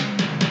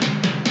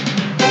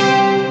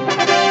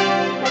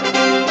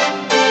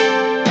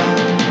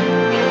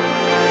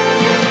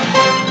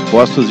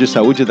 Postos de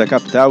saúde da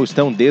capital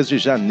estão desde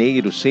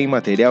janeiro sem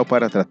material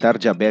para tratar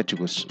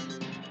diabéticos.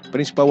 O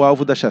principal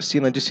alvo da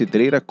chacina de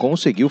Cidreira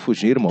conseguiu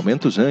fugir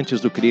momentos antes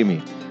do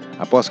crime.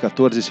 Após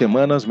 14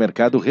 semanas,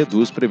 mercado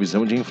reduz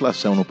previsão de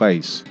inflação no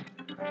país.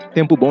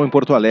 Tempo bom em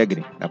Porto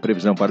Alegre. A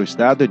previsão para o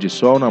estado é de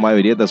sol na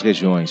maioria das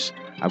regiões.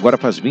 Agora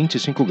faz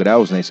 25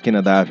 graus na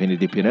esquina da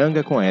Avenida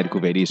Ipiranga com Érico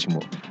Veríssimo.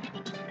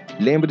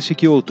 Lembre-se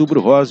que o Outubro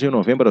Rosa e o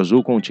Novembro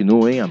Azul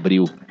continuam em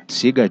abril.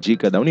 Siga a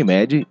dica da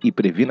Unimed e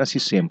previna-se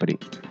sempre.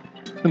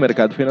 No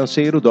mercado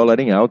financeiro, o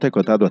dólar em alta é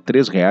cotado a R$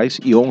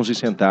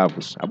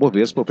 3,11. A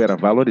Bovespa opera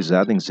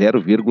valorizada em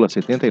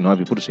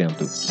 0,79%.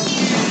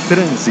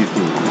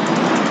 Trânsito.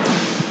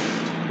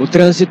 O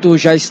trânsito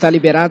já está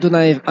liberado na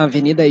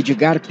Avenida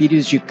Edgar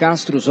Pires de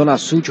Castro, Zona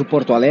Sul de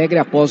Porto Alegre,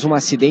 após um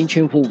acidente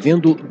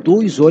envolvendo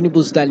 2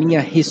 ônibus da linha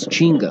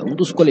Restinga. Um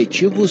dos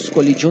coletivos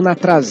colidiu na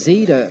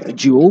traseira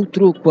de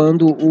outro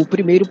quando o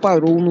primeiro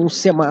parou num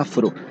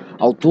semáforo.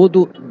 Ao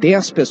todo,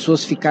 10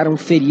 pessoas ficaram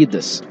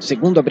feridas.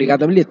 Segundo a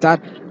Brigada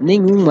Militar,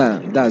 nenhuma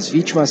das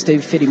vítimas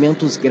teve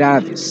ferimentos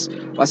graves.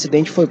 O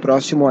acidente foi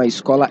próximo à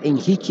escola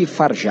Henrique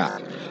Farjá.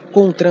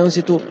 Com o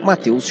trânsito,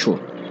 Matheus Show.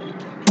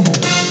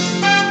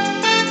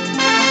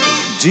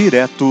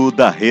 Direto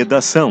da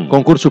redação.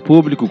 Concurso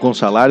público com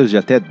salários de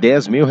até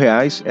R$10 mil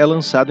é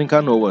lançado em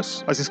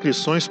Canoas. As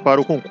inscrições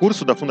para o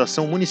concurso da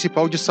Fundação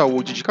Municipal de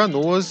Saúde de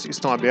Canoas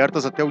estão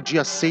abertas até o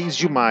dia 6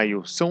 de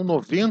maio. São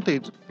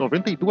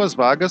 92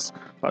 vagas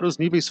para os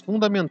níveis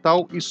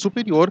fundamental e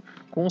superior,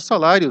 com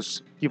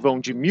salários que vão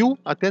de R$1.000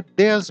 até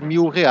R$10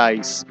 mil.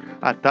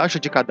 A taxa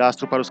de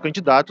cadastro para os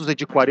candidatos é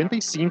de R$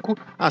 45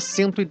 a R$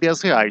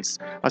 110.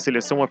 A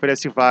seleção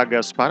oferece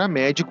vagas para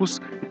médicos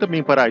e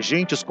também para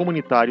agentes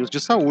comunitários de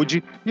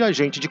saúde e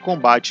agente de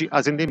combate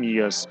às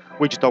endemias.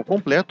 O edital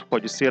completo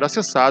pode ser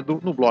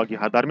acessado no blog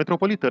Radar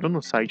Metropolitano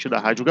no site da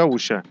Rádio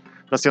Gaúcha.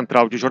 Da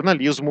Central de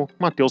Jornalismo,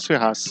 Matheus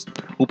Ferraz.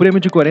 O prêmio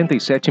de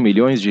R$47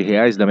 milhões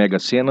da Mega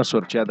Sena,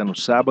 sorteada no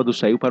sábado,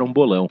 saiu para um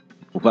bolão.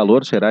 O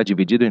valor será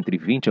dividido entre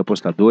 20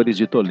 apostadores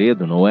de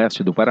Toledo, no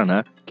oeste do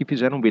Paraná, que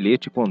fizeram um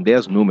bilhete com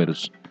 10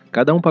 números.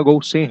 Cada um pagou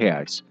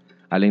R$100.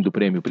 Além do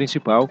prêmio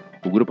principal,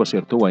 o grupo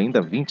acertou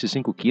ainda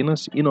 25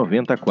 quinas e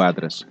 90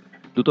 quadras.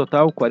 Do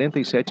total,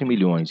 R$47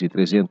 milhões e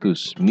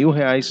R$300 mil,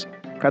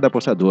 cada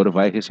apostador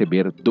vai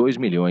receber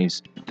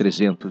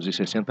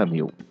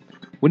R$2.360.000.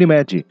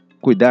 Unimed,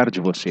 cuidar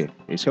de você.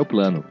 Esse é o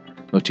plano.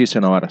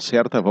 Notícia na hora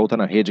certa volta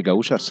na Rede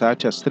Gaúcha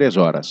Sat às 3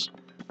 horas.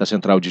 Da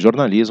Central de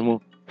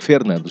Jornalismo,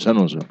 Fernando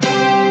Zanuso.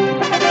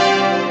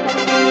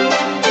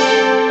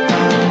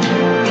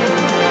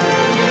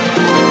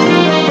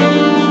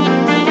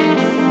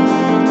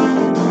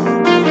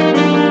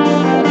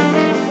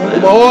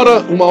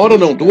 Uma hora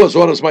não, 2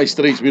 horas mais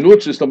 3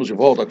 minutos, estamos de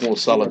volta com o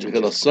Sala de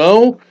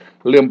Redação.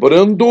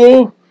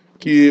 Lembrando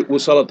que o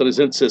Sala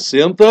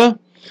 360,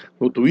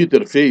 no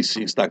Twitter,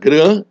 Face,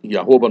 Instagram e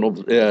arroba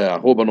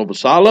Novo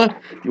Sala,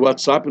 e o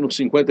WhatsApp no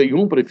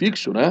 51,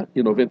 prefixo, né?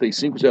 E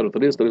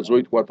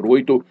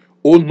 95033848,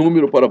 o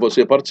número para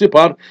você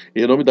participar.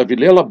 Em nome da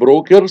Vilela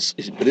Brokers,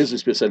 empresa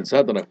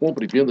especializada na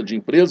compra e venda de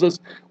empresas,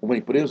 uma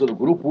empresa do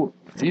grupo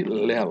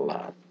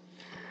Vilela.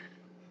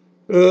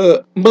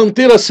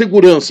 Manter a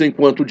segurança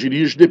enquanto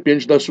dirige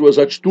depende das suas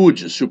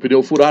atitudes. Se o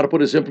pneu furar,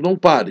 por exemplo, não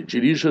pare.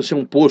 Dirija-se a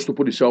um posto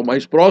policial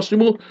mais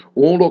próximo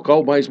ou a um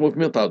local mais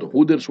movimentado.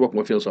 Ruder, sua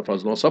confiança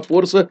faz nossa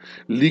força.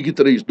 Ligue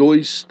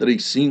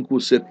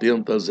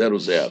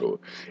 3235-7000.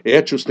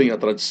 Etios tem a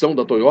tradição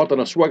da Toyota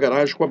na sua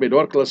garagem com a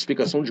melhor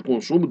classificação de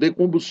consumo de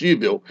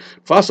combustível.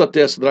 Faça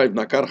test drive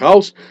na Car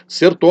House,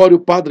 Sertório,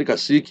 Padre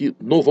Cacique,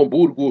 Novo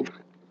Hamburgo.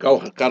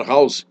 Car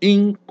House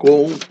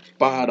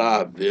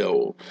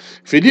incomparável.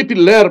 Felipe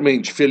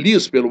Lerment,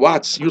 feliz pelo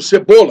WhatsApp. E o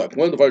Cebola,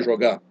 quando vai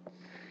jogar?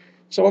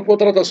 Isso é uma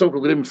contratação que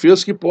o Grêmio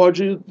fez que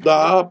pode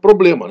dar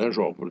problema, né,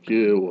 João?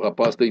 Porque o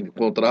rapaz tem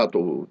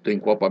contrato, tem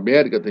Copa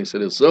América, tem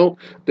seleção,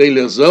 tem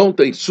lesão,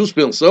 tem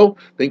suspensão,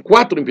 tem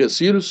 4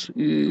 empecilhos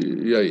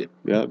e aí?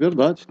 É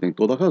verdade, tem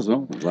toda a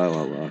razão.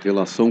 A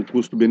relação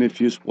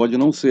custo-benefício pode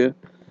não ser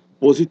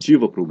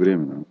positiva para o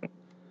Grêmio, né?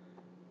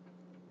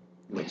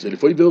 Mas ele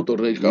foi ver o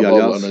torneio de cavalo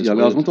lá na Espanha. E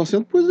aliás não está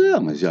sendo, pois é,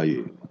 mas e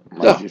aí?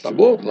 Tá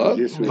bom, claro.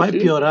 Vai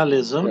piorar a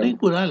lesão, nem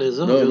curar a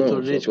lesão, ver o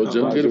torneio de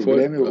cavalo. Que ele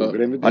foi.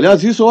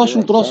 Aliás, isso eu acho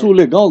um troço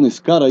legal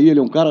nesse cara aí, ele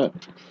é um cara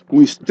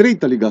com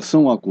estreita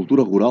ligação à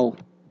cultura rural.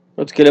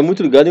 Porque ele é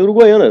muito ligado em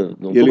Uruguaiana,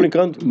 não tô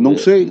brincando. Não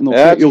sei.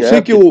 Eu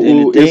sei que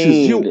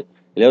esses dias...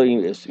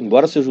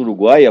 Embora seja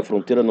Uruguai e a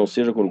fronteira não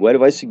seja com o Uruguai, ele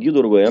vai seguir do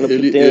Uruguaiana.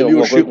 Ele e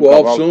o Chico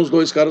Alves são os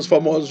 2 caras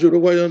famosos de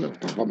Uruguaiana.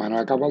 Mas não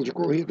é cavalo de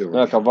corrida.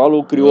 Não, é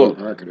cavalo crioulo.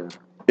 Não é crioulo.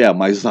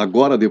 Mas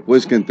agora,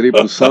 depois que entrei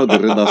pro Sala de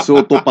Redação,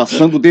 eu tô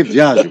passando de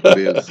viagem por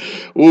eles.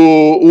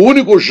 O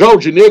único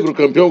jalde-negro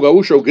campeão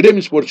gaúcho é o Grêmio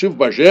Esportivo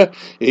Bagé,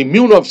 em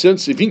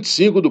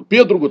 1925, do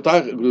Pedro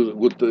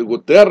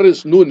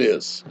Guterres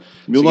Nunes.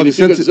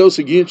 Significa dizer o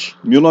seguinte...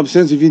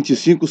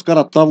 1925, os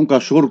caras atavam um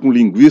cachorro com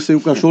linguiça e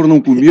o cachorro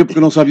não comia porque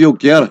não sabia o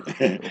que era.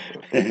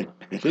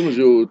 Sim, mas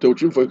o teu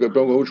time foi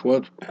campeão gaúcho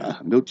quanto?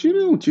 Meu time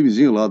é um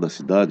timezinho lá da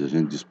cidade, a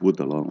gente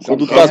disputa lá.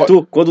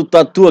 Quando o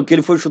Tatu,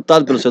 aquele foi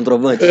chutado pelo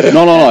centroavante.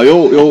 Não,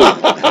 eu...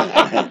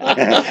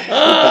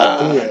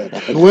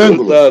 No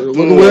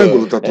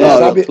ângulo, Tatu.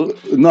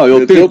 Não,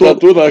 eu tenho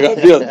Tatu na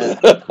gaveta.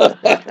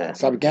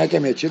 Sabe quem é que é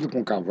metido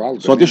com cavalo?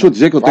 Só deixa eu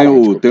dizer que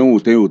eu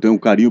tenho um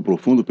carinho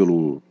profundo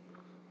pelo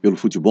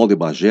futebol de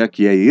Bagé,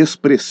 que é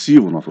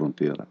expressivo na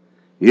fronteira.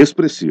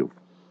 Expressivo.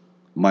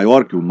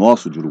 Maior que o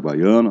nosso de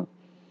Uruguaiana.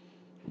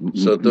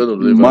 Santana do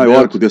Livramento.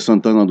 Maior que o de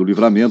Santana do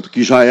Livramento,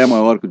 que já é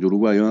maior que o de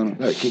Uruguaiana.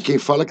 Quem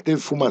fala que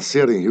teve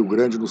fumaceira em Rio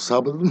Grande no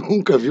sábado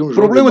nunca viu um jogo.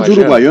 O problema de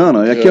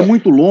Uruguaiana é que é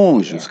muito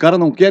longe. Os caras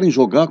não querem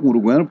jogar com o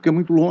Uruguaiana porque é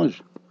muito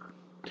longe.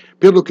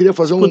 Pedro, eu queria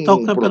fazer um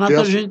campeonato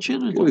protesto.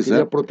 argentino. Eu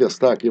queria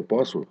protestar aqui,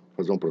 posso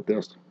fazer um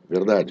protesto?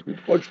 Verdade.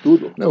 Pode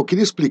tudo. Não, eu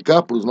queria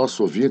explicar para os nossos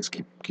ouvintes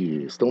que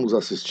estão nos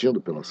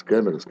assistindo pelas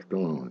câmeras,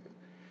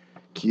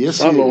 que esse...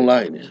 Sala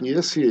online. Que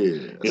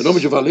esse... Em nome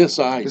de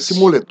Valença Aires. Esse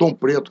moletom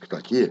preto que está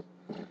aqui,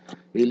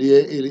 ele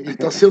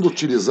está sendo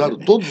utilizado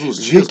todos os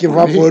dias Vic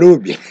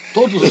Vaporub.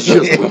 Todos os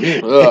dias por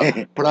mim,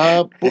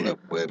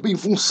 em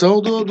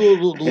função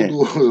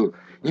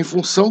em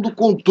função do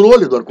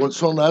controle do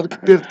ar-condicionado que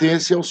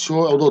pertence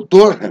ao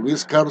doutor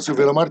Luiz Carlos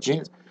Silveira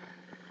Martins,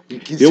 e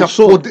que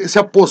se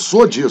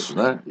apossou disso,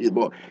 né?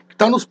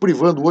 Está nos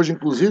privando hoje,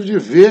 inclusive, de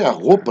ver a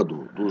roupa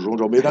do João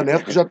de Almeida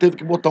Neto, que já teve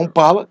que botar um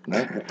pala,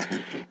 né?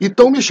 E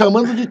estão me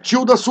chamando de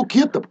tio da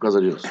Suquita por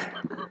causa disso.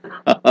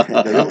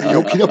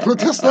 Eu queria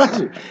protestar.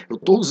 Eu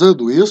estou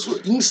usando isso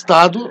em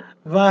estado...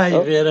 Vai,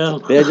 Verão.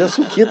 Pede a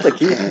Suquita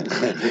aqui.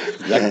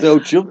 Já que tu é o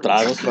tio,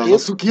 traz a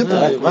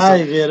Suquita.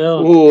 Vai,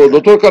 Verão. O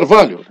doutor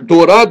Carvalho,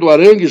 Dourado,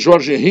 Arangue,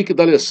 Jorge Henrique e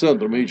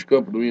D'Alessandro, meio de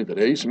campo do Inter.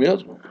 É isso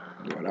mesmo?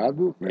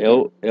 Dourado?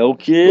 É o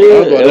que...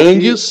 Dourado,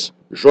 Arangues,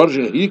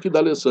 Jorge Henrique e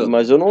D'Alessandro.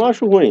 Mas eu não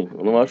acho ruim.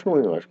 Eu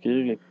acho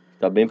que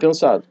está bem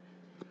pensado.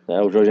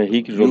 O Jorge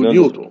Henrique jogando... E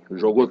o Newton,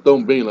 jogou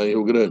tão bem lá em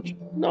Rio Grande.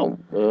 Não,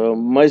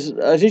 mas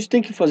a gente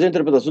tem que fazer a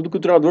interpretação do que o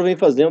treinador vem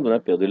fazendo,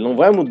 né, Pedro? Ele não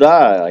vai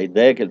mudar a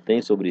ideia que ele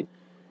tem sobre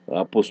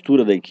a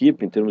postura da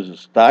equipe em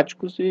termos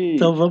táticos e...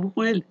 Então vamos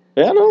com ele.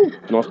 Não,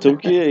 nós temos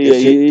que...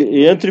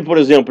 entre, por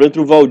exemplo, entre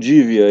o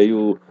Valdívia e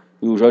o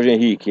Jorge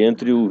Henrique,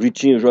 entre o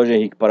Vitinho e o Jorge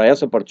Henrique para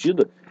essa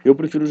partida, eu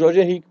prefiro o Jorge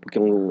Henrique, porque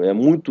é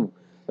muito...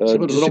 Você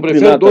não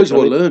prefere 2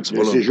 volantes,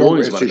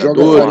 volantões,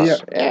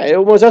 marcadores?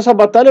 Mas essa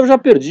batalha eu já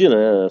perdi,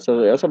 né?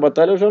 Essa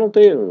batalha eu já não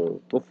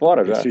tenho, tô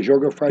fora já. Esse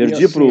jogo eu faria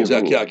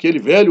Aquele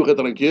velho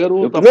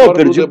retranqueiro tá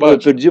fora do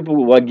debate. Eu perdi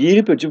pro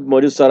Aguirre, perdi pro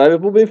Maurício Saraiva e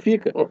pro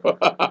Benfica.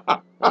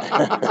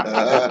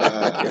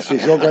 Esse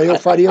jogo aí eu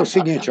faria o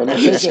seguinte, eu não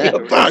sei se...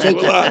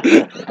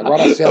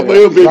 Agora, sério.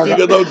 Amanhã o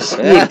Benfica dá um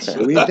discurso.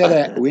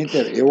 O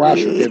Inter, eu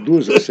acho,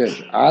 deduzo, ou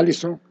seja,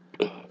 Alisson,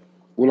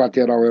 o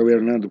lateral é o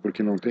Hernando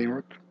porque não tem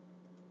outro.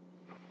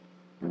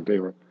 Não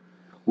tem outro.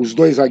 Os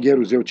 2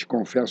 zagueiros, eu te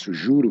confesso,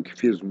 juro que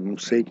não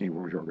sei quem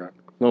vão jogar.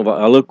 Não,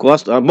 Alan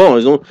Costa. Bom,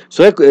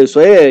 isso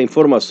é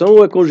informação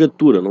ou é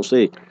conjectura? Não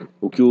sei.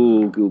 O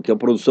que a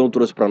produção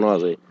trouxe para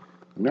nós aí.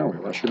 Não,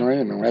 eu acho que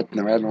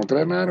não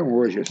treinaram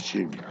hoje esse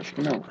time. Acho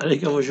que não. Peraí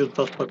que eu vou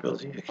juntar os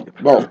papelzinhos aqui.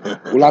 Bom,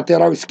 o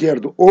lateral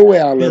esquerdo ou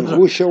é Alan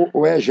Ruschel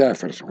ou é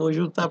Jefferson. Vou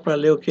juntar para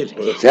ler o que ele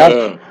quer.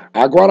 Certo?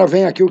 Agora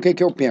vem aqui o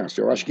que eu penso.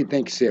 Eu acho que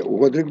tem que ser o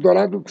Rodrigo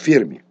Dourado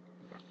firme.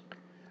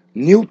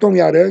 Newton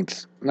e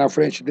Arangues, na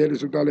frente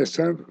deles o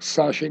D'Alessandro,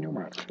 Sacha e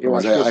Nilmar. Eu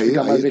acho que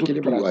fica mais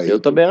equilibrado. Eu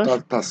também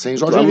acho. Tá sem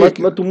Jorge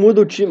Henrique. Mas tu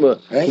muda o time,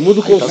 tu muda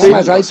o Então, conceito.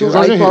 mas aí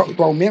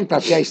tu aumenta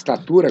até a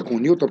estatura com o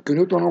Newton, porque o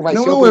Newton não vai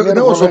ser o primeiro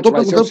eu só volante, estou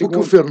vai ser o perguntando porque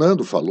o segundo.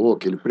 Fernando falou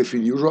que ele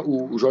preferiu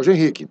o Jorge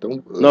Henrique.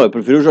 Então, Não, eu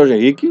prefiro o Jorge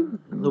Henrique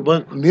no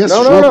banco.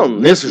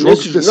 Nesse jogo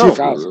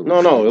específico.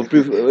 Não,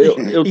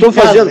 eu tô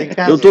fazendo,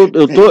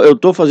 eu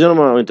tô fazendo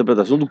uma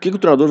interpretação do que o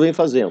treinador vem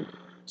fazendo,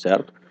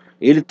 certo?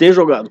 Ele tem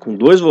jogado com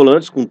 2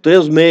 volantes, com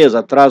 3 meias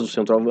atrás do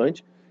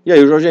centroavante, e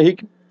aí o Jorge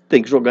Henrique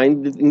tem que jogar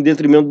em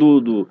detrimento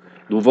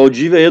do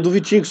Valdívia e do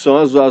Vitinho, que são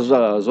as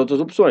outras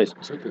opções.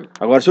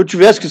 Agora, se eu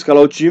tivesse que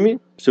escalar o time,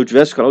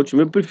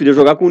 eu preferia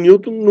jogar com o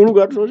Newton no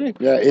lugar do Jorge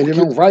Henrique. Ele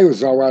não vai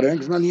usar o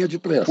Arangues na linha de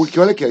 3. Porque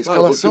olha aqui, a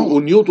escalação... O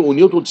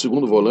Newton de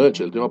segundo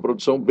volante, ele tem uma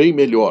produção bem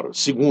melhor.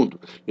 Segundo,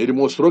 ele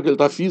mostrou que ele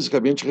está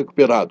fisicamente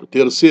recuperado.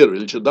 Terceiro,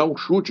 ele te dá um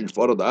chute de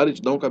fora da área,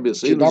 te dá um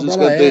cabeceio nos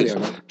escanteios.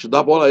 Te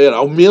dá bola aérea,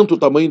 aumenta o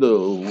tamanho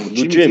do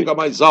time, fica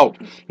mais alto.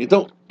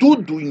 Então,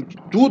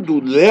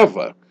 tudo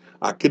leva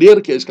a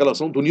crer que a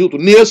escalação do Newton,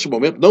 neste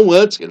momento, não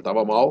antes, que ele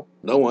estava mal,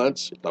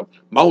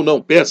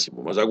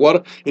 péssimo, mas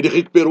agora ele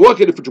recuperou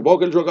aquele futebol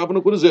que ele jogava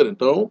no Cruzeiro,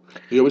 então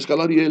eu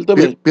escalaria ele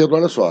também. Pedro,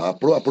 olha só,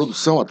 a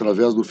produção,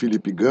 através do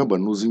Felipe Gamba,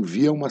 nos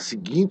envia uma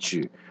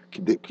seguinte,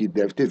 que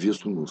deve ter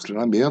visto nos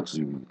treinamentos,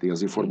 e tem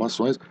as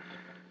informações,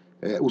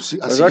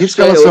 a seguinte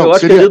escalação. Eu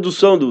acho que é a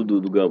dedução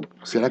do Gamba.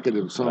 Será que é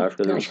dedução? Acho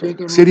que é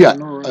dedução. Seria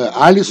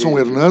Alisson,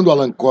 Hernando,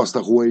 Alan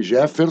Costa, Juan e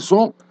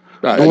Jefferson,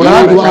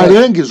 Dourado,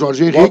 Arangues,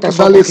 Jorge Henrique,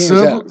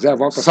 D'Alessandro,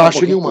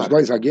 Sacha e Nilmar. Os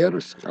 2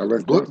 zagueiros?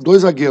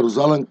 Dois zagueiros,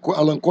 Alan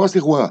Costa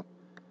e Juan.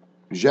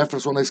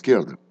 Jefferson na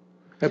esquerda.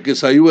 É porque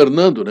saiu o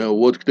Hernando, né? O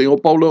outro que tem é o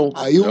Paulão.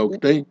 Aí é o que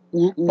tem.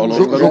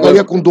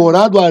 Jogaria com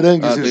Dourado,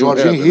 Arangues e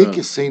Jorge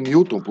Henrique, sem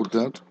Newton,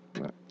 portanto.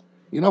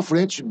 E na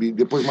frente,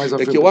 depois mais à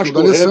frente, o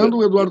D'Alessandro,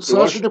 o Eduardo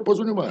Sacha e depois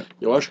o Nilmar.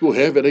 Eu acho que o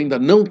Hever ainda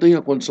não tem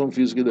a condição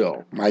física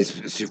ideal. Mas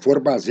se for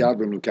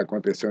baseado no que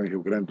aconteceu em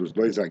Rio Grande, dos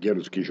 2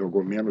 zagueiros que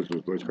jogou menos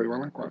dos 2 foi o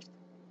Alan Costa.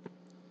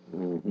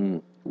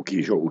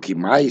 O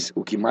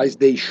que mais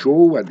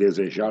deixou a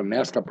desejar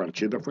nesta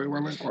partida foi o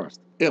Alan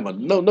Costa. Mas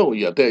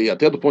e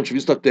até do ponto de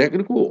vista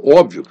técnico,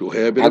 óbvio que o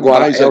Hever agora, é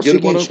mais zagueiro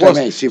que o Alan Costa.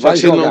 Também, se vai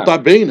jogar, ele não está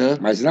bem, né?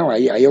 Mas não,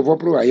 aí eu vou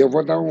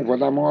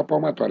dar a mão à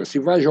palmatória. Se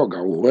vai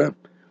jogar o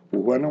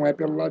Juan não é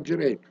pelo lado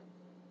direito.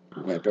 O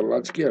Juan é pelo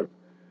lado esquerdo.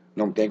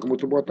 Não tem como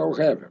tu botar o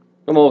Hever.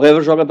 Não, mas o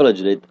Hever joga pela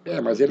direita.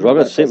 Mas ele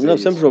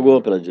sempre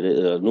jogou pela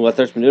direita. No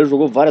Atlético Mineiro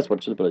jogou várias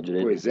partidas pela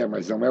direita. Pois é,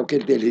 mas não é o que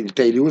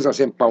ele usa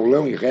sempre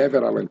Paulão e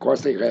Hever, Alan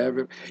Costa e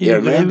Hever,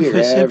 Hernando e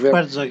Hever.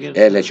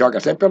 Ele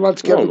joga sempre pelo lado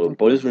esquerdo. Não, o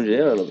Paulista Jundiaí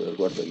era o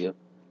quarto zagueiro.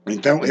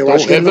 Então, eu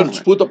acho que o Hever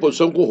disputa a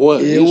posição com o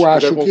Juan. Eu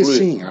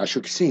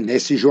acho que sim,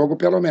 nesse jogo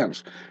pelo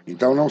menos.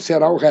 Então não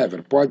será o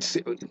Hever, pode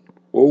ser,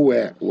 ou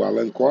é o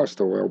Alan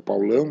Costa, ou é o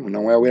Paulão,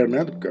 não é o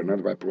Hernando, porque o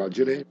Hernando vai pro lado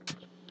direito.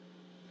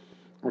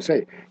 Não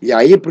sei. E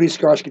aí, por isso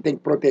que eu acho que tem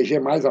que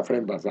proteger mais a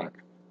frente da zaga.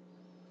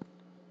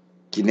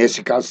 Que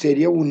nesse caso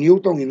seria o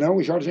Newton e não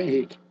o Jorge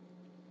Henrique.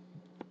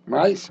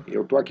 Mas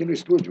eu tô aqui no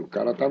estúdio, o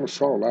cara tá no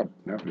sol lá,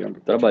 né?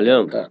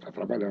 Trabalhando. Tá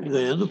trabalhando.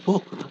 Ganhando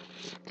pouco,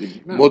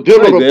 né?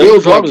 Modelo europeu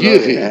do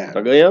Aguirre.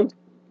 Tá ganhando.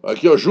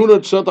 Aqui, ó,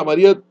 Júnior de Santa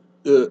Maria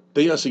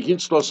tem a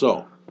seguinte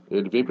situação.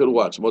 Ele vem pelo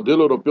WhatsApp.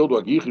 Modelo europeu do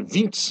Aguirre,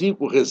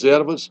 25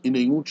 reservas e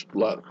nenhum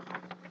titular.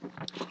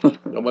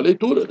 É uma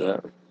leitura, né?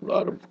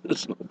 Claro,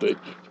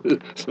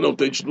 se não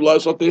tem titular,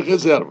 só tem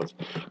reservas.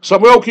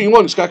 Samuel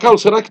Quinones, Cacau,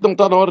 será que não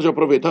está na hora de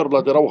aproveitar o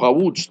lateral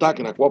Raul,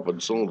 destaque na Copa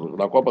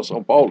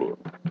São Paulo?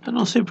 Eu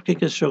não sei por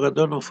que esse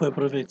jogador não foi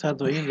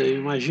aproveitado ainda. Eu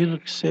imagino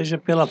que seja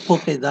pela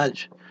pouca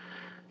idade.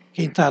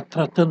 Quem está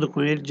tratando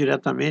com ele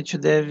diretamente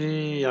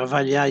deve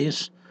avaliar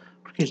isso,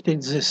 porque ele tem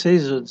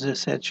 16 ou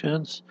 17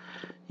 anos.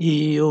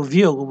 E eu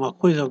ouvi alguma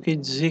coisa, alguém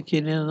dizer que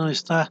ele não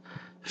está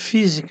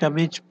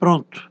fisicamente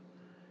pronto.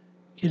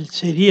 Ele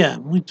seria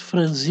muito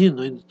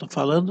franzino, ainda estou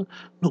falando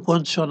no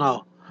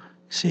condicional.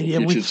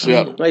 Seria muito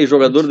franzino. Aí,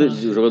 jogador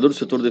do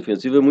setor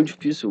defensivo é muito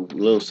difícil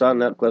lançar,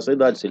 né, com essa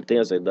idade, se ele tem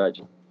essa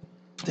idade.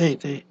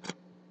 Tem.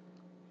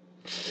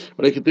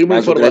 Olha que tem uma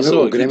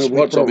informação o Grêmio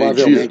muito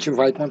provavelmente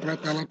vai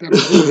contratar lateral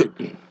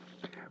direito.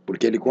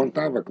 Porque ele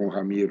contava com o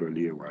Ramiro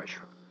ali, eu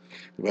acho.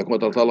 Vai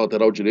contratar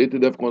lateral direito e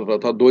deve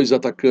contratar 2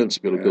 atacantes,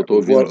 pelo que eu estou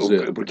ouvindo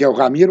dizer. Porque o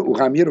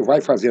Ramiro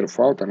vai fazer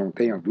falta, não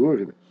tenha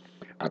dúvida,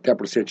 até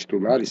por ser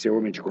titular e ser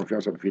homem de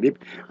confiança do Felipe,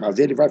 mas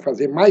ele vai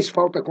fazer mais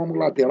falta como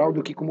lateral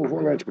do que como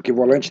volante, porque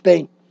volante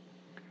tem.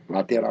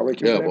 Lateral é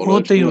que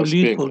ontem o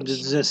Lincoln, de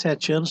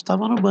 17 anos,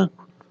 estava no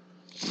banco.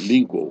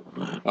 Lincoln.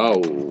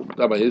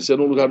 Mas esse é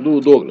no lugar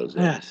do Douglas.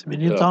 Né? Esse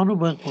menino estava no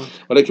banco ontem.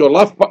 Olha aqui,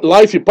 ó,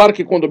 Life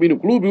Park Condomínio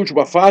Clube,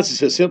 última fase,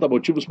 60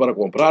 motivos para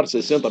comprar,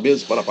 60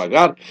 meses para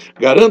pagar.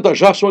 Garanta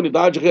já sua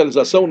unidade,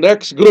 realização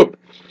Next Group.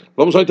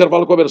 Vamos ao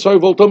intervalo comercial e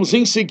voltamos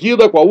em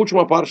seguida com a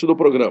última parte do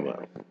programa.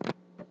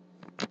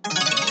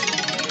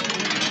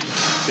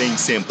 Tem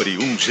sempre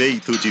um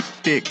jeito de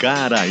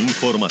pegar a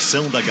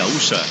informação da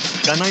Gaúcha.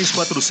 Canais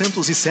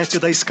 407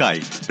 da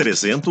Sky,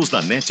 300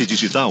 da NET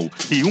Digital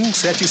e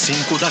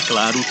 175 da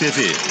Claro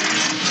TV.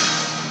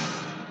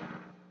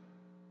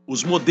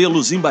 Os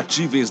modelos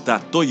imbatíveis da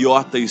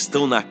Toyota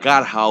estão na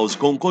Car House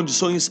com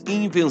condições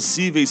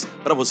invencíveis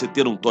para você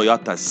ter um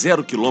Toyota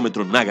 0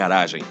 km na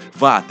garagem.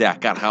 Vá até a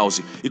Car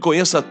House e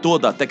conheça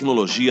toda a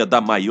tecnologia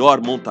da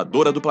maior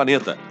montadora do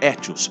planeta.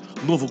 Etios,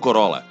 novo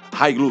Corolla,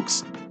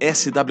 Hilux,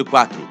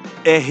 SW4,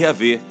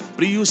 RAV,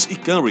 Prius e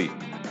Camry.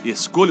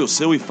 Escolha o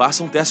seu e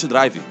faça um test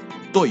drive.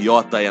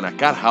 Toyota é na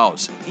Car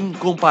House,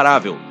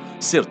 incomparável.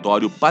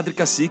 Sertório Padre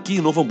Cacique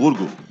em Novo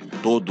Hamburgo.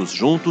 Todos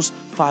juntos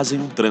fazem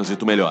um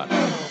trânsito melhor.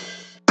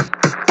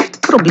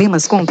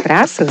 Problemas com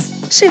traças?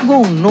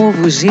 Chegou um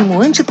novo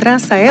Gimo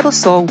Antitraça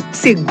Aerosol,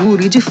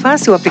 seguro e de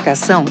fácil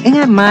aplicação em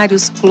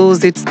armários,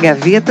 closets,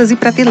 gavetas e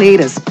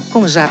prateleiras.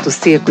 Com jato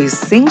seco e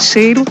sem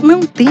cheiro,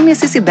 não tem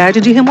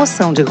necessidade de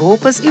remoção de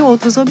roupas e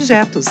outros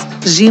objetos.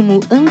 Gimo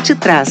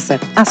Antitraça,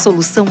 a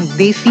solução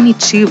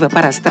definitiva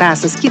para as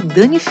traças que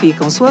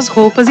danificam suas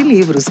roupas e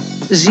livros.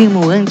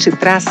 Gimo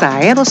Antitraça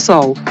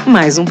Aerosol,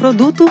 mais um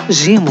produto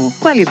Gimo,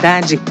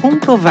 qualidade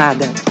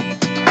comprovada.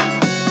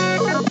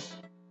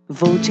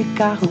 Vou de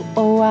carro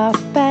ou a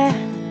pé,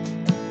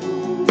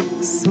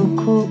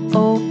 suco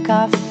ou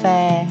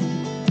café,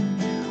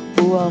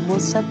 o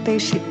almoço é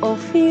peixe ou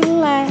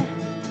filé,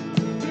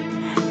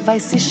 vai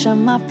se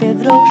chamar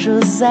Pedro ou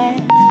José,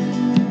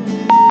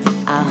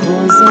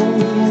 arroz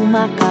ou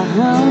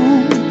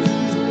macarrão,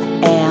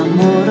 é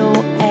amor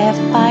ou é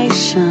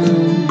paixão.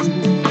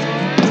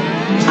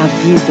 A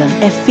vida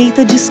é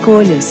feita de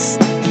escolhas.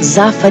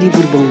 Zafari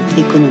Bourbon,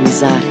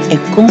 economizar é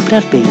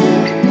comprar bem.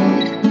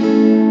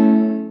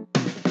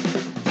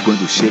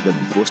 Quando chega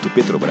no posto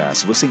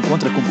Petrobras, você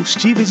encontra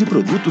combustíveis e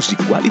produtos de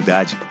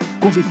qualidade,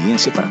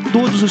 conveniência para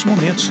todos os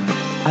momentos,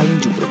 além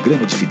de um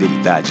programa de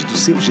fidelidade do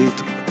seu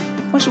jeito.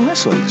 Mas não é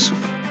só isso.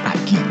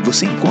 Aqui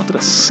você encontra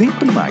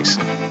sempre mais.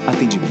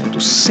 Atendimento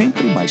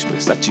sempre mais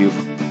prestativo,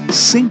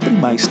 sempre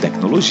mais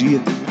tecnologia,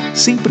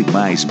 sempre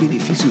mais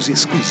benefícios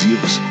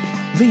exclusivos.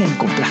 Venha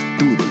encontrar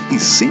tudo e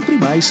sempre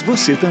mais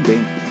você também.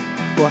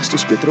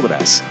 Postos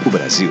Petrobras. O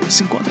Brasil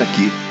se encontra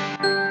aqui.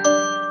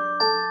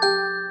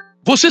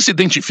 Você se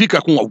identifica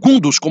com algum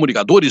dos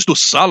comunicadores do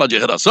Sala de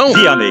Redação?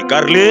 Vianney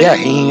Carle,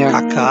 Guerrinha,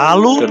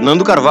 Acalo,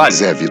 Fernando Carvalho,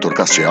 Zé Vitor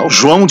Castiel,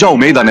 João de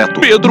Almeida Neto,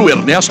 Pedro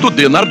Ernesto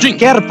Denardim.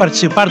 Quer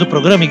participar do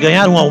programa e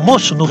ganhar um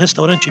almoço no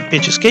restaurante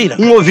Petisqueira?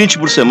 Um ouvinte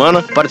por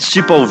semana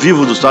participa ao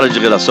vivo do Sala de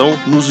Redação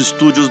nos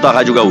estúdios da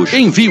Rádio Gaúcha.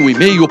 Envie um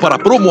e-mail para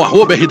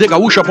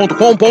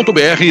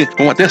promo@rdgaúcha.com.br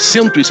com até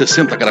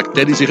 160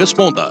 caracteres e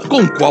responda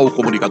com qual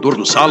comunicador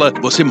do Sala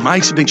você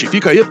mais se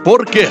identifica e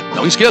por quê.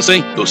 Não esqueça,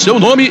 hein, do seu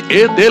nome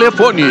e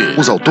telefone.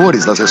 Os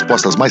autores das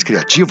respostas mais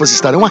criativas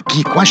estarão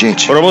aqui com a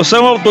gente.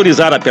 Promoção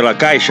autorizada pela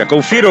Caixa.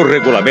 Confira o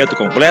regulamento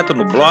completo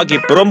no blog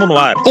Promo no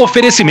Ar.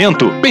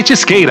 Oferecimento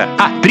Petisqueira.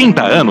 Há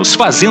 30 anos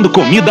fazendo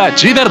comida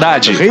de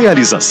verdade.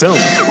 Realização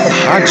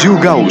Rádio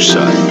Gaúcha.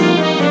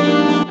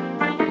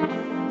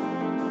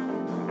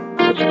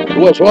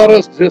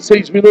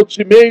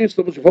 2h16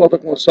 estamos de volta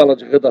com a Sala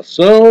de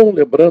Redação.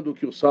 Lembrando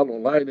que o Sala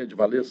Online é de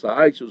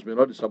Valesa Ice, os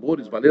melhores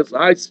sabores,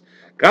 Valesa Ice,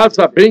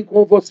 casa bem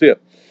com você.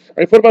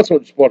 A informação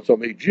de esportes ao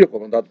meio-dia,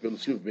 comandado pelo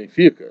Silvio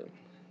Benfica,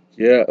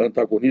 que é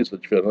antagonista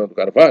de Fernando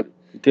Carvalho.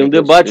 Tem um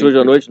debate hoje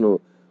à noite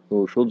no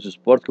show dos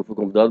esportes, que eu fui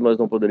convidado, mas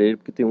não poderia ir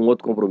porque tem um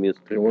outro compromisso.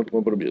 Tem um outro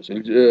compromisso.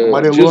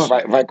 Amarelou,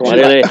 vai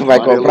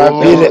comprar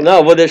pilha.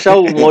 Não, vou deixar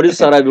o Maurício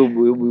Saraiva e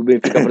o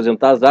Benfica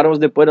apresentar as armas,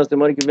 depois na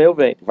semana que vem eu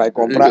venho. Vai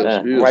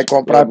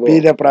comprar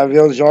pilha para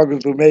ver os jogos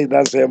do meio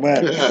da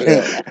semana.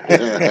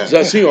 Diz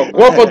assim, ó,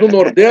 Copa do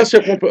Nordeste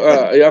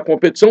é a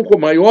competição com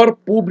o maior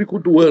público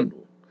do ano.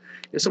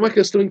 Essa é uma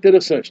questão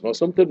interessante. Nós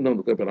estamos terminando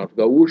o Campeonato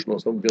Gaúcho, nós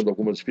estamos vendo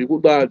algumas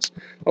dificuldades,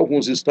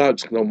 alguns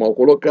estádios que estão mal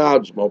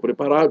colocados, mal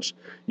preparados.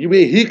 E o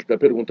Henrique está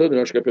perguntando,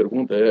 eu acho que a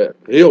pergunta é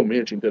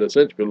realmente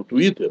interessante pelo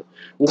Twitter,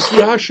 o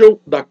que acham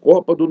da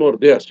Copa do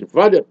Nordeste?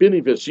 Vale a pena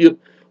investir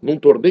num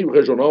torneio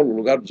regional no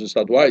lugar dos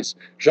estaduais?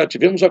 Já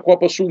tivemos a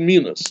Copa Sul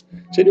Minas.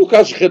 Seria o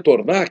caso de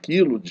retornar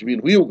aquilo,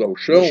 diminuir o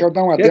gauchão? Deixa eu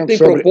dar um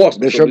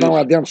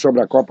adendo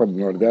sobre a Copa do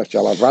Nordeste.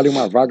 Ela vale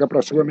uma vaga para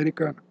a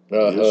Sul-Americana.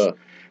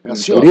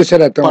 Assim, por isso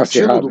ela é tão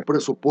partindo acirrada. do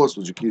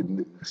pressuposto de que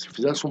se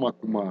fizesse uma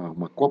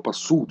Copa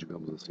Sul,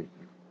 digamos assim,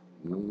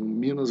 em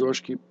Minas, eu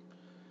acho que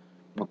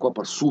uma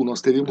Copa Sul,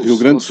 nós teríamos... Rio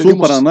Grande do Sul,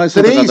 Paraná e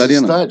Santa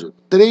Catarina.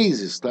 3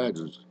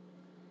 estádios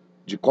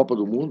de Copa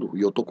do Mundo,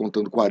 e eu estou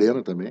contando com a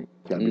Arena também,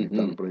 que é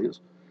habilitado para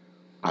isso.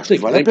 Acho que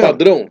vale a pena.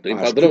 Tem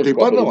padrão.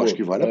 Acho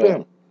que vale a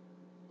pena.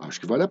 Acho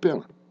que vale a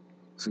pena.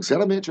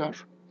 Sinceramente,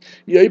 acho.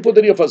 E aí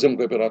poderia fazer um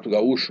campeonato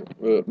gaúcho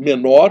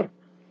menor.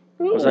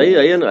 Mas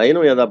aí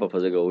não ia dar para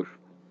fazer gaúcho.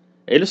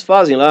 Eles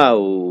fazem lá,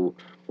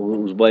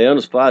 os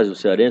baianos fazem, os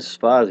cearenses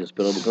fazem, os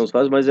pernambucanos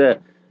fazem, mas é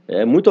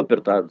muito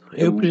apertado.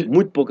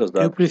 Muito poucas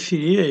datas. Eu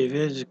preferia, em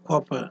vez de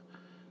Copa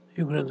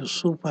Rio Grande do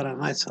Sul,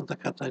 Paraná e Santa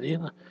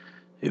Catarina,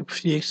 eu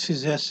preferia que se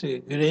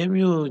fizesse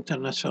Grêmio,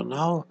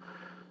 Internacional,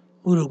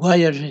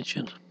 Uruguai e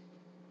Argentina.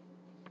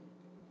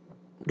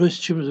 2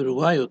 times do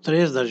Uruguai, ou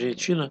 3 da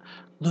Argentina,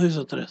 2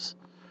 ou 3.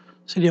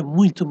 Seria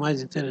muito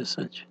mais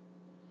interessante.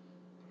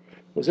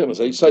 Pois é,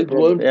 mas aí sai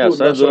do âmbito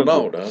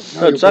nacional, né?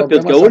 Não, tu sabe,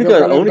 Pedro, que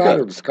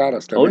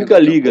a única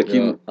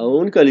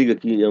liga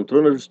que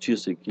entrou na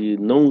justiça e que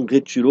não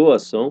retirou a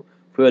ação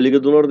foi a Liga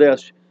do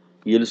Nordeste.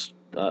 E eles,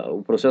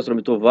 o processo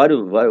tramitou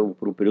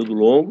por um período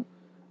longo.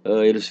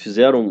 Eles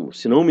fizeram,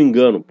 se não me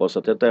engano, posso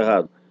até estar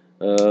errado,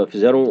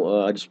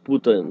 fizeram a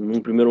disputa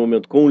num primeiro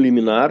momento com o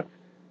liminar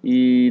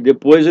e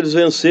depois eles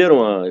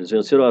venceram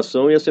a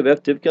ação e a CBF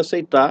teve que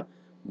aceitar,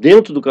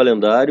 dentro do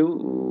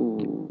calendário,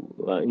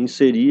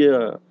 inserir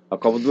a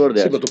Copa do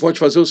Nordeste. Sim, mas tu pode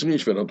fazer o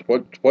seguinte, Fernando,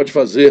 tu pode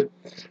fazer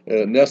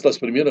nestas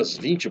primeiras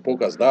 20 e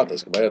poucas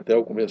datas, que vai até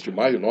o começo de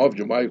maio, 9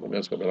 de maio,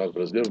 começa o Campeonato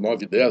Brasileiro,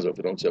 9 e 10 é o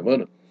final de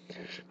semana,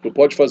 tu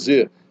pode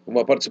fazer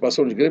uma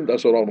participação de Grêmio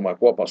Nacional numa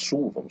Copa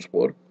Sul, vamos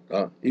supor,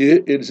 tá?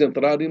 E eles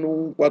entrarem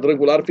num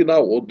quadrangular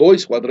final, ou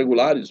 2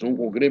 quadrangulares, um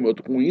com o Grêmio e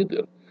outro com o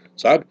Inter,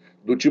 sabe?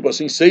 Do tipo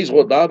assim, 6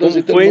 rodadas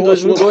como foi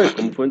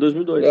em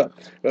 2002.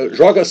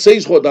 Joga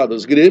 6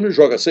 rodadas Grêmio,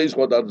 joga 6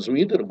 rodadas o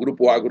Inter,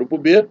 grupo A, grupo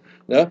B,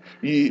 né?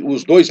 E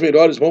os 2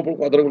 melhores vão para o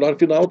quadrangular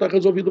final, tá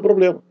resolvido o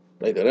problema.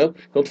 Tá entendendo?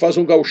 Então tu faz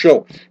um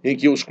gauchão em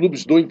que os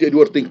clubes do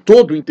interior têm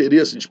todo o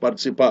interesse de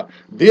participar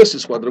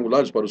desses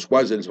quadrangulares para os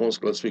quais eles vão se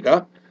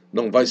classificar.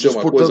 Não vai ser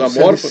uma coisa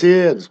morfa.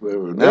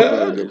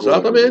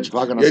 Exatamente.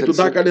 E aí tu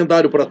dá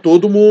calendário para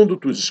todo mundo,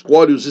 tu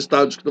escolhe os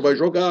estádios que tu vai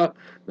jogar,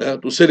 né?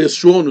 Tu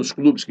seleciona os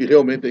clubes que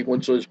realmente têm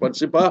condições de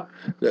participar,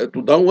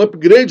 tu dá um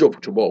upgrade ao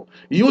futebol.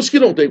 E os que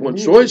não têm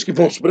condições, que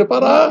vão se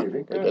preparar,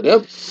 tá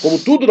entendendo? Como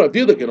tudo na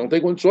vida, que não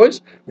tem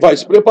condições, vai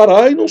se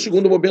preparar e num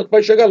segundo momento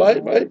vai chegar lá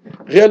e vai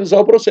realizar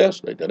o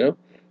processo, tá entendendo?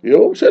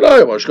 Eu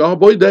acho que é uma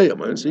boa ideia,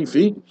 mas,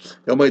 enfim,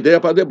 é uma ideia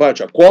para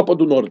debate. A Copa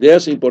do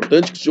Nordeste é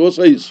importante que se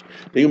ouça isso.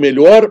 Tem a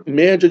melhor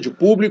média de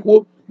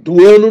público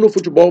do ano no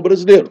futebol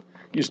brasileiro.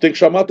 Isso tem que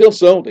chamar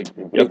atenção. Tem que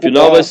e a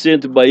final vai ser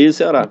entre Bahia e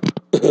Ceará.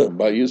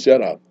 Bahia e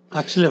Ceará.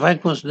 Há que se levar em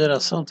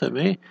consideração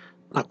também,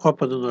 na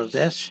Copa do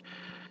Nordeste,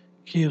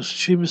 que os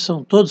times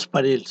são todos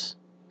parelhos.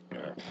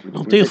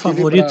 Não tem o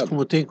favorito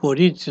como tem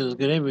Corinthians,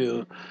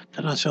 Grêmio,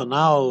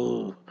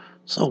 Internacional,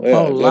 São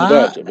Paulo.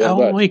 Verdade, lá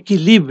é um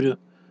equilíbrio.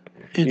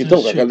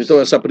 Então,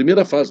 essa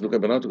primeira fase do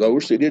Campeonato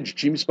Gaúcho seria de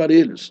times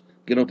parelhos,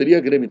 que não teria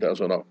Grêmio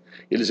Internacional.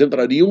 Eles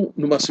entrariam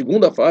numa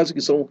segunda fase,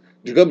 que são,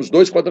 digamos,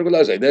 2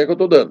 quadrangulares. A ideia que eu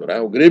estou dando,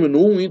 né? O Grêmio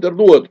num, o Inter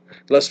no outro.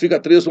 Classifica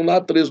 3 de um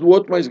lado, 3 do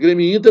outro, mas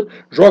Grêmio e Inter,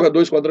 joga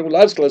 2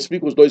 quadrangulares,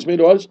 classifica os 2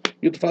 melhores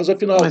e tu faz a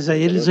final. Mas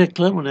aí eles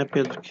reclamam, né,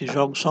 Pedro, que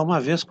jogam só uma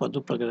vez com a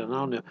dupla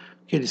Grenal, né?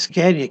 O que eles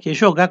querem aqui é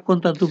jogar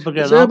contra a dupla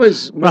Grenal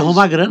para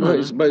arrumar grana.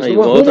 Mas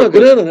não arruma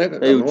grana, né,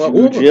 cara?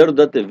 O dinheiro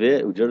da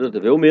TV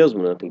é o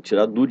mesmo, né? Tem que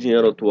tirar do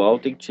dinheiro atual,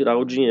 tem que tirar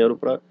o dinheiro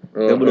para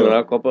remunerar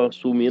a Copa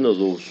Sul Minas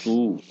ou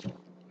Sul.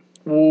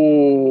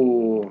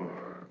 O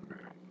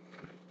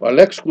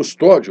Alex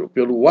Custódio,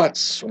 pelo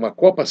Whats, uma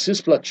Copa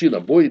Cisplatina,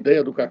 boa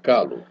ideia do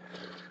Cacalo.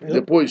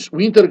 Depois, o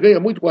Inter ganha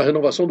muito com a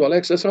renovação do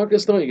Alex. Essa é uma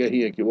questão, hein,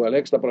 Guerrinha, que o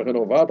Alex está para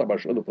renovar, está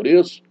baixando o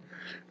preço.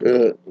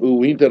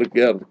 O Inter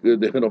quer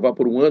renovar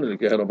por 1 ano, ele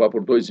quer renovar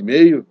por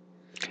 2,5.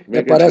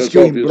 Parece que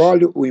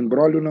o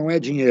embrólio não é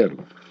dinheiro.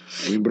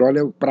 O embrólio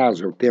é o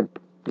prazo, é o tempo.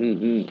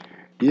 Uhum.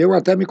 E eu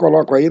até me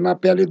coloco aí na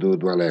pele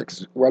do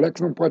Alex. O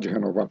Alex não pode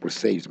renovar por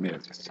 6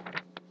 meses.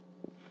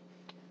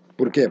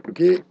 Por quê?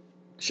 Porque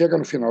chega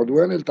no final do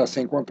ano, ele está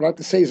sem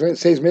contrato e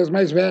 6 meses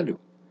mais velho,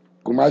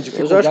 com mais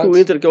dificuldades. Mas eu acho que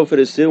o Inter quer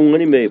oferecer 1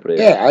 ano e meio para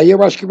ele. Aí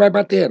eu acho que vai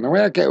bater.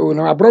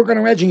 A bronca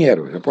não é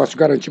dinheiro. Eu posso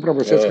garantir para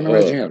vocês que não é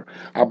dinheiro.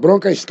 A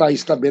bronca está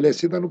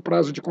estabelecida no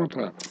prazo de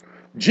contrato.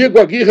 Diego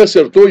Aguirre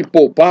acertou em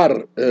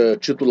poupar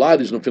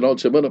titulares no final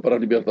de semana para a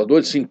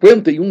Libertadores,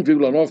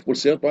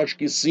 51,9%, acho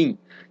que sim.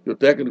 E o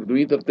técnico do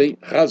Inter tem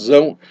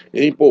razão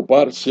em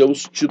poupar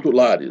seus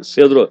titulares.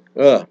 Pedro,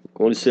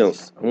 com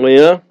licença.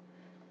 Amanhã,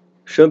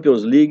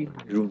 Champions League,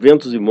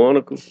 Juventus e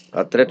Mônaco,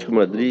 Atlético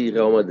Madrid e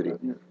Real Madrid.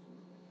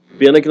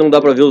 Pena que não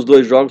dá para ver os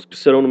 2 jogos que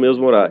serão no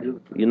mesmo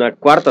horário. E na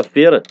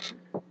quarta-feira,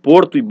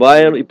 Porto e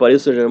Bayern e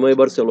Paris Saint-Germain e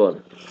Barcelona.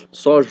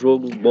 Só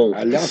jogo bom.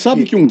 Aliás,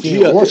 sabe que um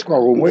dia o Rosco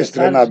arrumou esse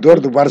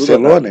treinador do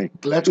Barcelona, hein?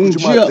 Atlético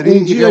de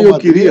Madrid, um dia eu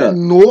queria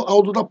no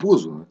Aldo da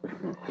Puzo.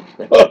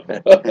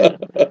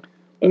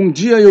 Um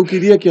dia eu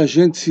queria que a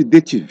gente se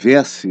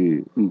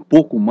detivesse um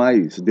pouco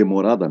mais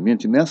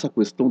demoradamente nessa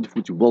questão do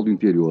futebol do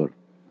interior.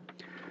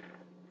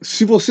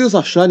 Se vocês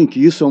acharem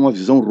que isso é uma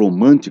visão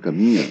romântica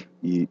minha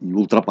e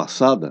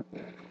ultrapassada,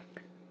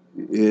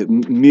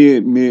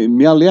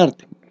 me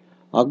alertem.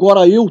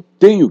 Agora eu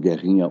tenho,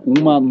 Guerrinha,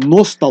 uma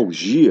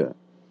nostalgia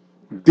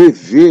de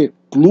ver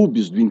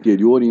clubes do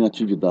interior em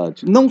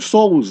atividade. Não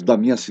só os da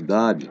minha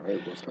cidade,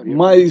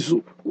 mas,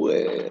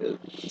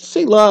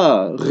 sei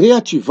lá,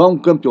 reativar um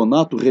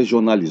campeonato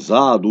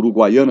regionalizado,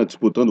 Uruguaiana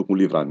disputando com o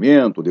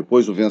Livramento,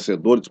 depois o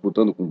vencedor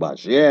disputando com o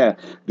Bagé,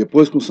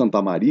 depois com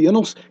Santa Maria. Eu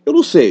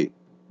não sei.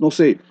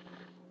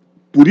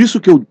 Por isso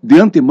que eu, de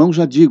antemão,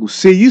 já digo,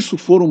 se isso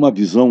for uma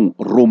visão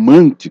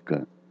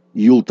romântica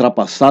e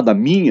ultrapassada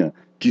minha,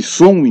 que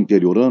sou um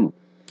interiorano...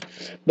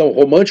 Não,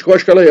 romântico eu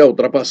acho que ela é,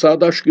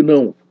 ultrapassada acho que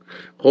não.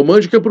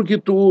 Romântica é porque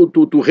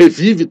tu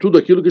revive tudo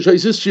aquilo que já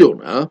existiu,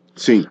 né?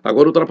 Sim.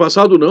 Agora,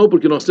 ultrapassado não,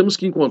 porque nós temos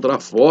que encontrar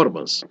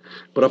formas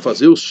para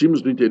fazer os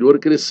times do interior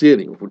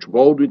crescerem. O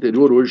futebol do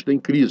interior hoje tem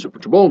crise, o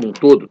futebol num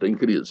todo tem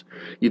crise.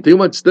 E tem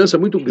uma distância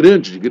muito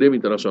grande de Grêmio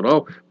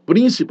Internacional,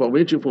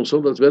 principalmente em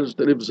função das velhas de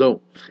televisão.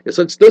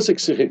 Essa distância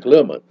que se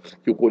reclama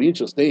que o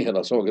Corinthians tem em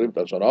relação ao Grêmio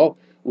Internacional,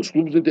 os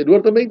clubes do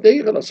interior também têm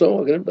em relação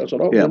ao Grêmio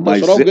Internacional. O Grêmio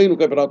Internacional ganha no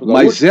Campeonato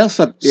Gaúcho mas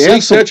essa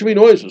 6, 7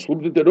 milhões, os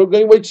clubes do interior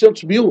ganham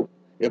 800 mil.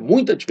 É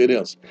muita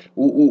diferença.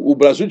 O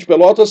Brasil de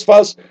Pelotas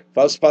faz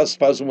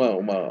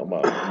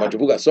uma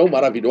divulgação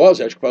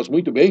maravilhosa, acho que faz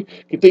muito bem,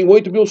 que tem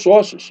 8 mil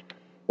sócios.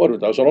 O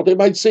Internacional tem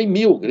mais de 100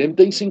 mil, o Grêmio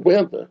tem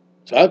 50,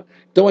 sabe?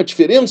 Então a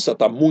diferença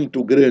está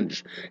muito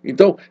grande.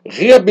 Então,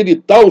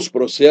 reabilitar os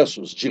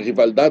processos de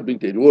rivalidade do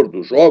interior,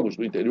 dos jogos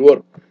do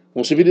interior,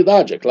 com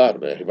civilidade, é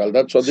claro, né?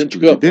 Rivalidade só dentro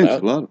de campo, né?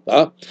 Claro.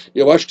 Tá?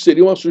 Eu acho que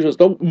seria uma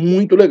sugestão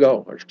muito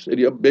legal, acho que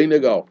seria bem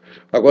legal.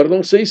 Agora,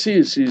 não sei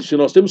se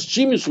nós temos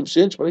times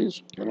suficientes para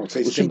isso. Eu não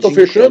sei se time está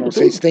fechando. Eu não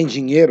sei se tem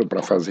dinheiro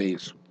para fazer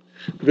isso.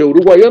 O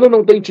Uruguaiana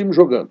não tem time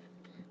jogando.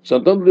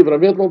 Santana do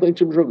Livramento não tem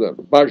time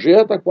jogando.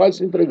 Bagé está quase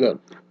se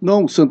entregando.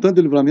 Não, Santana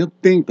do Livramento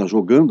está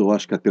jogando, eu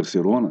acho que a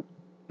terceirona.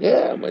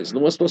 Mas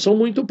numa situação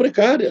muito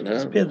precária, né?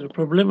 Mas, Pedro, o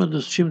problema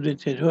dos times do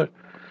interior,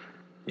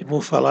 e vou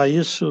falar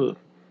isso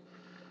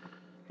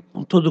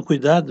com todo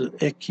cuidado,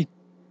 é que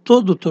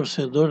todo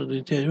torcedor do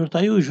interior, tá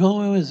aí o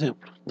João é um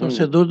exemplo,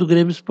 torcedor do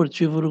Grêmio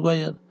Esportivo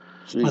Uruguaiano,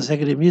 mas é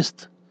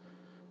gremista.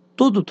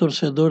 Todo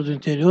torcedor do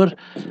interior,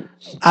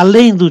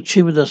 além do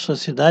time da sua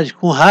cidade,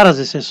 com raras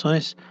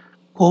exceções,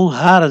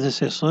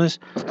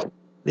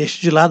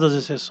 deixa de lado as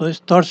exceções,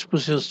 torce para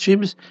os seus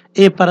times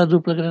e para a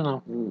dupla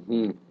Grenal.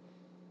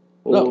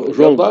 Não,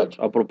 João,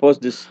 a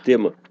propósito desse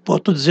tema...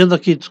 Estou dizendo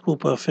aqui,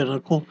 desculpa,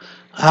 Fernando, com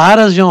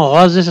raras e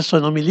honrosas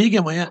exceções. Não me ligue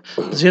amanhã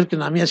dizendo que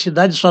na minha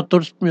cidade só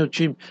torço para o meu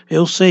time.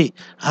 Eu sei,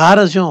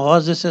 raras e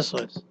honrosas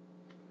exceções.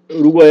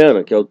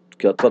 Uruguaiana, que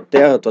é a tua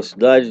terra, a tua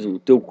cidade, o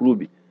teu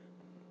clube.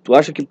 Tu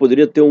acha que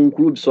poderia ter um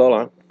clube só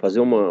lá? Fazer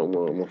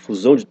uma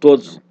fusão de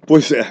todos?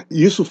 Pois é,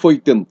 isso foi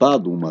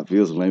tentado uma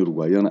vez lá em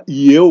Uruguaiana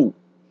e eu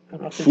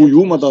fui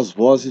uma das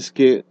vozes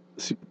que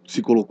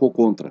se colocou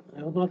contra.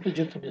 Eu não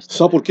acredito nisso.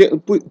 Sabe por quê?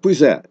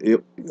 Pois é,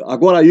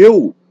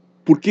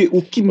 porque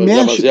o que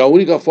mexe... Mas é a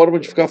única forma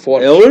de ficar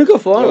forte. É a única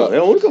forma,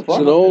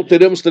 Senão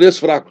teremos 3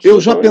 fracos. Eu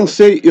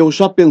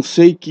já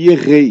pensei que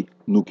errei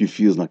no que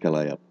fiz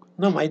naquela época.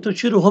 Não, mas aí tu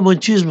tira o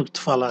romantismo que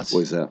tu falasse.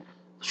 Pois é.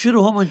 Tira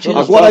o romantismo.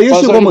 Agora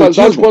esse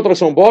romantismo... contra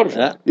São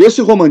Borja?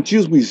 Esse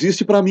romantismo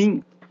existe para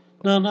mim.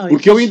 Não,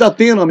 porque eu ainda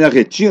tenho na minha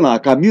retina a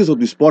camisa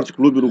do Esporte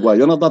Clube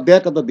Uruguaiana da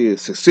década de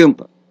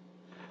 60.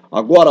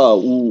 Agora,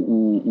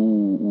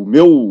 o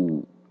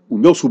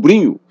meu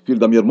sobrinho, filho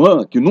da minha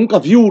irmã, que nunca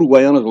viu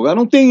Uruguaiana jogar,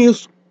 não tem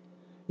isso.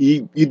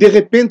 E de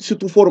repente, se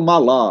tu formar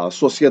lá a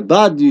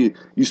Sociedade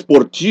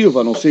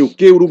Esportiva, não sei o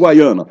que,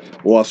 Uruguaiana,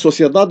 ou a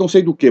Sociedade não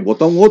sei do que,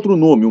 botar um outro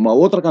nome, uma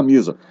outra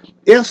camisa,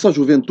 essa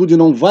juventude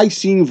não vai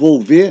se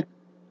envolver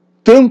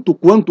tanto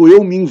quanto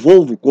eu me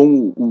envolvo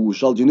com o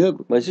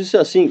Chaldinegro. Mas isso é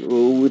assim,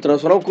 o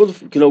Internacional, quando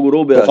que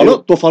inaugurou o Beira-Rio...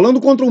 Tô falando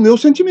contra o meu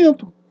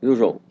sentimento. Viu,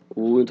 João?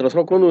 O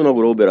Internacional, quando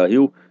inaugurou o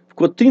Beira-Rio,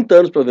 ficou 30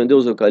 anos para vender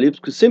os eucaliptos,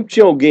 porque sempre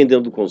tinha alguém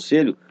dentro do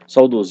conselho,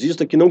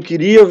 saudosista, que não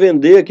queria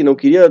vender, que não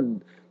queria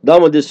dar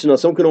uma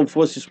destinação que não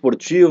fosse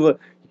esportiva,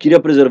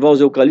 queria preservar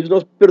os eucaliptos.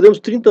 Nós perdemos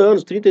 30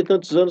 e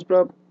tantos anos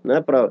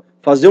para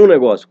fazer um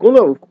negócio.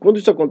 Quando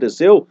isso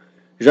aconteceu,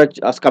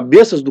 as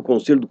cabeças do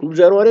conselho do clube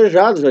já eram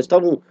arejadas, já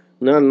estavam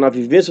na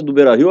vivência do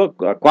Beira-Rio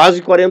há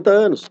quase 40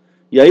 anos.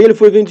 E aí ele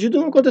foi vendido e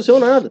não aconteceu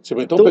nada.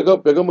 Então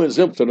pegamos um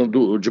exemplo,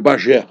 Fernando, de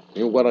Bagé.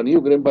 Tem o Guarani e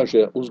o Grêmio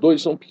Bagé. Os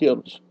dois são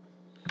pequenos.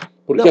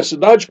 Porque a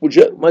cidade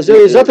podia... Mas é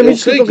exatamente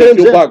isso que eu estou querendo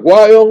dizer. O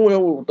Baguá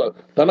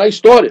tá na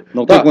história.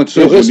 Não tem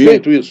condições de unir. Eu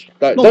respeito isso.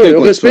 Tá? Então,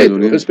 eu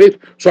respeito.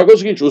 Só que é o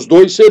seguinte, os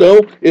dois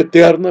serão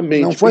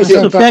eternamente... Não foi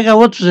tu pega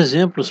outros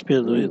exemplos,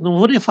 Pedro. Não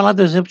vou nem falar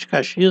do exemplo de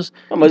Caxias.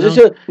 Mas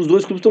os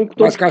dois clubes estão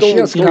Mas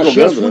Caxias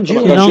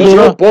fundiu. Não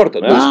durou.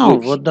 Não,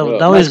 vou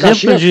dar um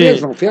exemplo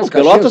de... Não fez,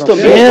 Pelotas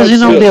também. Fez e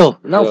não deu.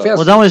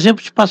 Vou dar um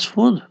exemplo de Passo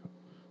Fundo.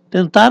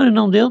 Tentaram e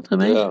não deu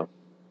também.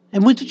 É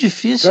muito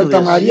difícil.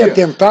 Santa Maria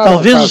tentaram.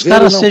 Talvez os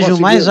caras sejam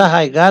mais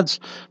arraigados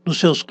nos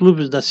seus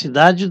clubes da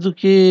cidade do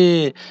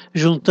que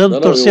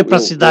juntando torcer para a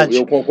cidade.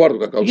 Eu concordo,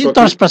 Cacau. Ninguém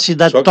torce para a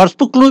cidade, torce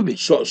para o clube.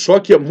 Só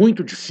que é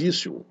muito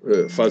difícil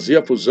fazer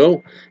a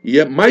fusão e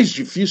é mais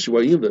difícil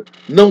ainda,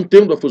 não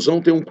tendo a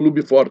fusão, ter um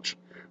clube forte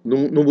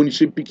num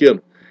município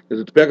pequeno. Quer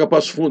dizer, tu pega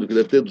Passo Fundo, que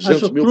deve ter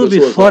 200 mil pessoas. Mas o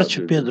clube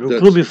forte, Pedro, o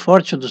clube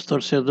forte dos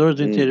torcedores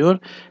do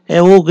interior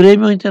é o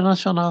Grêmio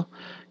Internacional.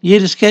 E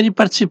eles querem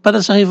participar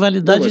dessa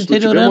rivalidade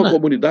interiorana. Se tiver uma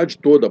comunidade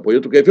toda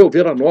apoiando, tu quer ver o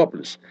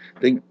Veranópolis,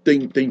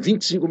 tem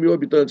 25 mil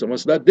habitantes, é uma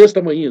cidade desse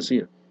tamanho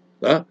assim,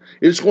 tá?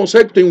 Eles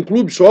conseguem, tem um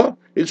clube só,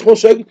 eles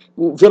conseguem,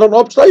 o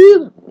Veranópolis está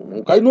aí,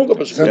 não cai nunca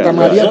para Santa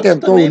Maria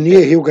tentou unir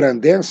Rio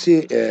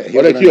Grandense,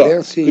 Olha aqui,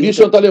 ó,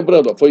 Cristian está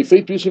lembrando, ó, foi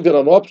feito isso em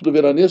Veranópolis, do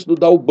Veranense do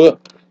Dauban.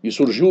 E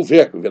surgiu o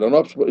VEC, o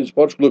Veranópolis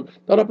Esporte Clube.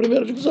 Está na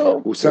primeira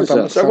divisão. O Santa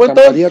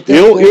Maria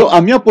tentou...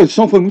 A minha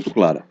posição foi muito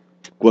clara.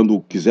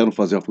 quando quiseram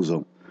fazer a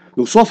fusão.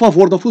 Eu sou a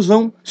favor da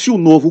fusão se o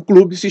novo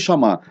clube se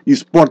chamar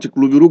Esporte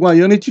Clube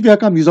Uruguaiano e tiver a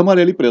camisa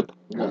amarela e preta.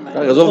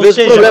 Resolver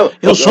esse problema.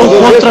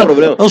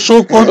 Eu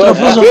sou contra a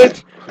fusão.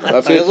 Tá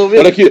feito.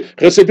 Olha aqui,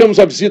 recebemos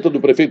a visita do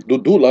prefeito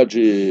Dudu, lá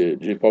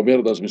de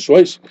Palmeiras das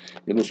Missões,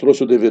 e nos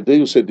trouxe o DVD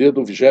e o CD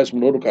do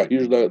 29º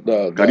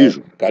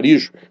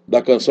Carijo,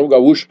 da Canção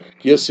Gaúcha,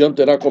 que esse ano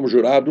terá como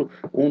jurado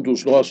um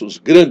dos nossos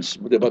grandes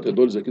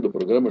debatedores aqui do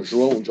programa,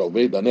 João de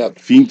Almeida Neto.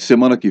 Fim de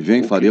semana que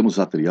vem faremos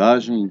a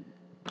triagem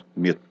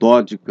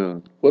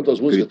metódica. Quantas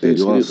músicas tem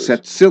escritas?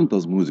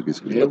 700 músicas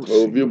escritas.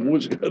 Eu ouvi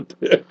música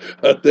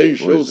até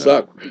encher o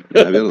saco.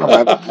 É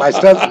verdade.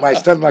 Mas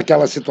estando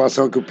naquela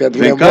situação que o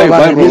Pedro lembrou lá.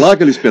 Vai rolar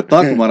aquele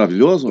espetáculo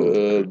maravilhoso?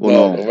 Ou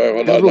não vai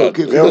rolar Pedro,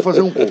 nada. Eu vou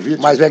fazer um convite.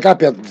 Mas vem cá,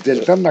 Pedro, ele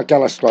estando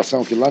naquela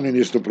situação que lá no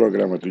início do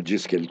programa tu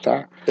disse que ele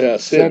está,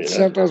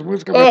 700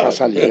 músicas vai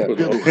passar ligeiro.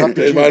 Não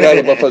tem mais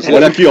nada para fazer.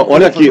 Olha aqui.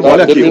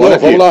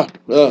 Vamos lá.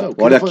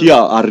 Olha aqui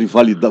a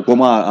rivalidade,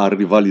 como a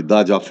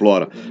rivalidade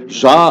aflora.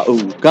 Já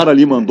o cara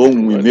ali mandou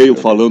um e-mail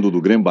falando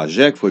do Grêmio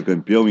Bagé, que foi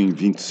campeão em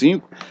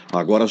 25,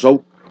 agora já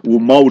o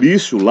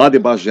Maurício, lá de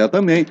Bagé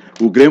também,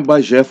 o Grêmio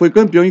Bagé foi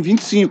campeão em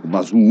 25,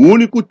 mas o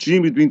único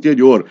time do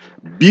interior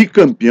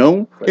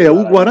bicampeão é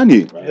o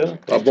Guarani.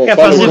 Tá bom,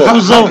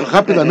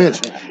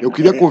 rapidamente, eu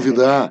queria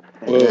convidar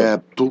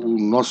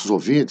nossos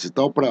ouvintes e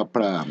tal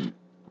para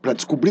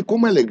descobrir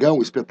como é legal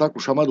um espetáculo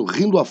chamado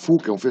Rindo a Fu,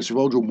 que é um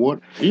festival de humor.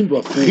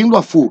 Rindo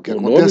a Fu, que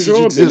acontece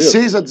de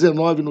 16 a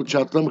 19 no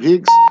Teatro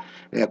Amriggs,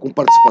 com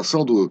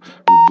participação do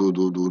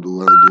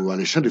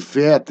Alexandre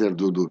Fetter,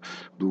 do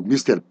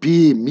Mr.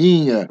 P,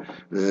 minha,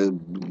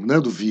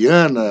 Nando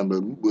Viana,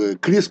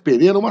 Cris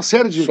Pereira, uma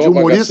série de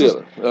humoristas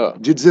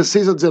de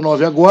 16 a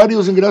 19 agora, e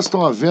os ingressos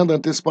estão à venda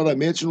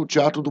antecipadamente no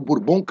Teatro do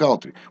Bourbon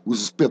Country.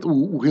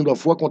 O Rindo a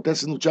Fu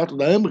acontece no Teatro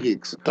da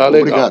Amriggs. Tá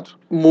legal. Obrigado.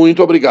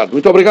 Muito obrigado.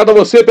 Muito obrigado a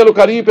você pelo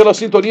carinho e pela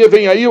sintonia.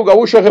 Vem aí o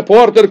Gaúcha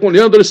Repórter com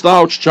Leandro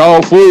Stout.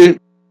 Tchau, fui.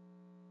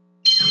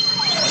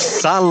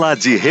 Sala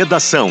de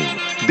Redação.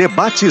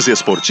 Debates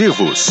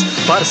esportivos.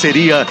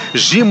 Parceria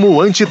Gimo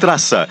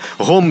Antitraça,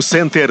 Home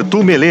Center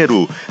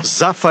Tumeleiro,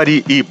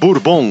 Zafari e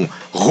Bourbon,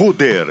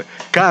 Ruder,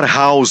 Car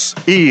House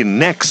e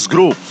Next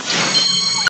Group.